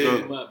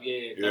pickup.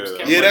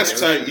 Yeah, that's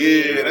tight.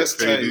 Yeah, that's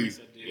tight.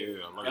 Yeah,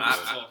 I like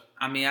that.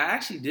 I mean, I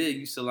actually did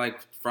used to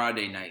like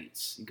Friday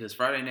nights because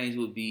Friday nights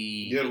would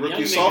be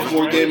rookie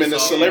sophomore game and the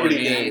celebrity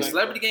game.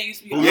 Celebrity game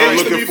used to be. Who y'all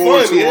looking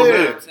forward to on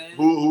that? Yeah.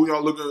 Who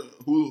y'all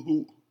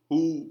looking?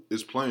 Who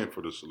is playing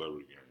for the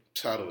celebrity game?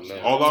 I don't know.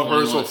 All I've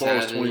heard so far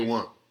is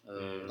 21.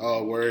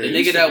 Word. The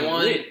nigga that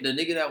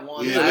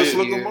won. Yeah, let's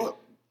look him up.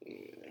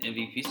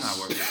 MVP's not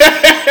working.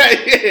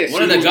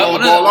 One of the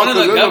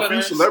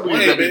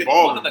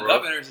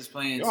governors is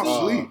playing.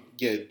 Y'all sleep. sleep.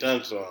 Get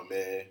dunks on,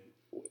 man.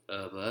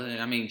 But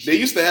I mean, They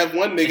used to have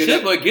one nigga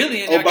that. But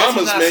Gillian,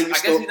 Obama's man. I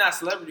guess he's not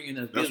celebrity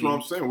enough. That's what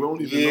I'm saying. We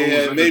don't even know.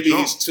 Yeah, maybe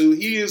he's too.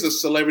 He is a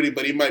celebrity,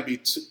 but he might be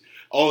too.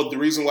 Oh, the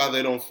reason why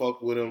they don't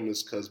fuck with him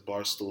is because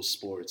Barstool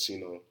Sports.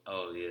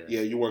 Oh yeah.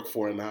 Yeah, you work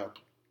for an app.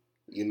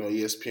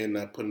 ESPN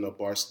not putting up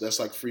Barstool. That's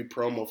like free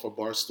promo for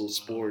Barstool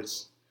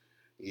Sports.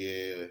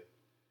 Yeah.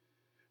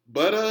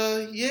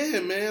 But yeah,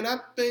 man, I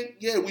think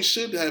we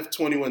should have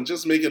 21.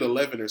 Just make it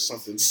 11 or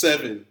something,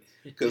 7.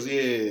 Because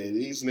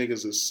these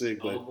niggas are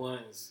sick. But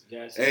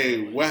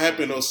hey, what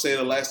happened? Say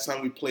the last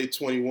time we played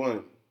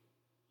 21.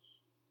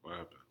 What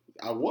happened?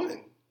 I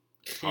won.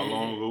 How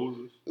long ago was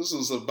this? This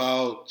was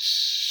about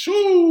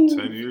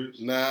 10 years.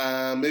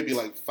 Nah, maybe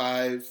like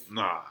 5.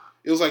 Nah,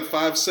 it was like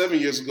 5-7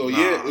 years ago. Nah.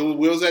 Yeah, it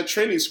was at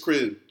Trini's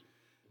crib.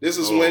 This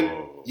is when.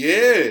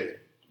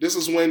 This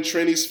is when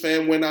Trini's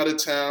fam went out of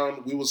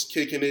town. We was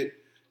kicking it.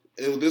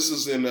 This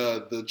is in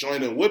the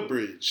joint in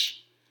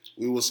Woodbridge.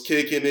 We was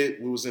kicking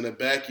it. We was in the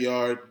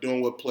backyard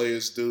doing what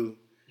players do.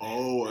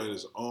 Oh, and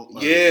his uncle.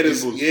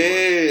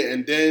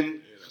 And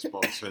then that's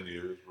about 10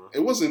 years, bro. It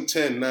wasn't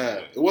 10, nah.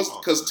 It was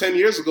because 10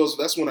 years ago,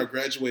 that's when I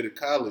graduated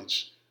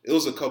college. It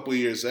was a couple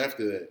years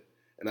after that,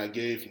 and I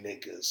gave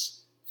niggas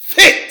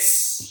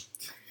fits.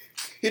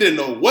 He didn't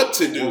know what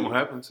to do. What will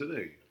happen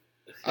today?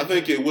 I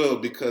think it will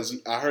because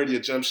I heard your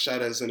jump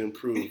shot hasn't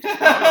improved.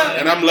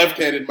 And I'm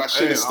left-handed. My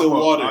shit is still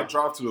water. I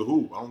drive to the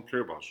hoop. I don't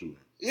care about shooting.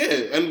 Yeah,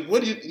 and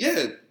what do you...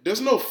 Yeah, there's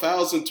no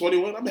fouls in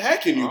 21. I'm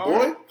hacking you, boy.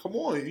 Right. Come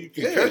on. You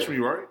can catch me,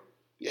 right?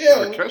 Yeah.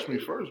 You gotta catch me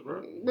first,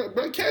 bro.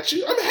 But catch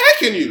you. I'm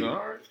hacking you. All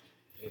right.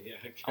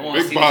 I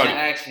want to see body. the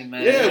action,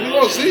 man. Yeah, we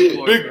gonna see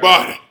it. Big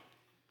body.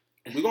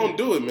 We gonna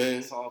do it, man.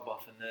 It's all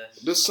about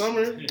finesse. This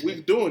summer,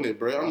 we doing it,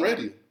 bro. I'm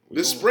ready.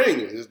 This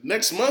spring,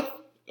 next month,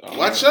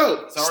 watch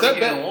out. It's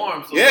already getting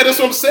warm. So that's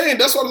what I'm saying.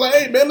 That's why I'm like,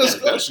 hey, man, let's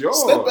go. That's y'all.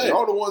 Step back.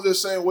 Y'all the ones that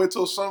saying wait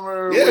till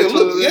summer.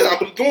 Yeah,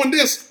 I'm doing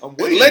this. I'm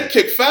waiting. Leg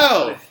kick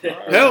foul.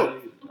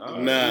 Help. Right.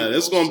 Nah,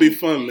 this gonna be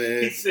fun,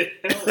 man. He said,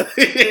 help.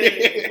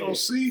 You don't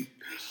see.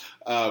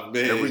 Man.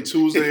 Every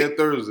Tuesday and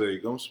Thursday,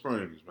 Gum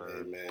Springs, man.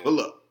 Hey, man. Pull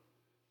up.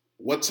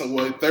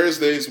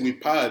 Thursdays we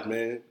pod,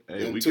 man.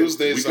 Hey, and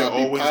Tuesdays we can I'll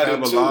be always have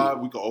podding a too. live.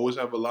 We can always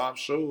have a live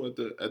show at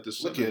the Look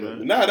center, at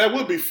man. it. Nah, that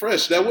would be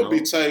fresh. That would be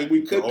tight.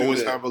 We could do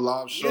always that. have a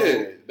live show.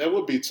 Yeah, that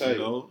would be tight.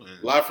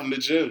 Live from the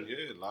gym.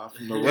 Yeah, live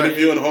from the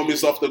Interviewing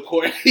homies off the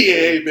court.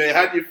 Yeah, man.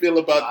 How do you feel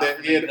about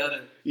that?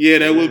 Yeah,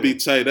 that would be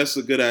tight. That's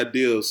a good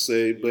idea,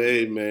 say. But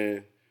hey,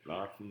 man.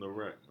 Live from the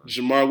rack, man.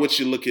 Jamar, what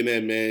you looking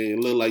at, man? It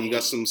look like you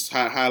got some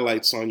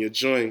highlights on your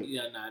joint.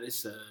 Yeah,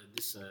 this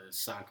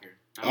soccer.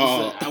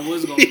 I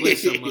was gonna play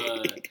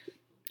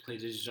play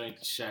this joint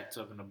to Shaq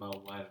talking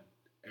about why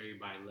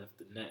everybody left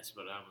the Nets,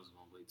 but I was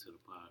gonna wait till the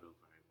pod over.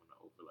 I didn't want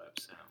to overlap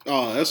sound.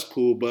 Oh, that's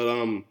cool. But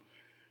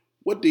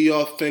what do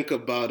y'all think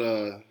about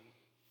the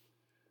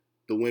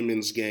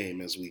women's game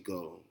as we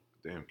go?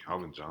 Damn,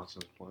 Calvin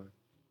Johnson's playing.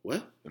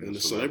 What? In the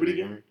celebrity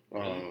game?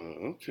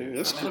 Okay.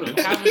 That's cool.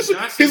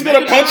 He's going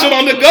to punch it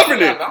on the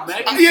governor.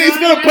 Yeah, he's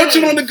going to punch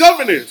it on the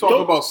governor.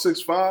 Talking about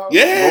 6'5"?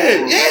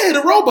 Yeah,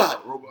 the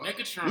robot.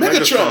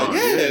 Megatron.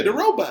 Yeah, the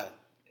robot.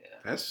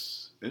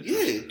 That's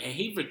interesting. And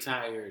he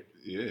retired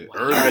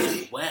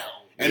early.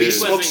 Well. And he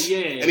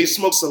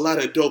smokes a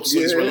lot of dope, so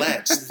he's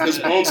relaxed. His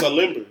bones are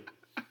limber.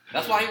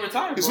 That's why he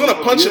retired. He's going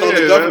to punch it on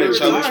the governor. He's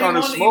trying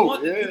to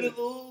smoke.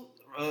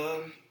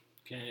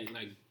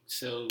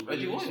 So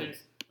Reggie Williams.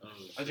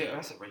 I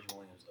said Reggie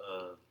Williams.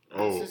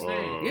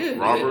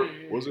 Robert,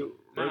 was it?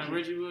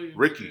 Reggie Williams.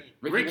 Ricky.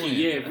 Ricky.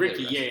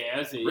 Yeah,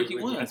 I said Ricky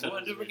Williams. I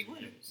want to do Ricky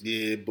Williams.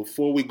 Yeah,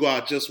 before we go,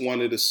 I just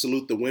wanted to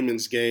salute the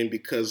women's game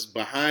because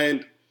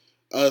behind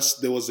us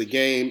there was a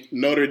game,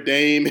 Notre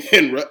Dame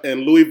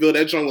and Louisville.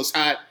 That joint was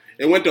hot.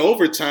 It went to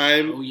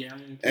overtime. Oh yeah.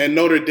 And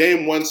Notre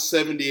Dame won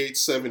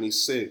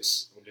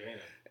 78-76.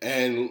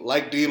 And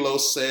like D'Lo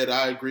said,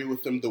 I agree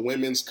with him. The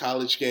women's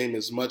college game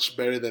is much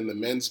better than the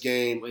men's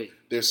game.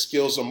 Their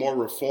skills are more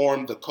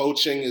reformed. The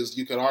coaching is,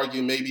 you could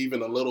argue, maybe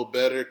even a little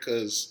better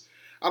because,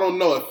 I don't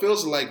know, it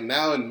feels like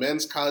now in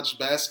men's college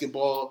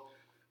basketball,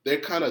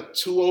 they're kind of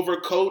too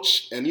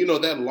overcoached. And,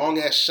 that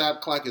long-ass shot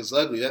clock is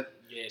ugly. That's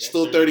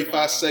still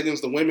 35 seconds.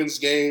 The women's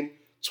game,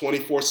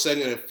 24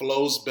 seconds, it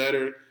flows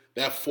better.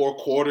 That 4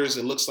 quarters,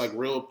 it looks like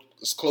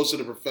it's closer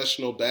to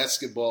professional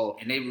basketball.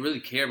 And they really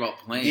care about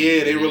playing.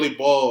 Yeah, they really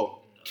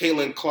ball.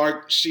 Caitlin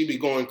Clark, she be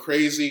going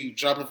crazy,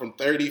 dropping from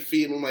 30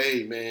 feet. And I'm like,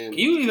 hey, man. Can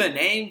you even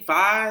name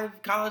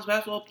 5 college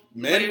basketball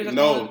players?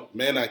 No,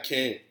 man, I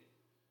can't.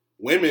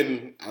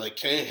 Women, I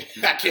can't.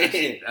 I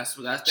can't.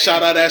 That's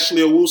Shout out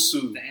Ashley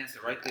Owusu. The answer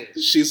right there.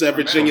 She's at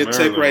Virginia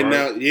Tech right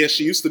now. Yeah,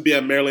 she used to be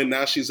at Maryland.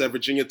 Now she's at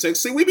Virginia Tech.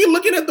 See, we be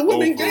looking at the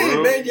women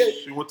game, man. Yeah,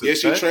 she went to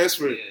she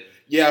transferred.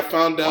 Yeah, I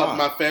found out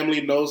my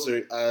family knows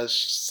her.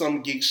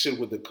 Some geek shit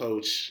with the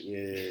coach.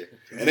 Yeah.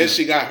 And then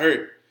she got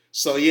hurt.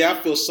 So, yeah, I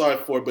feel sorry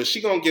for her. But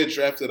she going to get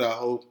drafted, I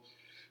hope.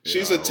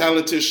 She's a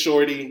talented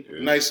shorty.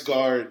 Yeah. Nice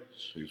guard.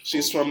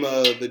 She's from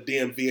the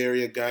DMV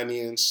area,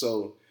 Ghanaian.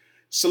 So,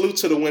 salute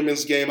to the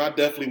women's game. I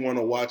definitely want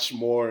to watch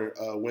more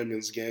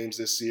women's games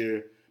this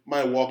year.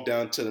 Might walk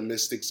down to the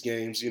Mystics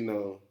games,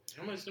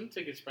 How much them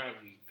tickets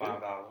probably?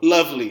 $5.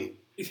 Lovely.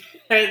 We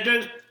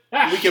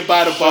We can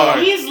buy the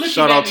bar.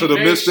 Shout out to the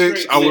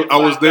Mystics. I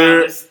was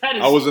there.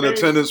 I was in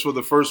attendance for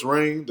the first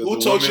ring. Who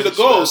told you to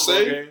go,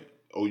 say?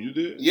 Oh, you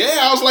did? Yeah,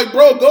 I was like,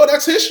 bro, go.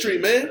 That's history,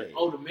 man.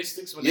 Oh, the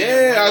Mystics.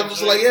 Yeah, I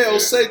was like, yeah,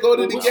 say go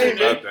to the game,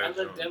 man.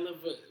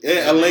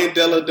 Yeah, Elaine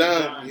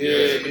Deladon.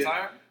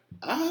 Yeah.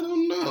 I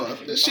don't know.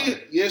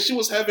 She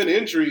was having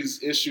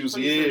injuries issues.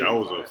 Yeah, that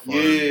was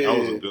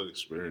a good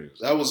experience.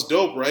 That was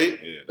dope, right?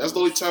 Yeah, that's the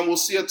only time we'll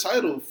see a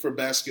title for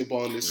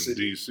basketball in this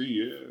city. DC,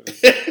 yeah. Of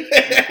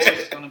course,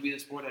 it's gonna be a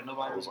sport that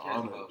nobody was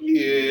cares about.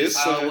 Yeah, it's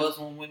how it was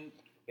when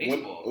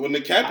baseball. When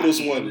the Capitals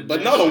won,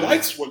 but no, the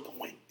Whites were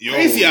going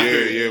crazy out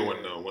here. Yeah,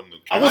 when the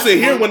I wasn't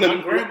here when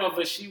my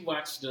grandmother, she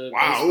watched the.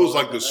 Wow, it was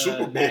like the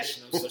Super Bowl.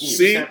 So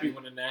see,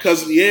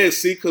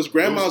 because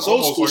grandma's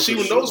old school. She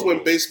knows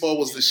when baseball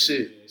was the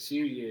shit.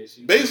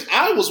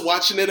 I was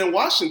watching it in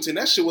Washington.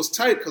 That shit was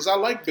tight because I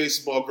liked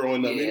baseball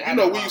growing up. Yeah,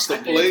 and, we used to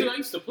play.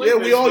 Yeah,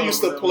 we all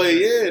used to play.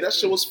 Yeah, that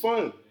shit was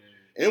fun.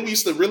 And we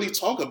used to really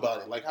talk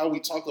about it, like how we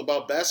talk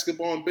about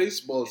basketball and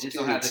baseball. You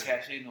don't have the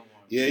cachet no more.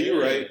 Yeah, you're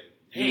right.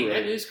 Hey,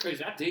 that is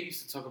crazy. I did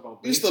used to talk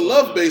about baseball. Used to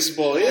love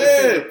baseball,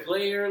 yeah.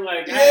 Player,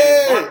 like,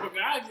 Randy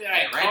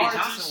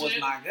Johnson was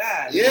my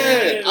guy.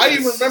 Yeah, I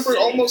even remember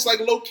almost like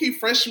low key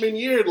freshman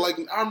year. Like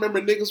I remember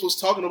niggas was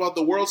talking about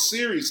the World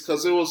Series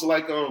because it was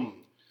like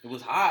it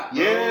was hot.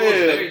 Bro. Yeah, it was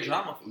very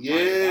drama.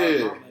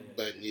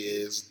 But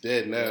it's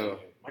dead now.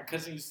 My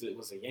cousin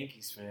was a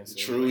Yankees fan. So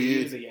True,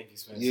 he was a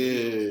Yankees fan.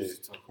 Yeah.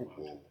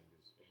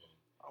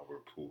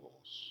 Albert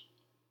Pujols.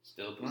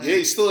 Still playing. Yeah,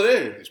 he's still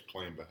there. He's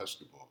playing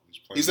basketball.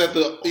 He's at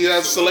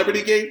the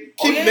celebrity game.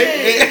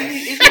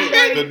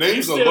 The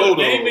names are low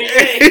though.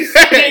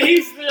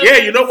 Yeah,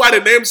 you know why the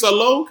names are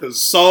low?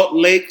 Because Salt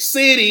Lake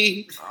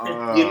City.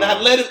 You're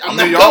not letting.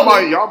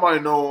 Y'all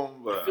might know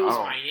him, but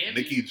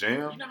Nicky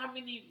Jam. You know how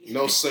many?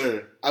 No,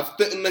 sir.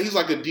 He's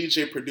like a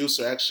DJ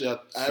producer. Actually,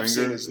 I've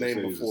seen his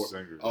name before.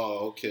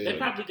 Oh, okay. They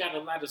probably got a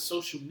lot of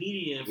social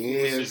media.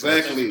 Yeah,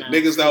 exactly.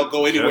 Niggas that'll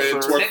go anywhere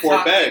and twerk for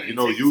a bag. You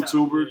know,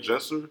 YouTuber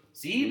Jesser.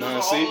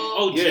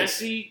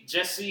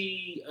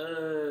 Jesse.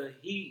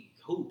 He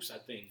hoops, I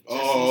think.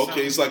 Oh,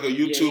 okay. He's like a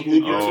YouTube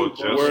hooper.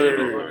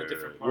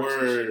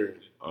 Word.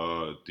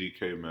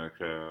 DK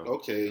Metcalf.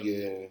 Okay,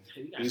 yeah.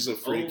 He's a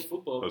freak.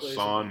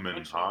 Hassan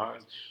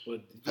Minhaj.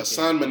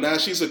 Hassan Minhaj.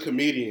 She's a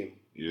comedian.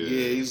 Yeah,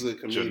 he's a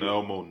comedian.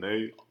 Janelle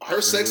Monáe.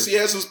 Her sexy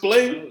ass is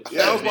playing.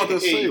 Yeah, I was about to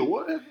say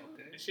what?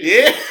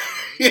 Yeah.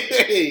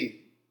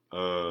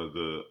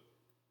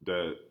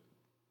 That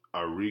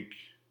Arik,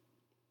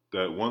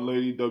 that one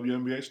lady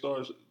WNBA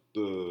stars,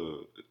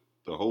 the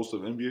host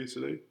of NBA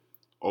Today.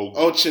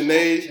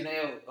 Chene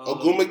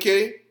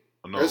Ogumake.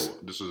 No,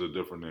 this is a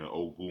different name.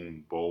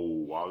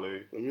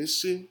 Ogunbowale. Let me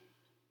see.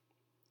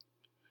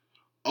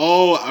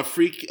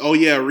 Arike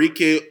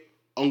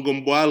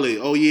Ogunbowale.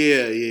 Oh,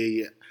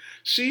 yeah.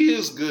 She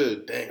is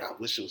good. Dang, I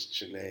wish it was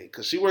Chene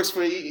because she works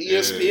for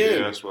ESPN. Yeah,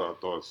 that's what I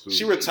thought too.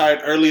 She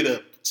retired early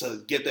to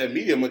get that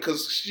media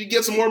because she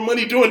gets more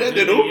money doing that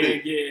than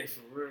hooping. Yeah,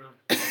 for real.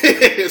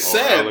 It's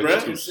sad, bro.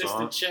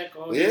 Consistent check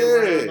all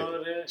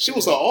that. She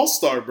was an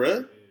all-star,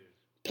 bro.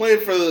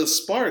 Playing for the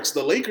Sparks,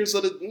 the Lakers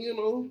of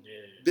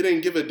they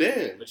didn't give a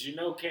damn. But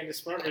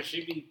Candace Parker,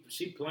 she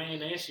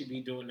playing and she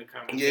be doing the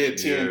comments. Yeah,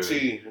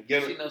 TNT.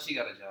 She knows she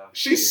got a job.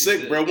 She's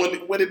sick, bro.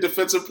 When the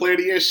defensive player of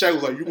the year, Shaq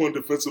was like, "You want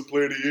defensive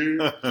player of the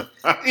year?"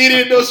 He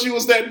didn't know she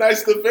was that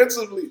nice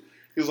defensively.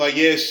 He was like,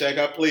 "Yeah, Shaq,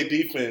 I play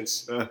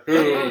defense."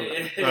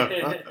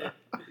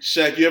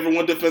 Shaq, you ever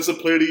won defensive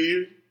player of the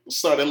year?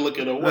 Started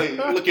looking away,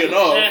 looking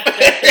off.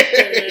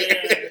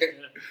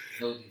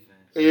 No defense.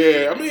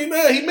 Yeah, I mean,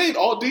 he made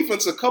all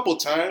defense a couple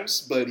times,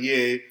 but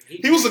yeah,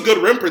 he was a good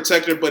rim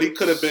protector, but he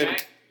could have been.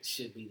 Shaq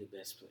should be the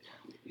best player.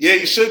 Yeah,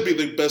 he should be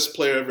the best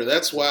player ever.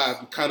 That's why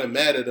I'm kind of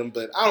mad at him,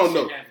 but I don't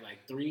know. He should have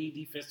like 3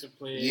 defensive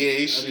players. Yeah,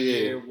 he should.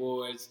 Year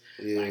awards.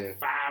 Like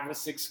 5 or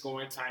 6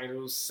 scoring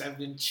titles,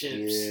 7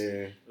 chips.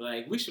 Yeah.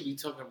 Like we should be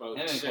talking about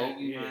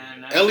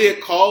Shaq.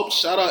 Elliot Kolb.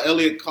 Shout out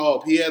Elliot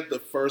Kolb. He had the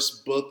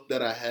first book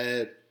that I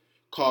had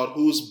called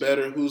 "Who's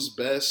Better, Who's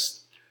Best."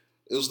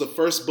 It was the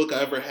first book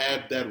I ever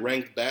had that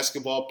ranked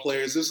basketball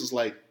players. This is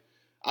like,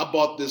 I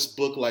bought this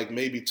book like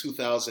maybe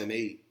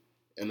 2008.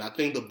 And I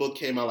think the book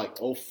came out like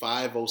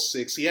 05,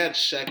 06. He had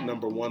Shaq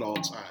number 1 all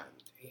time.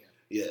 Damn.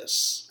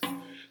 Yes.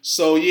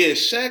 So yeah,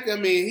 Shaq, I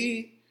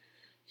mean,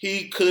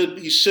 he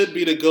should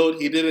be the GOAT.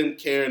 He didn't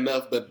care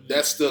enough, but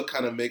that still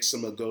kind of makes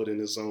him a GOAT in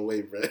his own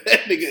way, bro.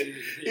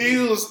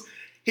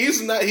 He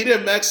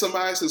didn't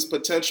maximize his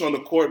potential on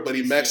the court, but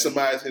he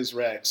maximized his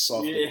racks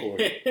off the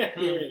court.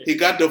 He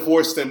got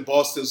divorced and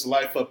bossed his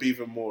life up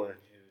even more.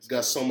 He's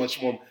got so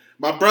much more.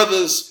 My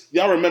brothers,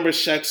 y'all remember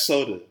Shaq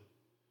Soda?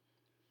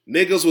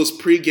 Niggas was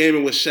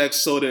pre-gaming with Shaq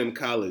Soda in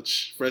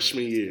college,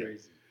 freshman year.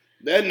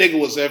 That nigga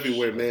was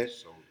everywhere, man.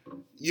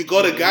 You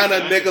go to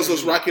Ghana, niggas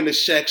was rocking the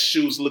Shaq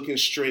shoes looking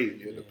straight.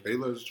 Yeah, the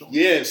Payless joint.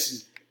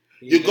 Yes.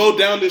 You go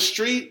down the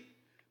street,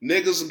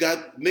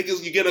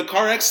 Niggas, you get a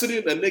car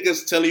accident, a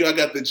niggas tell you I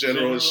got the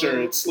general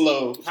insurance.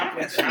 Slow.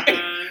 Papa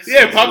John's.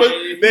 Yeah,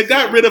 they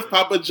got rid of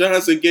Papa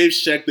John's and gave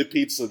Shaq the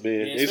pizza,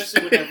 man. Yeah,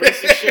 especially when that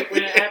racist shit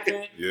when it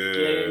happened. Yeah,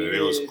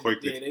 it was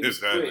quick to hit that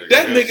nigga.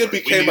 That nigga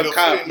became a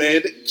cop,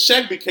 man.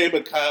 Shaq became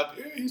a cop.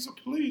 Yeah, he's a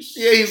police.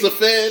 Yeah, he's a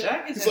fan.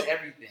 Shaq is in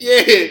everything.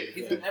 Yeah.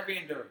 He's in every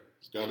endurance.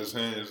 He's got his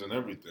hands in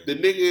everything. The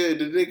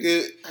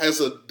nigga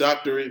has a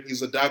doctorate.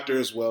 He's a doctor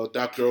as well,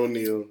 Dr.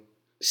 O'Neal.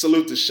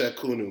 Salute to Shaq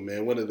Kunu,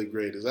 man, one of the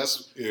greatest.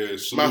 That's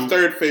my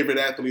third favorite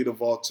athlete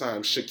of all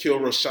time, Shaquille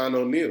Rashawn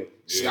O'Neal.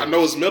 Yeah. I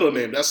know his middle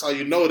name. That's how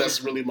you know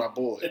that's really my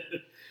boy.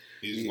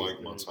 He's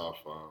like my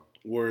top 5.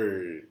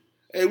 Word.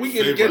 Hey, we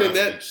can get in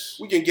that.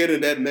 We can get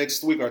in that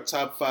next week. Our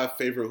top 5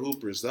 favorite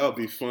hoopers. That'll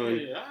be fun.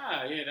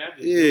 That'd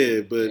be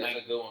Yeah, but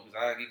That's a good one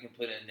because you can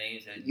put in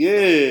names that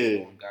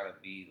gotta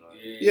be like.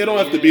 Yeah, it don't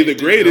have to be the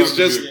greatest.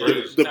 Just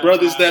the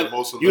brothers that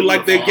you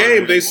like their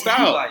game, they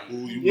style.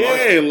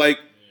 Yeah, like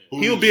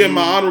he'll be in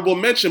my honorable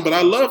mention. But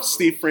I loved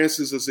Steve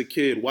Francis as a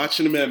kid.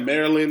 Watching him at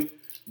Maryland,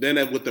 then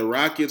with the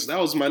Rockets. That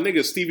was my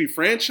nigga, Stevie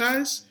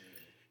Franchise.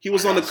 He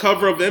was on the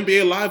cover of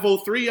NBA Live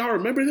 03. Y'all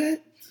remember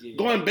that? Yeah.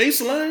 Going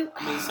baseline?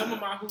 I mean, some of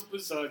my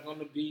hoopers are going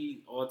to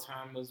be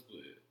all-timers,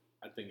 but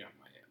I think I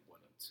might have one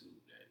or two.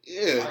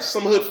 Yeah,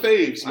 some hood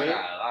faves, man. I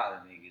got a lot of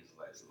niggas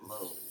like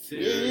low.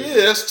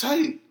 Yeah, that's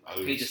tight.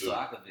 Patient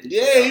Stojakovic.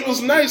 Yeah, he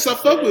was nice. I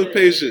fuck with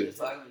Patient.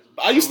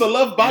 I used to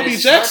love Bobby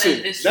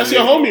Jackson. That's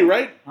your homie,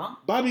 right? Huh?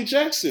 Bobby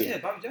Jackson. Yeah,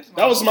 Bobby Jackson.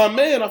 That was my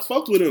man. I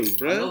fucked with him,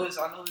 bro. I know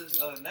his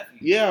nephew.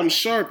 Yeah, I'm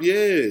sharp.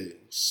 Yeah.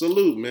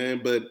 Salute,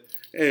 man. But,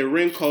 hey,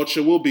 ring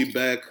culture, we'll be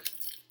back.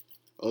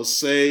 I'll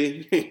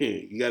say,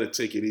 you got to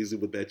take it easy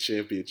with that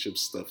championship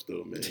stuff,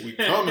 though, man. We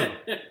coming.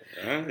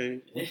 All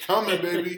right. We coming, baby.